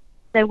book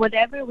that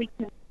whatever we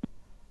can,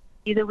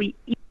 either we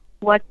eat,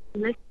 watch,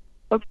 listen,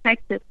 or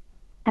practice,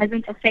 has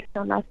an effect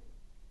on us,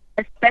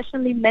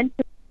 especially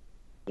mentally.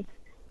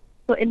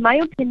 So in my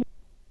opinion,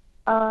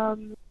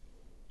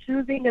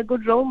 choosing a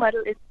good role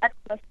model is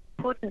utmost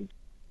important.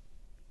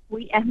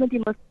 We Ahmadi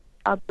Muslims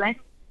are blessed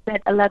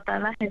that Allah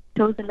Ta'ala has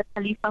chosen a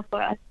Khalifa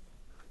for us,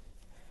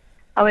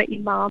 our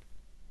Imam.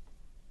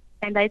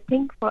 And I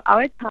think for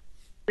our time,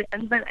 the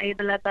Anwar Eid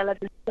Allah Ta'ala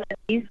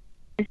is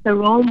the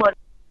role model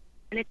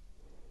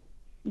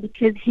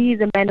because he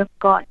is a man of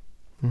God.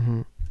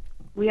 Mm-hmm.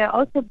 We are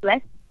also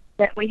blessed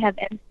that we have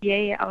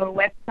MCA, our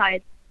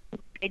website,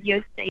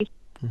 radio station,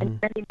 and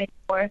many, many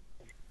more.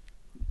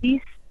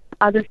 These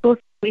are the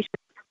sources we should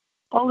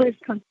always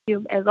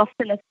consume as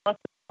often as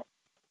possible,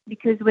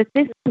 because with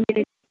this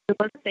community, we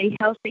will stay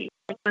healthy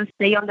and will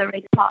stay on the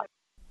right path.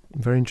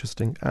 Very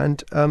interesting.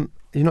 And,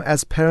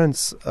 as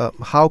parents,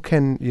 how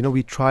can,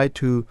 we try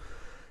to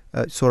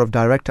sort of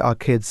direct our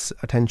kids'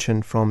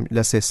 attention from,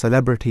 let's say,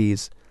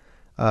 celebrities,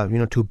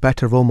 to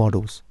better role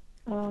models?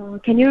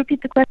 Can you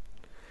repeat the question?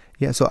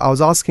 Yeah, so I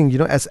was asking,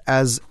 as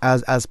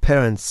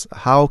parents,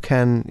 how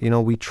can,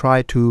 we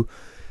try to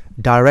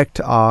direct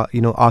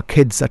our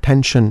kids'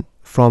 attention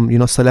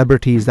from,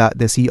 celebrities that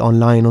they see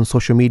online on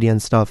social media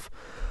and stuff,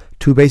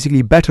 to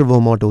basically better role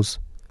models,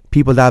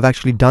 people that have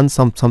actually done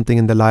something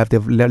in their life,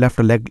 they've left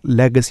a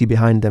legacy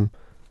behind them.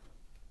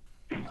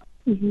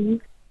 Mm-hmm.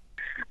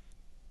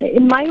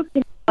 In my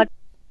opinion, what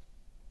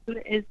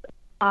is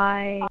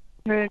I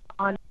heard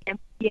on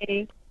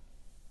MPA,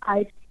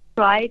 I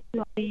try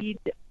to read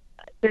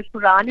the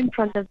Quran in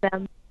front of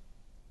them.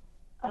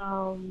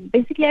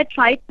 Basically, I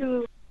try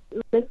to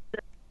list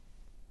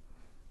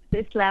the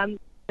Islam,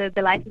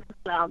 the life of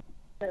Islam.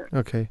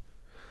 Okay.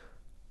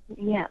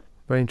 Yeah.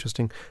 Very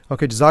interesting.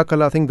 Okay,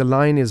 Jazakallah. I think the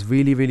line is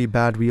really, really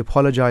bad. We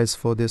apologize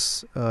for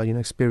this,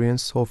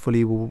 experience.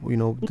 Hopefully,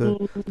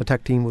 the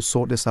tech team will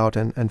sort this out,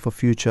 and for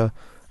future,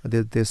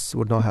 this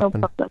would not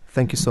happen. No.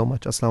 Thank you so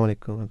much. Assalamu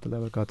alaikum wa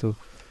rahmatullahi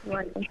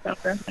wa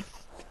barakatuh.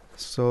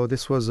 So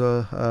this was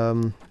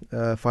Faiza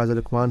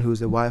Luqman, who is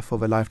the wife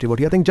of a life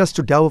devotee. I think just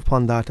to delve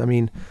upon that, I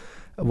mean,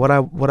 what I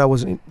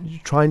was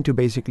trying to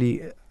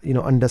basically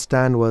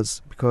understand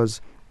was,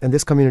 because in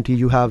this community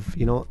you have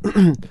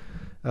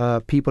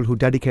people who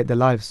dedicate their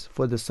lives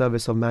for the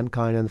service of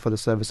mankind and for the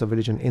service of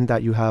religion. In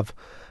that you have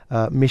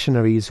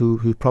missionaries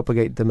who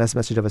propagate the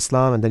message of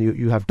Islam, and then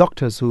you have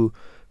doctors who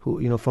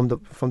from the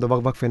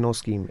Waqf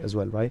scheme as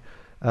well, right?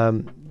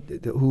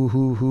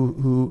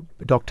 Who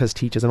doctors,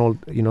 teachers, and all,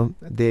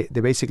 they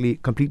basically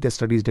complete their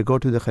studies. They go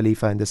to the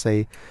Khalifa and they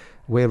say,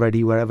 "We're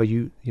ready wherever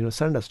you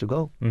send us to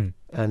go."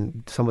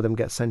 And some of them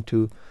get sent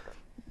to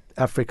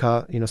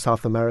Africa,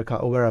 South America,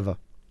 or wherever.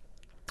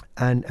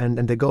 And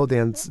they go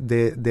there and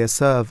they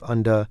serve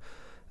under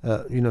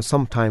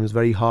sometimes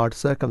very hard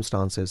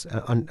circumstances,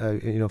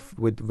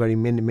 with very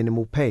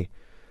minimal pay,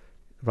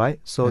 right?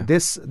 So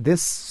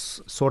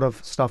this sort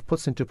of stuff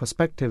puts into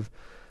perspective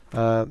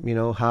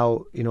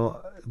how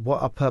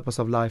what our purpose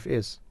of life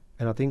is.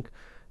 And I think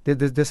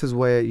this is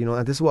where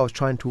and this is what I was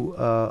trying to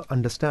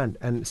understand,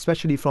 and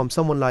especially from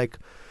someone like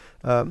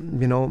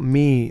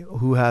me,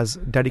 who has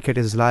dedicated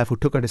his life, who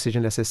took a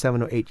decision, let's say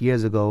 7 or 8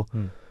 years ago,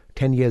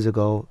 10 years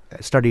ago,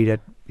 studied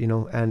it,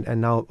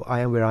 and now I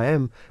am where I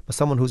am. But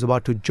someone who's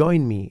about to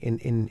join me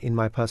in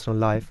my personal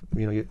life,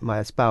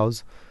 my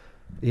spouse,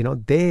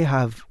 they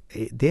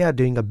are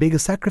doing a bigger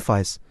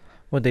sacrifice.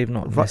 Well, they've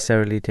not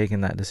necessarily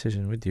taken that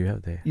decision with you,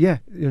 have they? Yeah,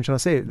 I'm trying to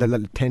say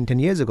that 10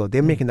 years ago,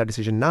 they're making that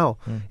decision now,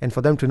 and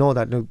for them to know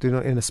that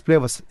in a split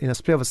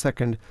of a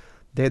second,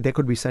 they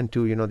could be sent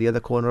to the other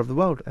corner of the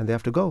world, and they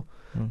have to go,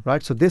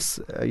 right? So this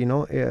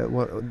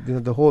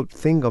the whole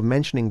thing of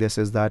mentioning this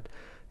is that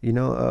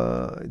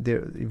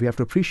we have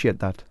to appreciate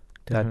that.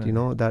 Definitely.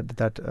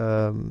 That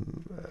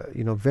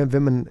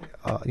women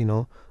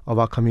of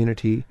our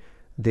community,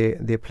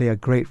 they play a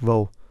great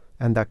role,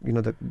 and that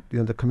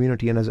the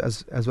community, and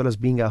as well as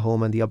being at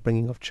home and the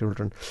upbringing of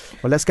children.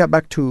 Well, let's get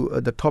back to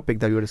the topic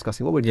that you were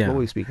discussing. What were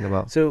we speaking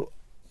about? So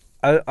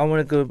I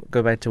want to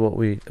go back to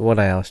what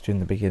I asked you in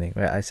the beginning,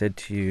 right? I said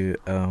to you,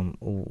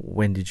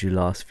 when did you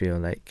last feel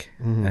like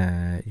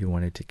you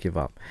wanted to give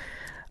up?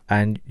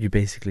 And you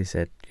basically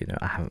said,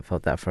 I haven't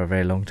felt that for a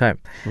very long time.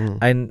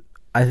 And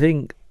I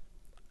think,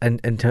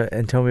 and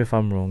tell me if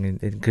I'm wrong,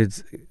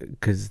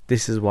 because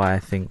this is why I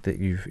think that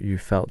you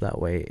felt that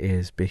way,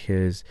 is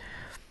because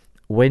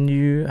when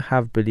you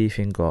have belief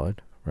in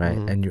God, right,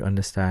 and you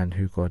understand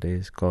who God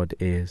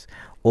is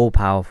all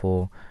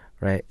powerful,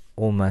 right,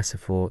 all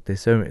merciful.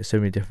 There's so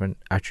many different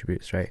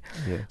attributes, right?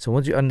 Yeah. So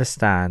once you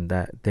understand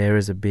that there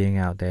is a being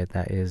out there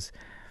that is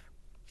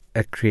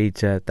a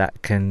creator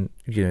that can,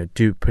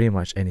 do pretty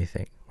much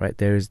anything, right?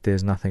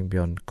 There's nothing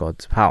beyond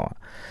God's power.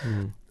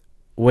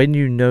 When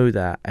you know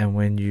that, and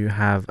when you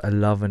have a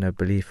love and a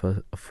belief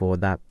for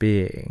that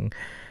being,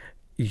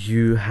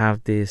 you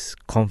have this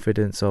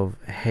confidence of,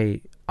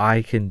 hey,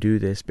 I can do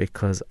this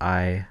because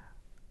I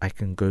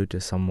can go to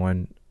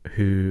someone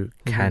who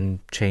can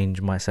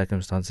change my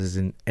circumstances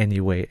in any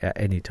way at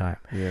any time.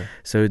 Yeah.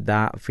 So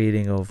that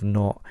feeling of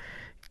not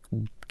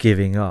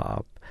giving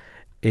up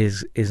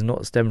is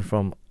not stemmed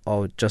from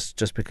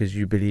just because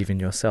you believe in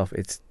yourself.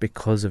 It's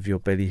because of your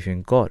belief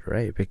in God,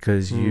 right?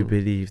 Because you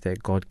believe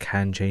that God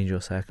can change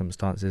your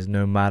circumstances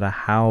no matter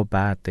how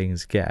bad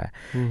things get.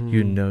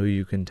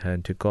 You can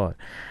turn to God.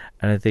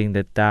 And I think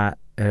that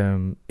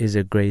is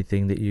a great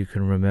thing that you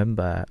can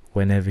remember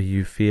whenever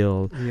you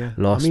feel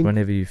lost,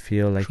 whenever you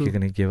feel like you're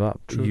going to give up.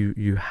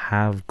 You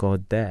have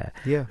God there,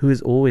 who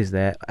is always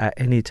there at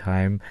any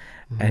time,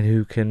 and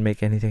who can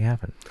make anything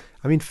happen.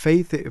 I mean,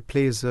 faith, it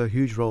plays a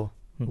huge role.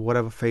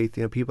 Whatever faith,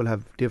 people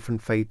have different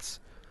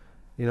faiths.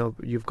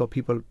 You've got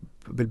people,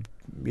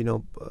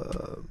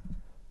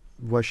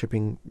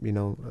 worshipping,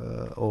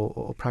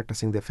 or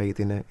practicing their faith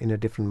in a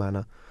different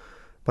manner.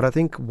 But I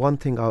think one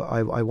thing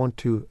I want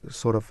to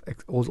sort of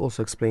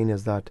also explain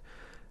is that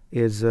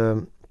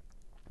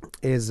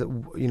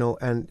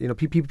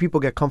people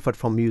get comfort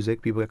from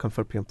music, people get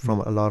comfort from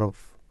a lot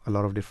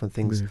of different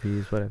things.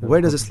 Movies, whatever.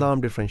 Where does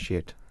Islam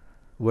differentiate?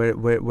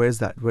 Where is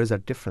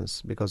that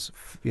difference? Because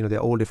they're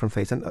all different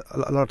faiths, and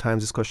a lot of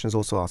times this question is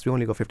also asked. We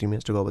only got 15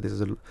 minutes to go, but this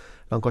is a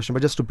long question.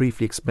 But just to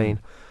briefly explain,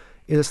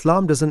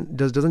 Islam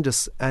doesn't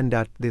just end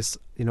at this,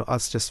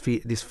 us just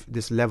feel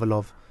this level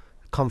of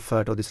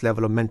comfort or this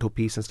level of mental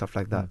peace and stuff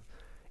like that.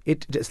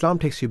 Islam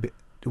takes you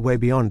way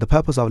beyond. The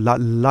purpose of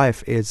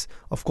life is,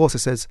 of course,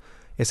 it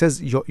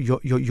says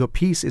your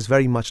peace is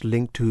very much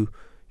linked to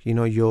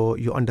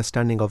your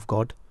understanding of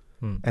God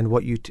and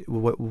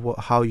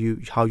how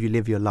you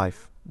live your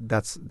life.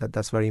 That's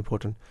very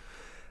important.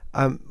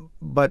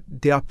 But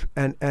they are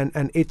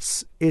and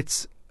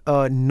it's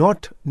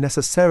not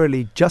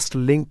necessarily just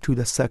linked to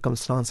the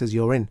circumstances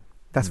you're in.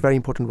 That's very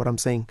important what I'm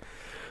saying.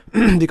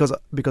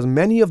 because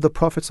many of the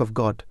prophets of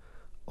God,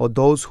 or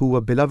those who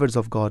were beloveds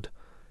of God,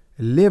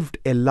 lived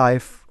a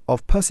life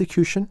of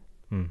persecution,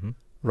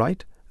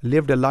 right?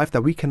 Lived a life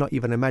that we cannot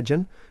even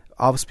imagine.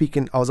 I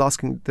was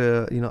asking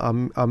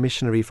our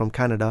missionary from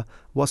Canada,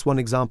 what's one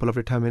example of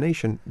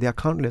determination? They are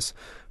countless.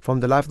 From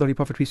the life of the Holy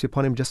Prophet, peace be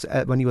upon him, just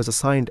when he was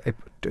assigned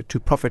to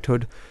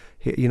prophethood,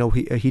 he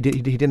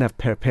didn't have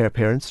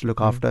parents to look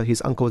after.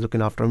 His uncle was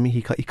looking after him.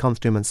 He comes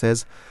to him and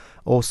says,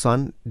 "Oh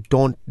son,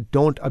 don't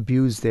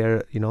abuse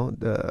their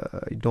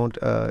don't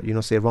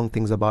say wrong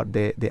things about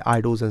their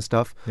idols and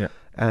stuff." Yeah.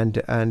 And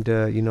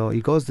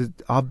he goes,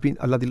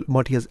 Allah the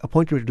Almighty has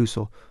appointed me to do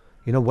so.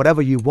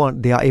 Whatever you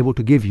want, they are able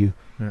to give you.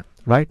 Yeah.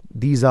 Right?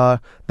 These are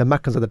the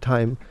Meccans at the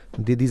time.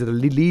 These are the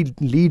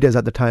leaders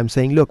at the time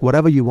saying, "Look,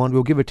 whatever you want,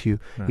 we'll give it to you."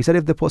 Yeah. He said,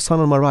 "If they put sun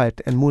on my right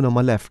and moon on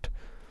my left,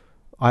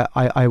 I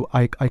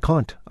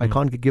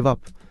can't give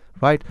up."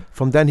 Right.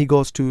 From then he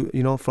goes to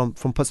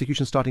from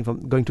persecution, starting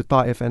from going to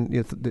Taif, and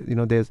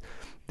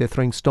they're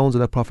throwing stones at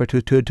the Prophet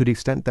to the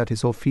extent that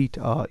his whole feet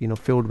are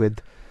filled with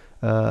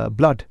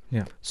blood.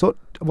 Yeah. So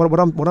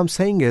what I'm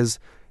saying is,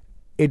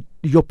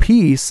 your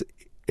peace,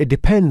 it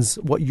depends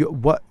what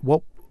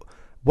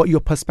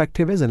your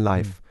perspective is in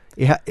life.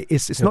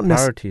 It's not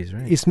priorities,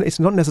 right? It's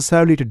not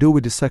necessarily to do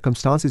with the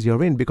circumstances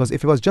you're in, because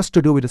if it was just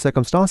to do with the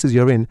circumstances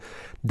you're in,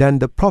 then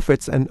the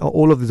prophets and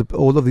all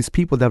of these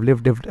people that have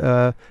lived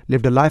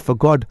a life for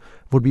God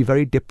would be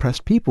very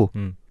depressed people.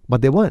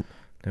 But they weren't.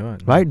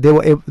 Right?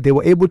 They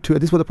were able to.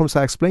 This is what the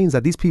Prophet explains,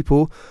 that these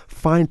people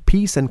find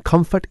peace and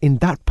comfort in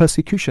that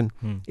persecution,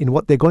 in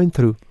what they're going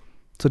through.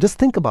 So just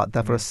think about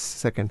that for a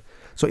second.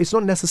 So it's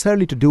not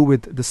necessarily to do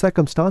with the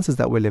circumstances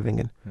that we're living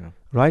in,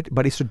 right?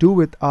 But it's to do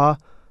with our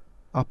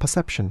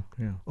perception,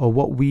 or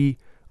what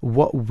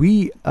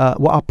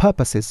our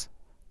purpose is,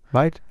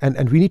 right?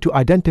 And we need to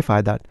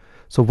identify that.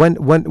 So when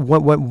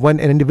an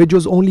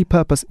individual's only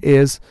purpose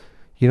is,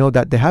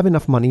 that they have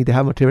enough money, they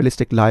have a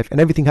materialistic life,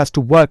 and everything has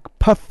to work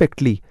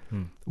perfectly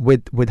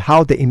with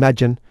how they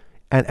imagine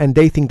and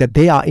they think that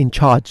they are in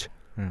charge,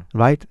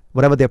 right?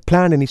 Whatever their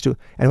plan needs to,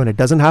 and when it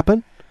doesn't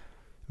happen,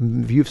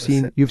 you've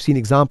seen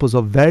examples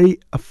of very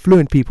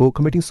affluent people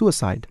committing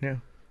suicide,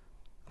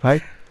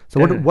 right? So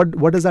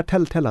what does that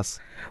tell us?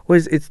 Well,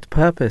 it's the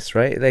purpose,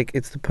 right? Like,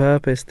 it's the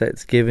purpose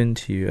that's given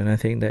to you, and I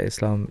think that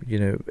Islam,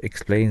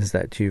 explains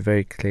that to you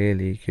very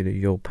clearly.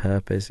 Your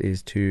purpose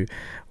is to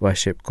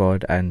worship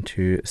God and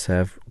to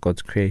serve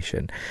God's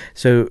creation.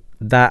 So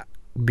that,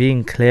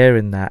 being clear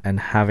in that and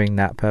having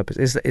that purpose,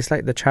 it's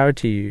like the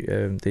charity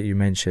that you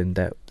mentioned,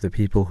 that the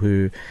people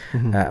who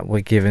were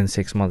given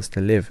 6 months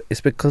to live.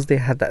 It's because they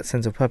had that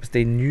sense of purpose.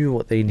 They knew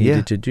what they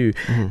needed to do.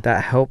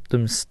 That helped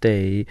them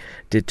stay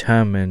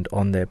determined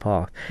on their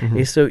path.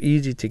 It's so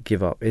easy to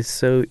give up. It's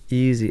so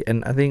easy.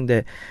 And I think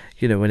that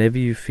whenever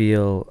you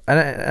feel, and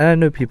I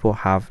know people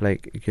have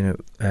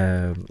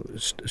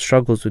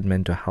struggles with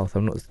mental health.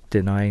 I'm not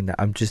denying that.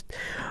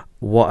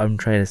 What I'm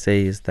trying to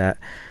say is that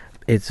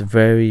it's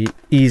very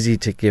easy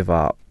to give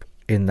up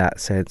in that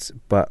sense.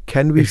 But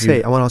can we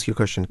say, I want to ask you a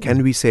question,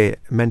 can we say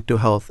mental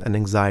health and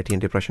anxiety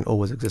and depression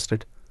always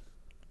existed?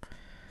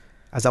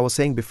 As I was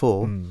saying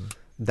before,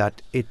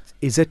 that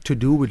is it to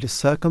do with the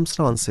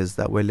circumstances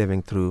that we're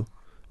living through?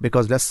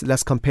 Because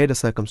let's compare the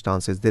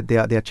circumstances. There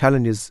are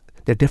challenges,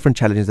 there are different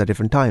challenges at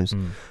different times.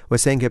 We're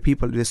saying here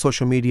there's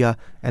social media,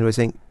 and we're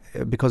saying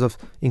because of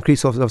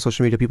increase of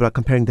social media, people are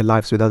comparing their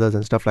lives with others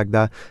and stuff like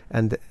that.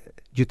 And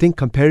do you think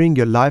comparing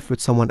your life with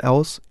someone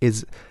else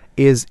is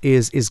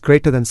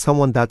greater than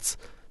someone that's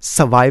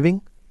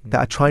surviving, that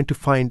are trying to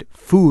find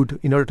food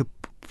in order to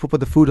put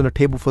the food on the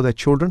table for their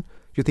children?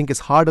 Do you think it's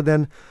harder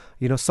than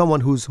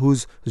someone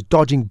who's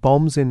dodging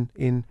bombs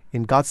in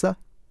Gaza?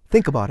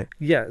 Think about it.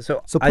 Yeah,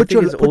 so I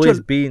think it's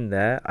always been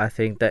there. I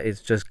think that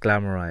it's just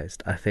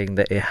glamorized. I think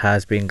that it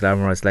has been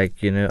glamorized. Like,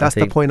 that's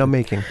the point I'm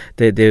making.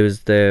 There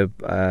was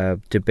the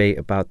debate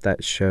about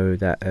that show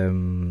that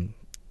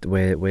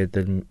where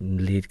the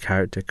lead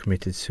character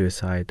committed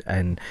suicide,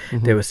 and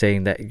they were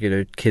saying that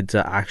kids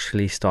are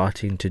actually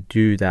starting to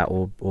do that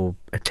or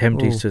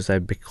attempting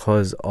suicide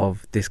because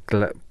of this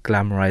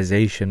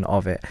glamorization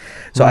of it.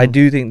 So I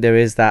do think there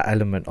is that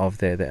element of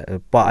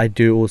there, but I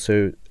do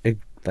also I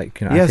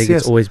think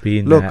it's always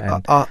been there.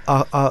 And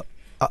our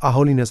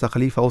Holiness the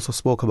Khalifa also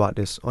spoke about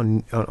this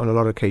on a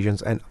lot of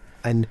occasions,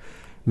 and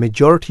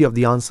majority of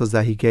the answers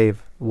that he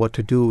gave were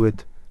to do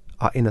with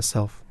our inner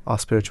self, our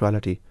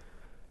spirituality.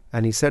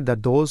 And he said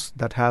that those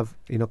that have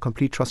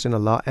complete trust in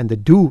Allah and they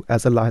do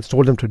as Allah has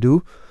told them to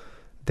do,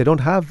 they don't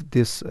have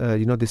this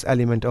this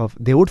element of,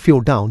 they would feel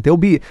down. There'll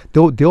be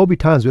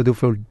times where they'll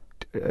feel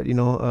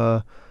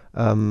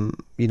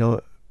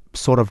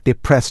sort of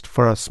depressed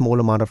for a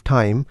small amount of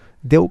time.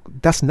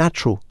 That's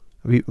natural.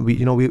 We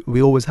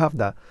always have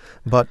that,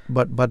 but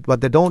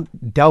they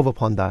don't delve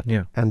upon that.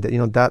 And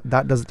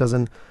that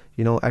doesn't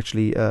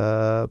actually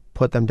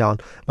put them down.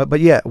 But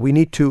yeah, we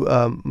need to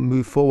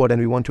move forward, and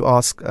we want to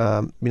ask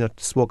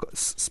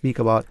speak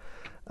about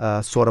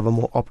sort of a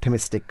more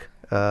optimistic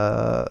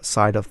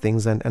side of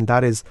things, and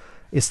that is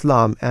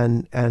Islam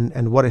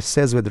and what it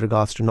says with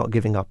regards to not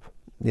giving up.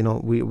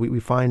 We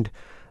find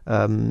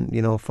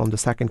from the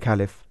second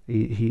caliph,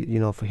 he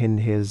in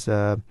his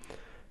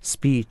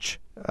speech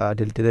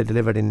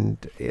delivered in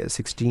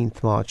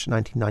 16th March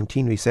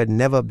 1919, he said,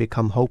 never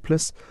become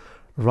hopeless.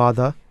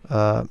 Rather,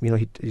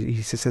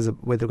 he says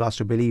with regards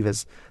to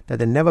believers that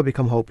they never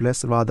become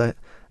hopeless. Rather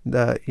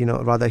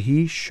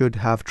he should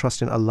have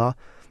trust in Allah.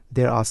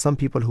 There are some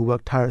people who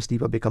work tirelessly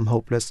but become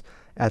hopeless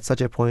at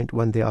such a point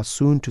when they are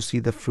soon to see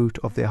the fruit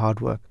of their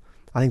hard work.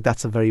 I think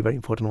that's a very, very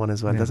important one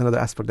as well. That's another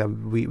aspect that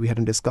we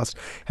hadn't discussed.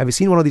 Have you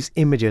seen one of these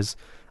images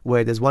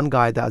where there's one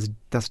guy that's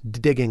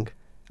digging?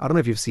 I don't know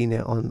if you've seen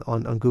it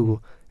on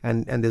Google,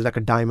 and there's like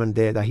a diamond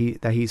there that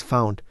he's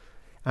found,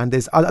 and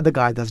there's other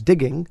guy that's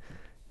digging.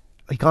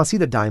 He can't see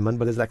the diamond,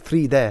 but there's like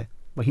 3 there.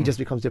 But he just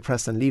becomes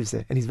depressed and leaves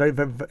it, and he's very,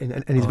 very,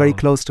 and he's very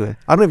close to it.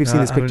 I don't know if you've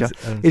seen this picture.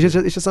 It's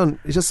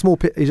just small.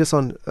 It's just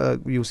on.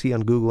 You'll see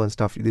on Google and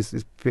stuff.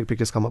 These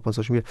pictures come up on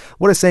social media.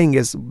 What it's saying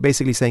is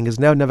basically saying is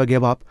never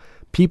give up.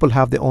 People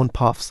have their own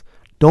paths.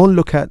 Don't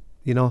look at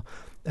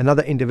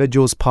another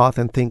individual's path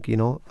and think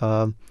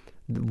that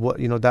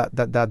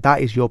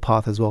is your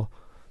path as well.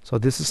 So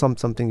this is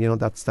something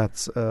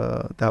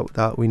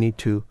that we need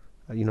to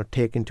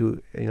take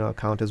into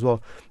account as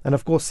well. And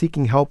of course,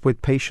 seeking help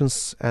with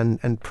patience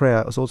and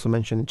prayer was also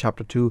mentioned in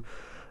chapter 2,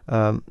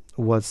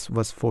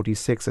 was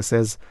 46. It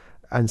says,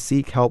 and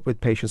seek help with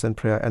patience and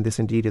prayer, and this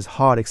indeed is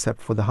hard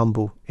except for the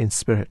humble in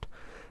spirit.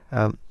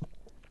 And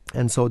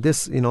so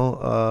this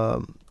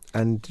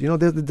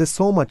there's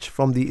so much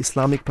from the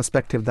Islamic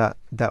perspective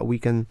that we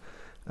can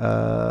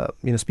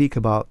speak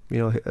about.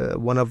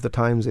 One of the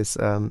times is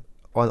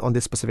on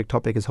this specific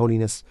topic, His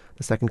Holiness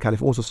the Second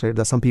Caliph also stated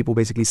that some people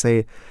basically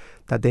say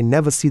that they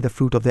never see the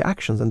fruit of their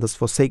actions and thus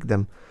forsake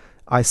them.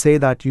 I say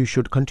that you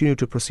should continue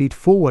to proceed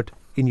forward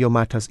in your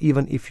matters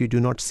even if you do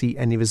not see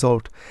any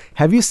result.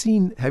 Have you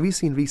seen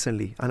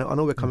recently, I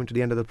know we're coming to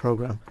the end of the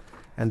program,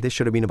 and this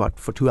should have been about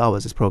for 2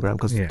 hours, this program,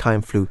 because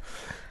time flew.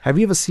 Have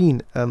you ever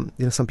seen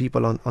some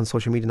people on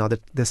social media now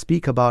that they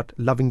speak about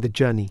loving the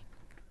journey,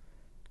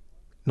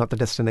 not the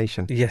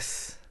destination?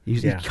 Yes.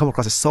 You come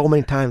across it so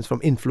many times from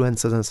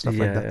influencers and stuff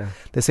like that. Yeah.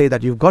 They say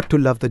that you've got to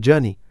love the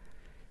journey.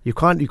 You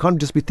can't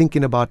just be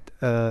thinking about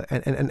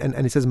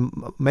and it says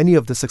many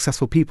of the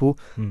successful people,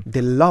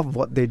 they love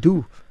what they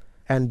do,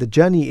 and the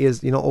journey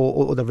is,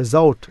 or the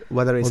result,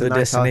 whether it's or a the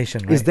nice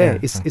destination, is there.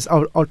 It's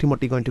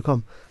ultimately going to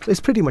come. So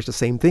it's pretty much the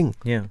same thing.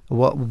 Yeah.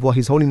 What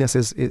His Holiness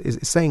is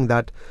saying,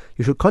 that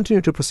you should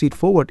continue to proceed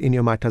forward in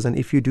your matters, and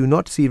if you do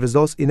not see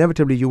results,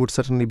 inevitably you would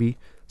certainly be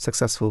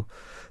successful.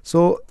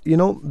 So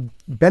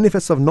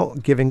benefits of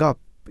not giving up.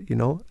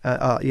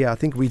 I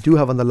think we do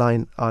have on the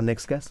line our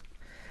next guest.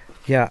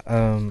 Yeah,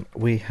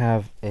 we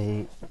have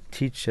a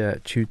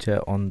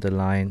tutor on the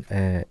line,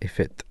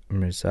 Ifit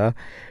Mirza,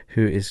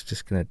 who is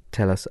just going to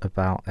tell us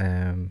about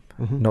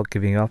not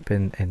giving up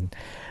and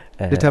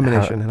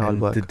determination and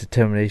hard work. The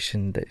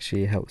determination that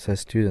she helps her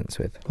students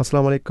with.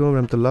 Assalamu alaikum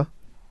warahmatullah.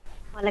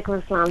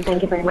 Walaikum assalam.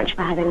 Thank you very much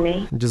for having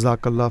me.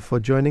 Jazakallah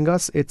for joining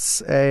us. It's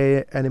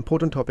an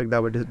important topic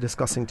that we're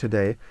discussing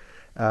today.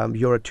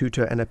 You're a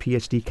tutor and a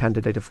PhD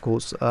candidate, of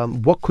course.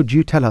 What could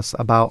you tell us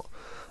about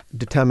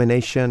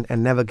determination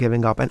and never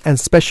giving up, and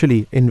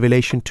especially in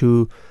relation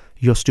to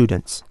your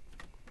students?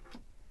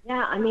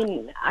 Yeah,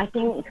 I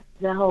think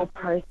the whole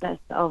process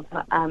of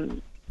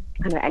kind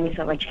of any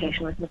sort of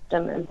educational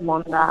system is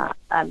one that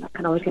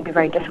can obviously be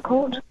very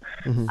difficult.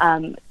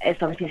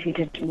 It's obviously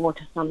suited more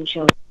to some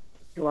children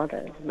than to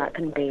others, and that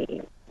can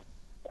be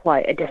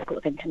quite a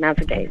difficult thing to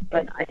navigate.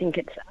 But I think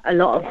it's a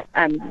lot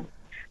of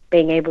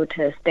being able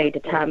to stay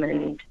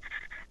determined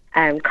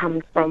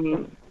comes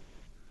from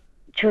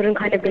children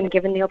kind of being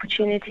given the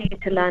opportunity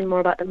to learn more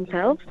about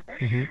themselves,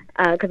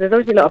 because there's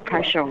always a lot of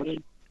pressure on,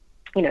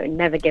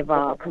 never give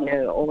up,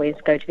 always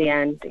go to the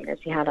end,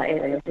 see how that is.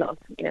 There's a lot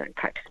of,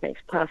 practice makes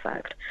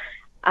perfect.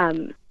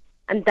 And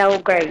they're all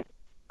great,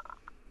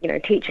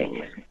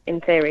 teachings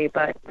in theory,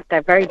 but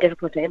they're very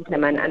difficult to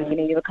implement.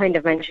 And, you were kind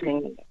of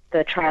mentioning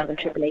the trials and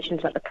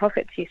tribulations that the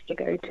prophets used to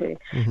go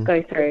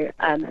through.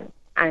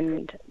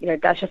 And,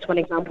 that's just one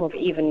example of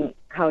even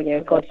how,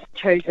 God's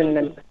chosen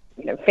and,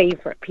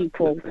 favorite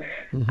people,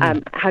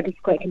 how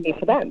difficult it can be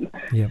for them.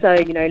 Yep. So,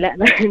 let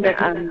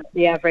alone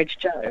the average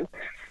Joe.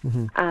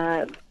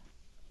 So,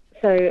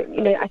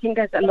 I think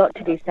there's a lot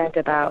to be said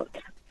about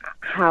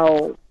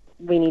how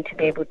we need to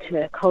be able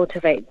to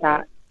cultivate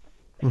that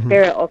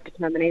spirit of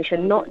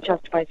determination, not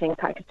just by saying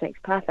practice makes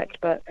perfect,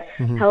 but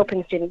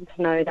helping students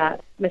know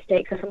that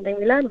mistakes are something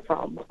we learn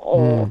from,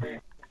 or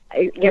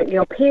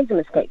your peers'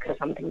 mistakes are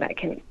something that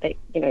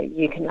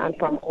you can learn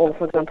from, or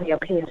for example your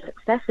peers'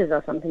 successes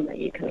are something that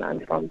you can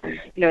learn from.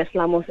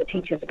 Islam also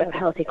teaches about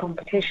healthy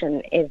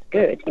competition is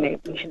good. You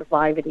should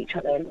vie with each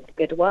other in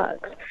good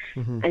works,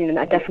 and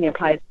that definitely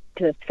applies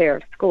to the sphere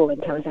of school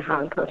in terms of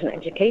how important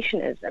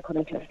education is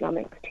according to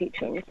Islamic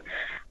teachings.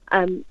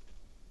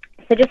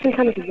 So just in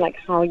terms of like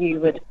how you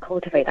would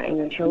cultivate that in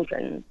your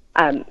children,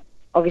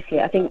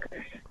 obviously I think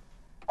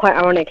quite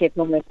ironically, it's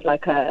almost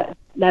like a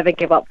never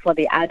give up for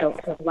the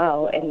adults as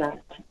well, in that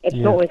it's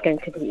not always going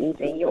to be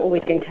easy. You're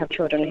always going to have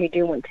children who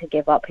do want to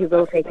give up, who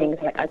will say things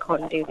like, I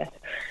can't do this.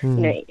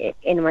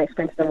 In my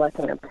experience of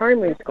working in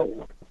primary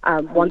school,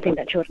 one thing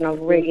that children are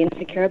really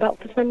insecure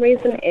about for some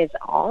reason is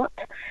art,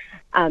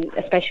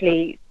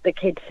 especially the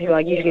kids who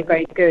are usually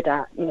very good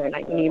at,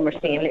 like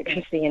numeracy and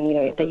literacy,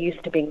 and, they're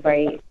used to being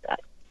very,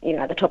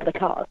 at the top of the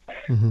class.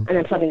 And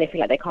then suddenly they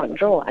feel like they can't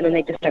draw, and then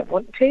they just don't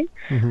want to.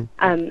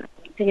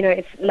 So,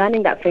 it's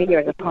learning that failure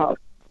as a part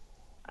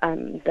of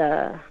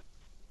the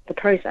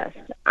process,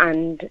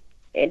 and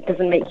it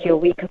doesn't make you a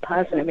weaker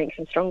person, it makes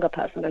you a stronger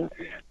person, and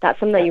that's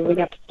something that you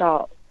really have to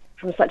start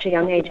from such a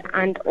young age,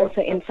 and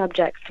also in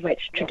subjects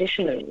which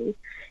traditionally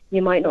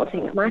you might not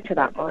think matter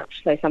that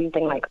much. So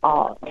something like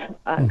art,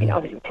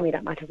 obviously to me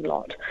that matters a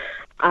lot,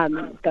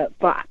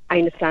 but I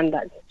understand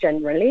that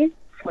generally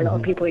for a lot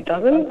of people it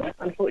doesn't,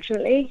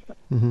 unfortunately.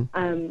 So,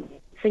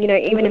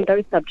 even in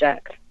those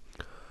subjects,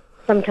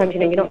 sometimes,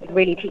 you're not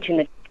really teaching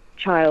the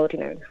child,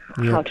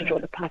 how to draw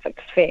the perfect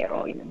sphere,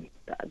 or,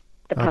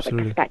 the perfect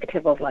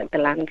perspective of, like, the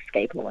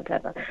landscape or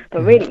whatever.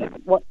 But really,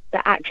 what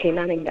they're actually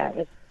learning there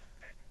is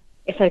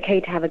it's okay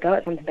to have a go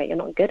at something that you're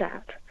not good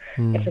at.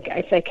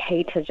 It's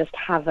okay to just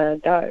have a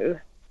go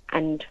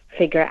and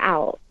figure it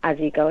out as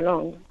you go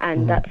along.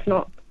 And that's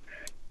not,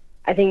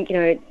 I think,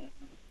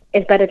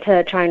 it's better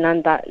to try and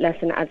learn that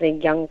lesson as a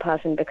young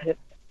person, because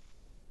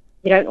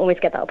you don't always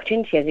get that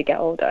opportunity as you get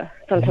older.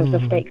 Sometimes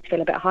the stakes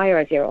feel a bit higher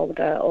as you're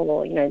older,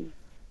 or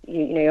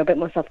you're a bit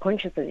more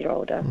self-conscious as you're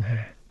older.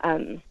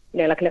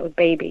 Like a little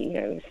baby,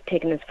 who's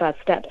taking his first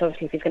steps.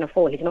 Obviously, if he's going to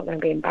fall, he's not going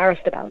to be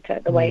embarrassed about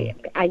it. The way,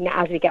 and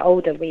as we get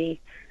older, we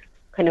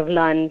kind of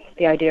learn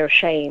the idea of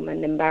shame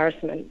and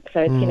embarrassment. So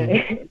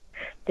it's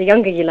the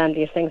younger you learn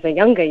these things, the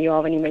younger you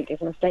are when you make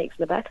these mistakes,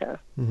 the better.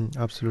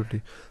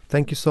 Absolutely.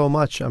 Thank you so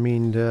much.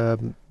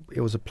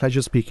 it was a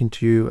pleasure speaking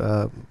to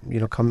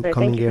you.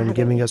 Coming here and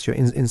giving us your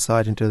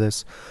insight into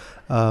this.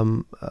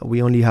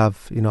 We only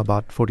have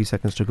about 40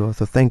 seconds to go.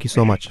 So thank you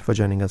so much for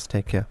joining us.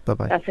 Take care. Bye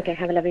bye. That's okay.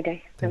 Have a lovely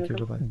day. Thank you.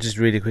 Bye bye. Just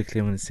really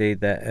quickly, I want to say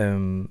that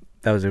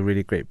that was a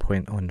really great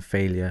point on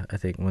failure. I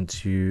think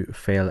once you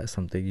fail at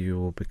something, you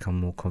will become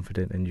more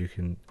confident and you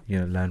can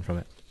learn from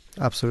it.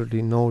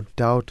 Absolutely, no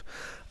doubt.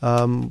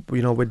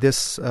 With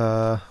this,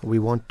 we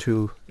want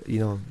to,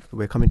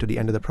 we're coming to the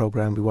end of the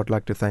program. We would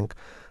like to thank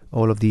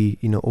all of the,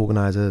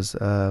 organizers,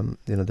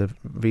 the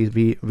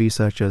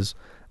researchers.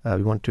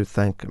 We want to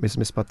thank Ms.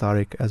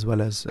 Tariq as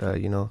well as,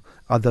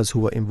 others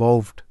who were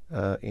involved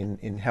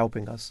in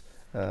helping us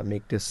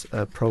make this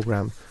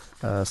program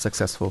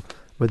successful.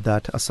 With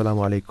that,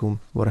 Assalamu alaikum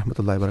wa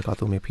rahmatullahi wa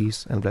barakatuh. May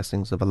peace and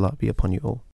blessings of Allah be upon you all.